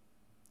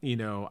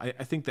 I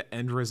think the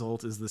end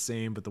result is the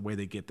same, but the way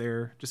they get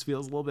there just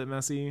feels a little bit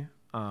messy.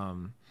 I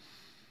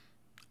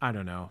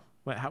don't know.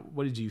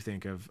 What did you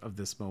think of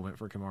this moment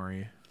for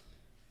Kimahri?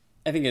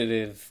 I think it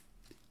is.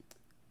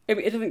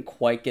 It doesn't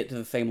quite get to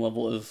the same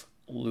level as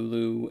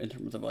Lulu in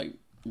terms of like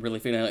really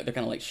feeling like they're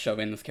kind of like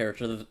shoving this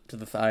character to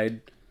the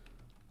side,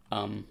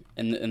 in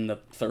the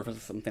surface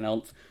of something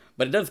else.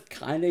 But it does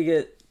kind of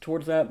get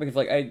towards that because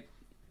like I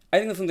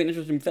think there's something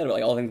interesting said about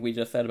like all the things we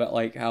just said about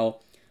like how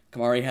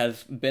Kamari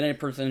has been a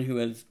person who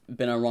has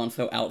been a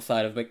Ronso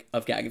outside of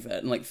Gagazet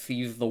and like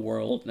sees the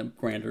world in a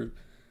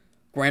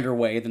grander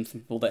way than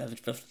some people that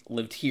have just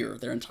lived here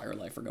their entire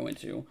life are going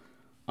to.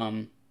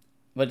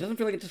 But it doesn't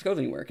feel like it just goes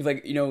anywhere because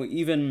like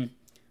even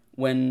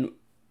when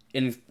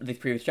in these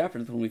previous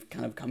chapters when we've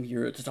kind of come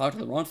here to talk to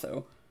the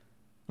Ronso,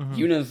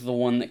 Yuna's the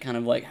one that kind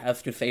of like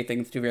has to say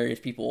things to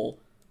various people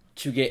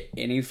to get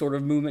any sort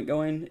of movement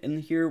going in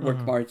here. Where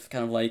Kamari's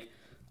kind of like,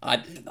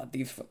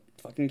 these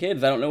fucking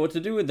kids, I don't know what to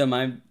do with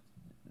them.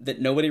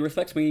 That nobody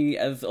respects me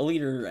as a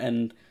leader,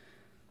 and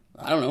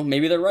I don't know.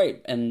 Maybe they're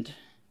right, and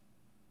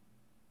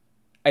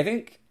I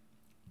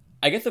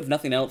guess if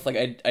nothing else,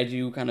 like I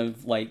do kind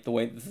of like the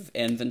way this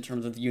ends in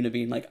terms of Yuna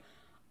being like,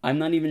 I'm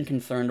not even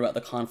concerned about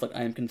the conflict.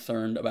 I am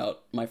concerned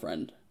about my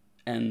friend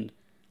and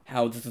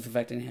how this is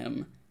affecting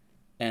him.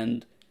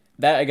 And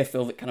that, I guess,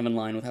 feels kind of in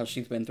line with how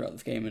she's been throughout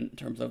this game in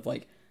terms of,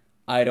 like,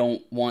 I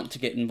don't want to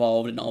get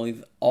involved in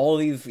all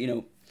these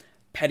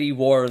petty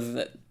wars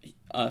that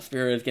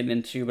Spirit is getting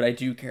into, but I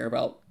do care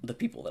about the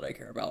people that I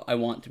care about. I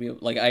want to be able,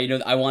 like,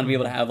 I want to be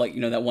able to have, like,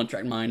 that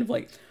one-track mind of,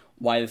 like,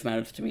 why this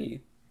matters to me.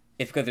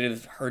 It's because it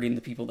is hurting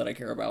the people that I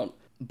care about.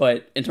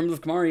 But in terms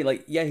of Kamari,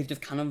 like, yeah, he's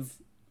just kind of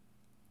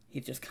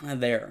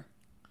there.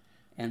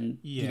 And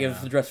he gives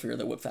us the dress fear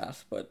that whips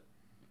ass, but...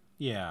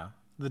 Yeah,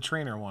 the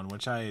trainer one,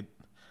 which I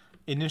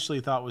initially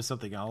thought was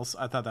something else.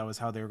 I thought that was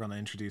how they were going to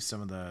introduce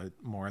some of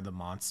the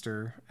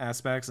monster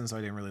aspects, and so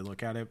I didn't really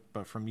look at it.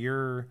 But from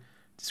your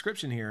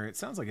description here, it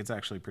sounds like it's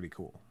actually pretty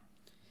cool.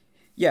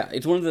 Yeah,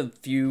 it's one of the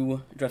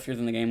few dress fears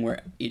in the game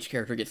where each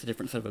character gets a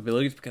different set of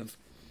abilities because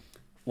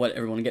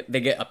they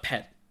get a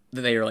pet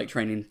that they are like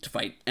training to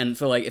fight, and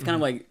so like it's kind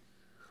of like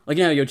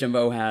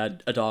Yojimbo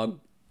had a dog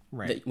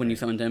that when you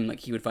summoned him,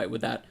 like he would fight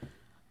with that.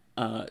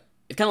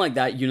 It's kind of like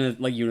that.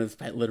 Yuna's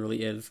pet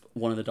literally is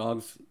one of the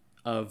dogs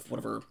of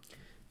whatever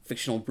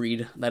fictional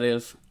breed that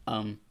is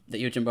that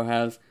Yojimbo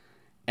has,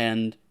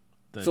 and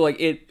so like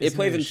it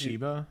plays into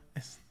Shiba.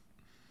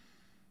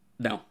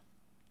 No,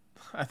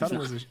 I thought it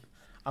was.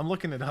 I'm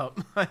looking it up.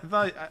 I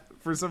thought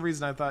for some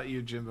reason I thought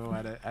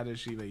Yojimbo had a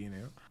Shiba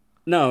Inu.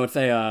 No, it's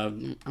a I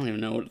don't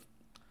even know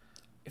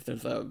if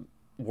there's a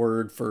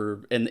word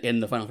for in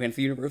the Final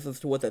Fantasy universe as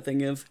to what that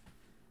thing is.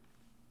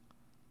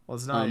 Well,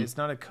 it's not. It's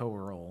not a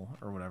Coeurl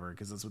or whatever,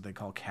 because that's what they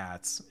call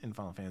cats in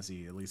Final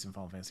Fantasy, at least in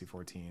Final Fantasy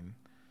 14.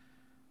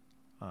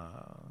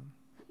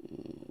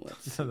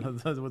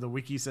 The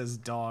wiki says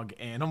dog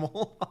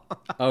animal.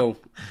 Oh,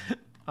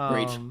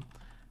 great.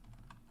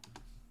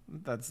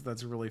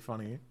 That's really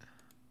funny.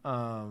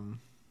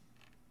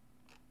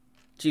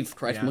 Jesus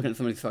Christ! I'm looking at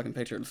some of these fucking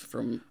pictures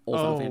from old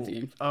Final Fantasy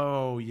games.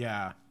 Oh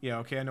yeah.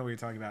 Okay, I know what you're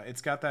talking about.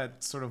 It's got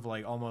that sort of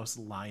like almost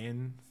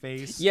lion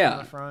face on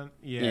the front.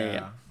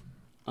 Yeah.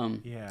 So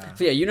yeah,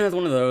 Yuna has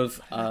one of those.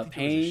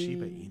 Pain.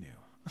 Shiba Inu.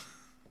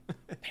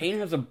 Pain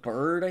has a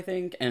bird, I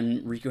think,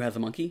 and Riku has a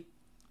monkey,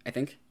 I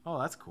think. Oh,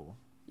 that's cool.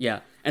 Yeah,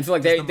 and so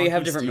like they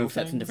have different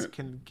movesets and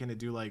different. Can it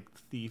do like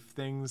thief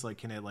things? Like,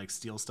 can it like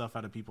steal stuff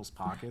out of people's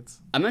pockets?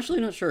 I'm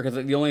actually not sure because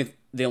the only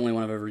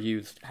one I've ever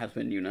used has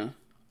been Yuna.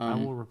 I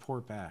will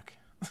report back.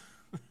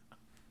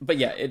 But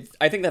yeah,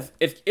 I think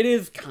it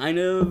is kind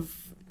of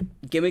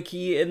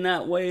gimmicky in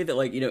that way that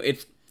like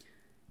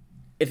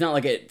it's not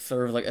like it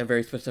serves like a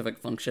very specific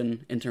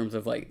function in terms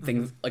of like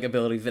things like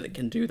abilities that it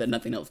can do that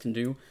nothing else can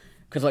do,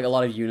 because like a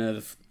lot of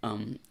Yuna's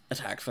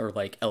attacks are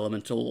like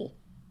elemental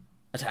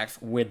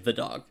attacks with the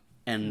dog,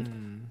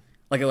 and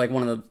like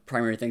one of the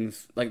primary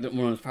things, like one of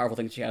the most powerful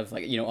things she has is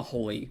like a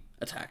holy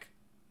attack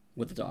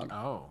with the dog.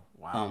 Oh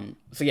wow.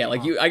 So yeah,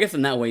 like I guess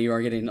in that way you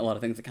are getting a lot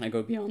of things that kind of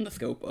go beyond the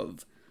scope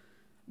of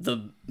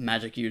the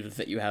magic uses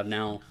that you have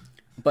now.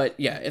 But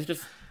yeah,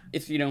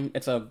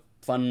 it's a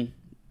fun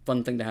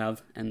thing to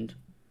have, and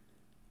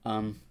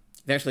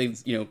it's actually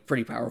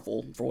pretty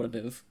powerful for what it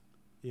is.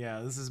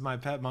 Yeah, this is my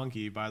pet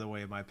monkey, by the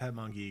way. My pet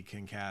monkey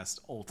can cast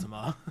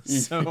Ultima.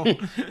 So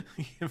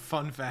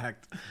fun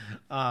fact.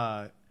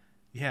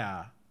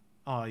 Yeah.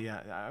 Oh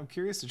yeah, I'm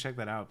curious to check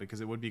that out because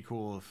it would be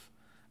cool if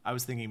I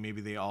was thinking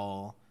maybe they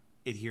all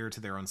adhere to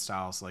their own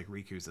styles. So like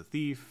Riku's a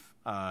thief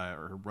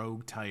or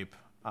rogue type.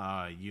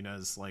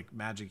 Yuna's like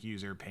magic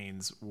user,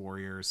 Pain's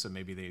warrior, so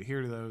maybe they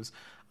adhere to those.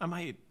 I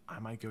might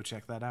go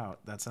check that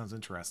out. That sounds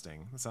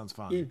interesting. That sounds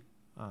fun.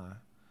 Yeah.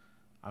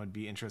 I would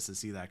be interested to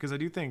see that because I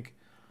do think,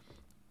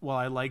 while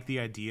I like the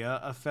idea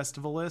of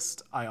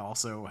Festivalist, I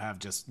also have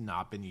just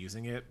not been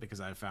using it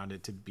because I found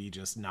it to be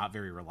just not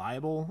very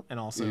reliable and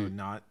also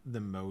not the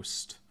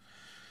most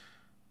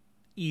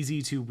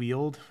easy to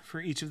wield for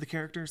each of the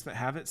characters that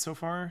have it so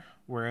far.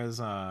 Whereas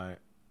I'm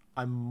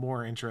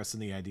more interested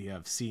in the idea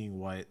of seeing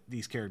what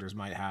these characters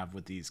might have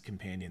with these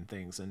companion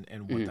things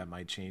and what that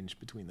might change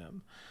between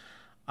them.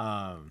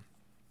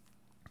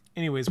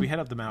 Anyways, we head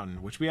up the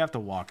mountain, which we have to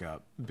walk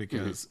up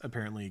because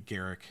apparently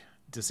Garrick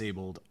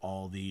disabled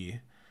all the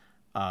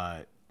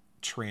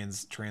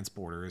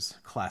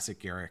transporters, classic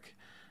Garrick.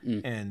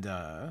 And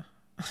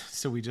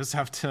so we just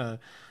have to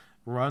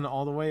run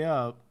all the way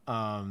up,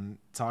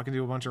 talking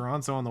to a bunch of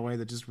Ronso on the way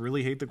that just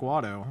really hate the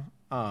Guado.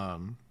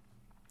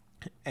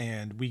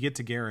 And we get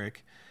to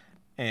Garrick,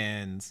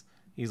 and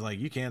he's like,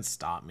 you can't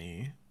stop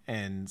me,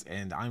 and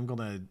I'm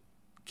gonna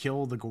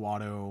kill the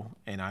Guado,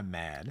 and I'm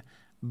mad.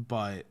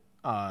 But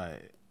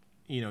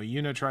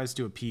Yuna tries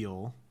to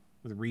appeal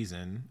with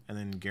reason, and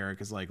then Garrick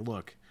is like,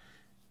 look,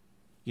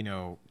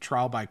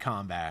 trial by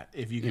combat.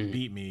 If you can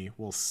beat me,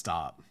 we'll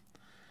stop.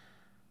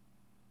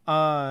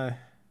 I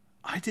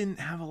didn't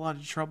have a lot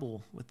of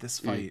trouble with this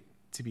fight,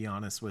 to be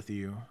honest with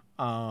you.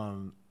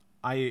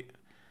 I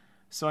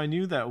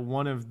knew that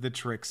one of the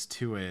tricks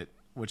to it,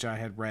 which I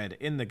had read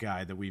in the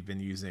guide that we've been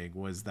using,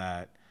 was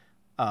that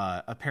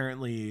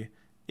apparently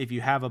if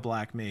you have a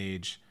black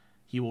mage,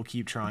 he will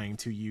keep trying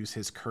to use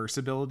his curse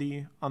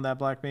ability on that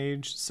black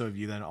mage. So if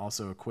you then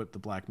also equip the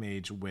black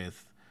mage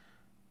with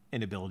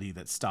an ability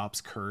that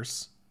stops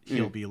curse,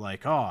 he'll be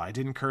like, oh, I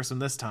didn't curse him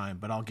this time,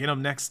 but I'll get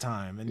him next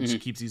time, and just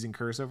keeps using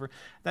curse over.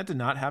 That did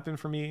not happen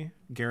for me.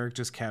 Garrick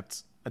just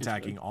kept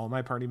attacking all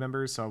my party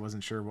members, so I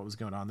wasn't sure what was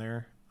going on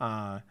there.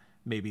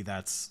 Maybe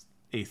that's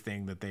a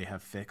thing that they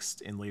have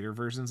fixed in later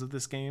versions of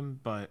this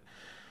game, but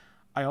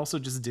I also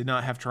just did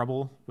not have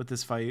trouble with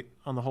this fight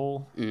on the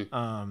whole.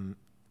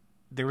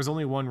 There was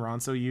only one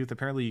Ronso youth.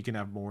 Apparently you can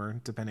have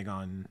more depending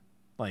on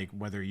like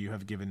whether you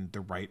have given the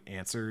right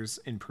answers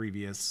in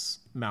previous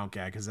Mount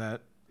Gagazet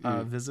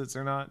visits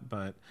or not,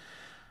 but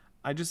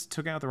I just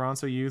took out the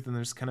Ronso youth and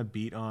just kind of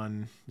beat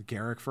on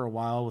Garrick for a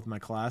while with my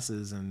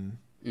classes, and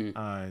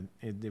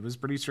it was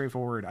pretty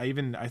straightforward. I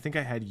think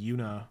I had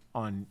Yuna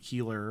on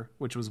healer,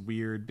 which was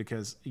weird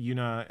because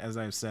Yuna, as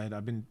I've said,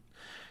 I've been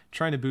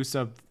trying to boost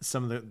up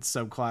some of the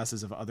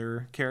subclasses of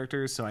other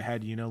characters, so I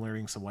had Yuna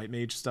learning some white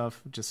mage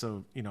stuff just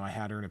so I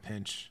had her in a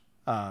pinch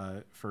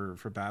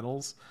for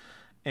battles.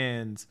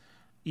 And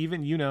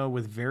even Yuna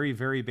with very,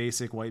 very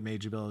basic white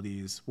mage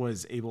abilities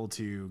was able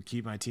to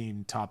keep my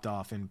team topped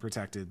off and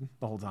protected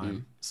the whole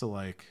time. So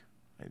like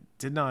I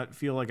did not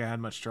feel like I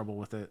had much trouble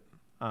with it.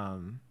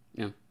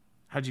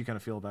 How'd you kind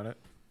of feel about it?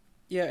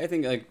 Yeah, I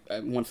think like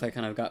once I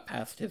kind of got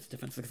past his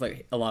defenses,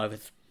 like a lot of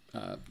his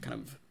kind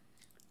of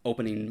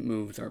opening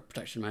moves or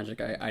protection magic,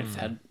 I just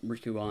had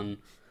Riku on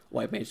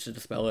white mage to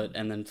dispel it,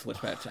 and then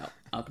switch back to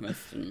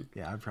alchemist. And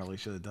yeah, I probably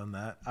should have done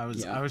that. I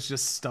was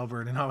just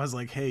stubborn, and I was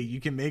like, hey, you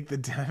can make the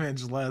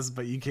damage less,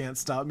 but you can't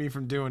stop me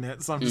from doing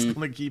it, so I'm just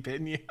gonna keep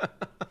hitting you.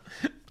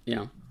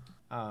 Yeah.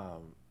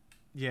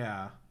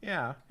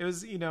 It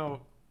was,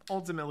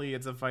 ultimately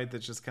it's a fight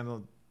that's just kind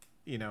of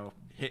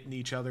hitting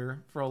each other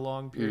for a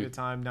long period of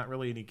time, not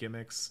really any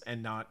gimmicks,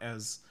 and not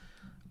as,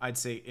 I'd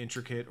say,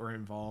 intricate or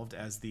involved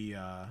as the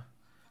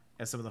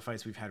as some of the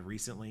fights we've had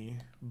recently,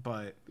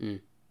 but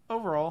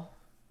overall,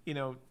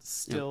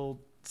 still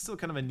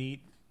kind of a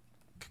neat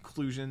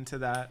conclusion to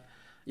that.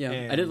 Yeah,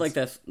 and I did like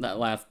that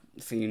last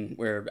scene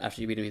where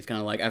after you beat him, he's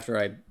kind of like, after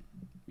I,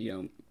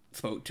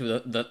 spoke to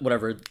the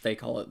whatever they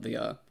call it,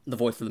 the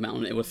voice of the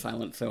mountain, it was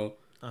silent, so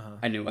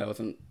I knew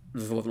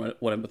this wasn't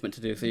what I was meant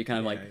to do. So he kind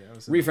of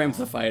reframes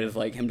the fight as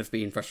like him just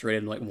being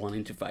frustrated and like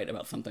wanting to fight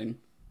about something,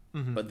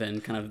 but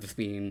then kind of just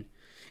being,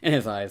 in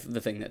his eyes,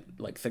 the thing that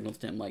like signals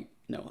to him like,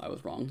 no, I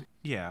was wrong.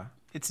 Yeah,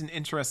 it's an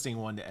interesting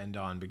one to end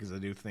on because I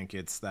do think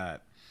it's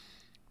that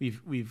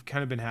we've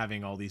kind of been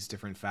having all these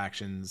different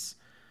factions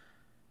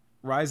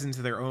rise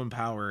into their own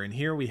power, and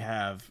here we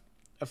have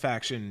a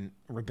faction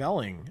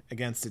rebelling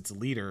against its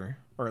leader,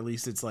 or at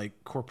least its like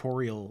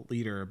corporeal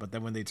leader, but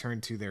then when they turn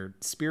to their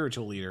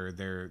spiritual leader,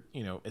 their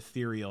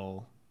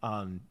ethereal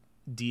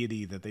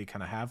deity that they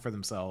kind of have for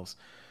themselves,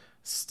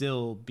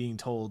 still being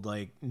told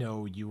like,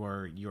 no, you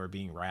are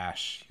being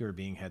rash, you're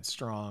being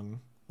headstrong,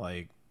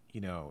 like,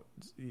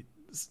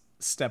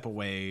 step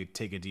away,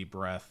 take a deep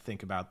breath,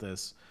 think about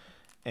this.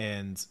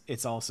 And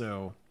it's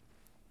also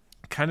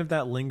kind of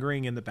that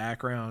lingering in the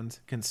background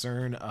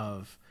concern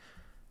of,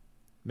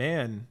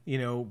 man,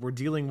 we're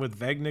dealing with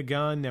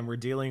Vegnagun, and we're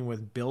dealing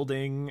with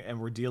building,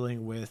 and we're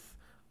dealing with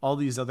all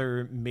these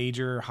other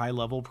major high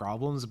level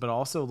problems, but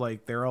also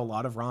like there are a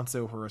lot of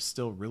Ronso who are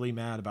still really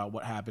mad about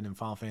what happened in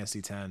Final Fantasy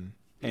X,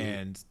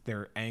 and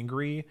they're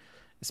angry,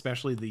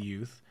 especially the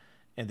youth,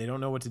 and they don't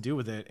know what to do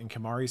with it. And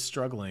Kimahri's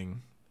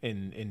struggling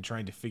in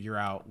trying to figure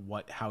out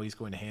how he's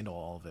going to handle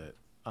all of it.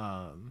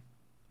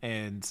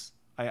 And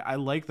I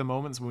like the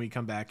moments when we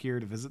come back here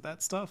to visit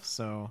that stuff.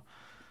 So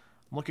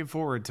I'm looking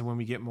forward to when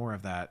we get more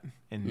of that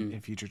in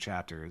future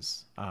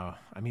chapters.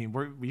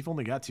 We've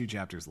only got 2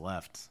 chapters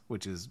left,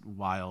 which is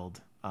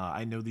wild.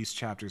 I know these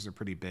chapters are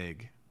pretty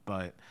big,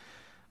 but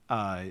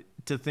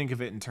to think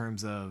of it in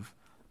terms of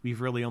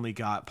we've really only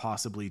got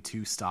possibly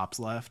 2 stops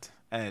left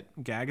at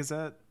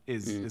Gagazet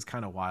is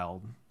kind of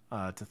wild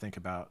to think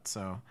about.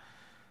 So,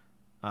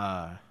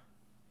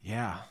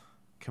 yeah,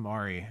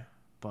 Kimahri,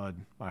 bud,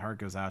 my heart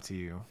goes out to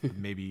you.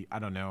 Maybe, I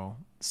don't know,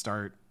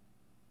 start,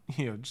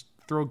 just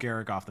throw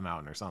Garrick off the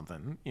mountain or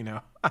something,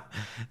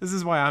 This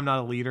is why I'm not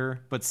a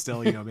leader, but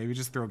still, maybe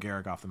just throw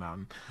Garrick off the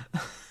mountain.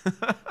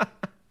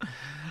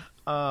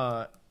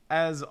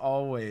 as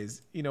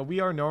always, we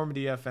are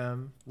Normandy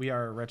FM. We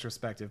are a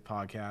retrospective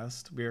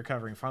podcast. We are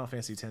covering Final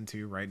Fantasy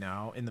X-2 right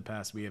now. In the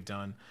past, we have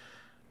done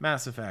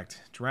Mass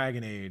Effect,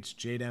 Dragon Age,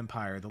 Jade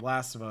Empire, The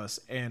Last of Us,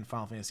 and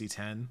Final Fantasy X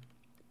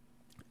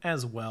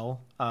as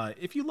well.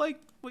 If you like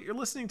what you're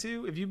listening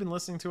to, if you've been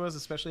listening to us,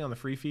 especially on the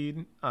free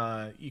feed,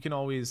 you can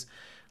always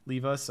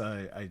leave us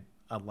a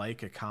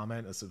like, a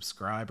comment, a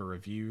subscribe, a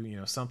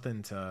review,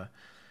 something to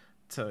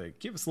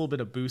give us a little bit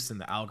of boost in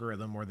the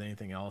algorithm more than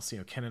anything else.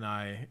 Ken and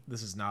I,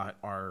 this is not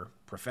our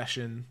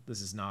profession.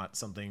 This is not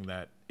something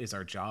that is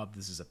our job.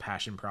 This is a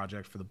passion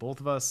project for the both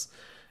of us.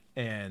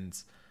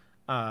 And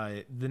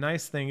the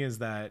nice thing is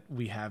that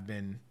we have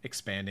been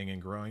expanding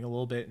and growing a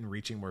little bit and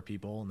reaching more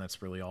people. And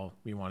that's really all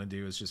we want to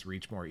do, is just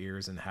reach more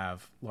ears and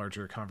have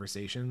larger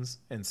conversations.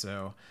 And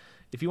so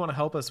if you want to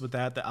help us with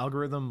that, the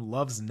algorithm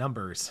loves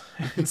numbers.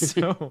 And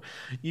so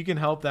you can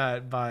help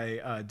that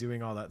by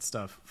doing all that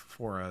stuff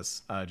for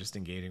us, just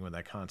engaging with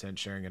that content,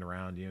 sharing it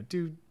around,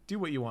 do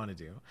what you want to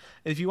do.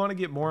 And if you want to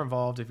get more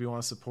involved, if you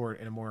want to support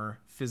in a more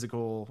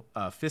fiscal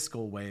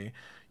way,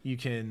 you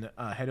can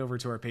head over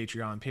to our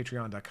Patreon,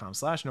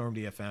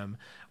 patreon.com/NormandyFM,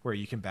 where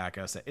you can back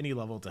us at any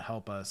level to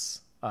help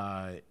us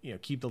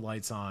keep the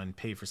lights on,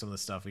 pay for some of the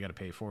stuff we got to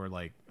pay for,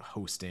 like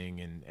hosting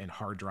and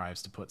hard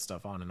drives to put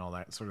stuff on and all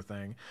that sort of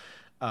thing.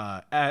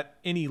 At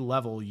any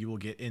level, you will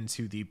get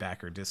into the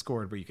backer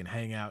Discord, where you can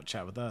hang out,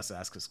 chat with us,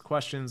 ask us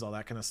questions, all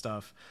that kind of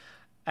stuff.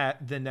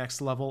 At the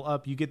next level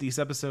up, you get these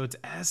episodes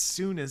as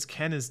soon as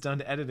Ken is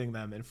done editing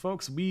them. And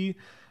folks, we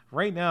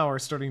right now are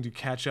starting to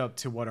catch up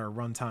to what our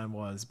runtime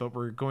was, but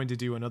we're going to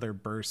do another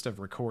burst of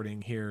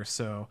recording here.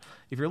 So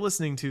if you're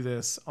listening to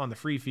this on the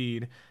free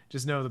feed,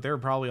 just know that there are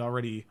probably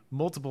already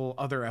multiple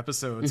other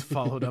episodes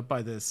followed up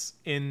by this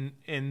in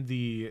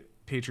the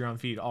Patreon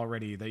feed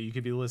already that you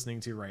could be listening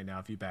to right now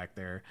if you back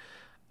there.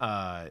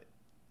 And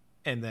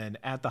then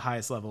at the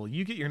highest level,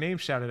 you get your name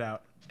shouted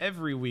out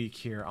every week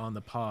here on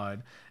the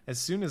pod. As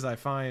soon as I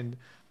find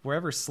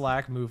wherever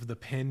Slack moved the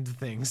pinned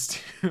things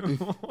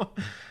to,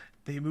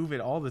 they move it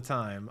all the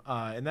time.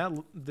 And that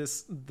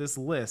this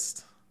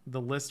list,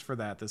 the list for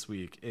that this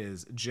week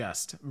is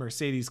Jest,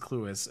 Mercedes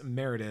Cluis,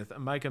 Meredith,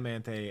 Micah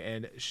Manthe,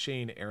 and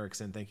Shane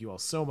Erickson. Thank you all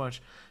so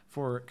much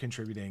for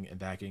contributing and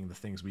backing the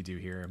things we do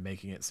here and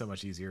making it so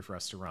much easier for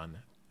us to run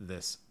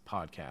this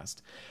podcast.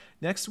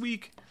 Next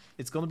week,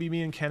 it's going to be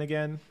me and Ken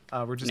again.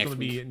 We're just going to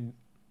be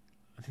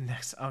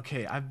next.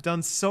 Okay, I've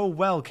done so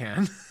well,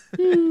 Ken.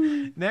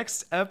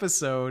 Next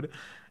episode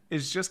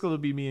is just going to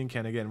be me and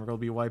Ken again. We're going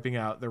to be wiping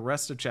out the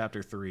rest of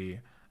Chapter 3,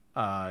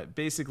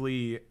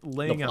 basically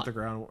laying out the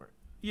groundwork.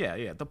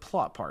 Yeah, the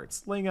plot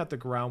parts, laying out the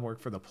groundwork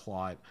for the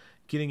plot,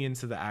 getting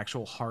into the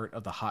actual heart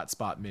of the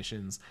hotspot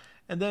missions.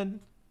 And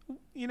then,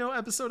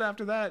 episode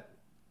after that,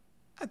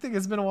 I think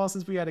it's been a while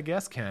since we had a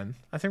guest, Ken.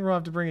 I think we're going to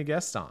have to bring a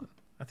guest on.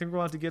 I think we're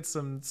going to have to get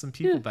some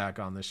people back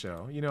on the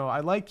show.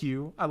 I like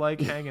you. I like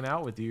hanging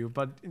out with you,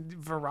 but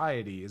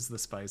variety is the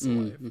spice of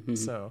life. Mm-hmm.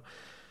 So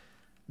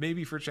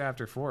maybe for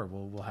Chapter 4,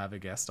 we'll have a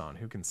guest on.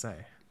 Who can say?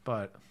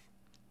 But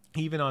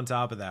even on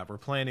top of that, we're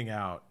planning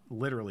out,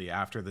 literally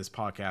after this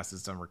podcast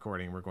is done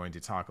recording, we're going to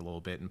talk a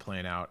little bit and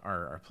plan out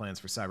our plans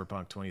for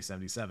Cyberpunk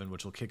 2077,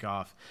 which will kick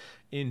off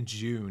in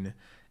June.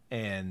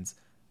 And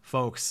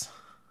folks,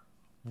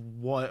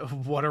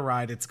 what a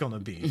ride it's going to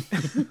be.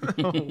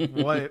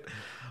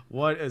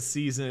 What a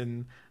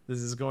season this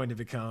is going to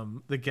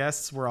become. The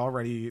guests were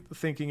already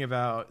thinking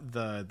about,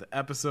 the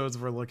episodes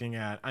we're looking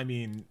at. I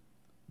mean,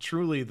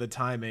 truly the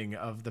timing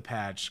of the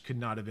patch could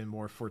not have been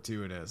more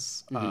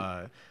fortuitous.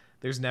 Mm-hmm.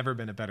 There's never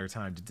been a better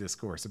time to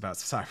discourse about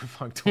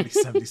Cyberpunk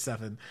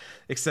 2077,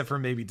 except for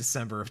maybe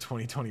December of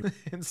 2020.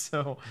 And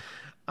so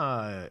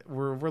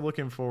we're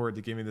looking forward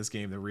to giving this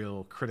game the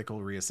real critical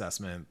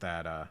reassessment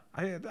that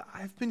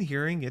I've been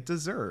hearing it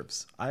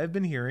deserves. I have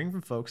been hearing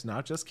from folks,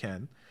 not just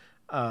Ken,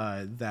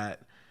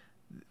 that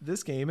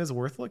this game is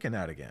worth looking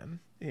at again.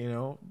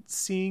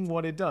 Seeing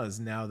what it does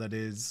now that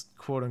is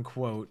quote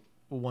unquote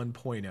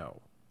 1.0,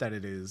 that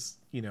it is,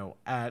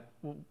 at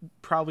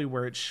probably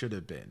where it should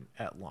have been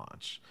at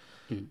launch.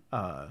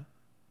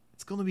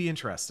 It's going to be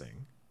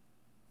interesting.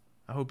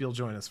 I hope you'll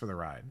join us for the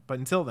ride. But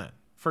until then,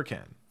 for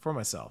Ken, for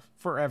myself,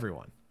 for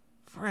everyone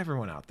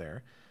out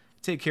there,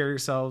 take care of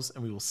yourselves,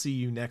 and we will see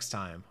you next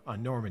time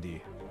on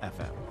Normandy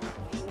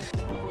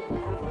FM.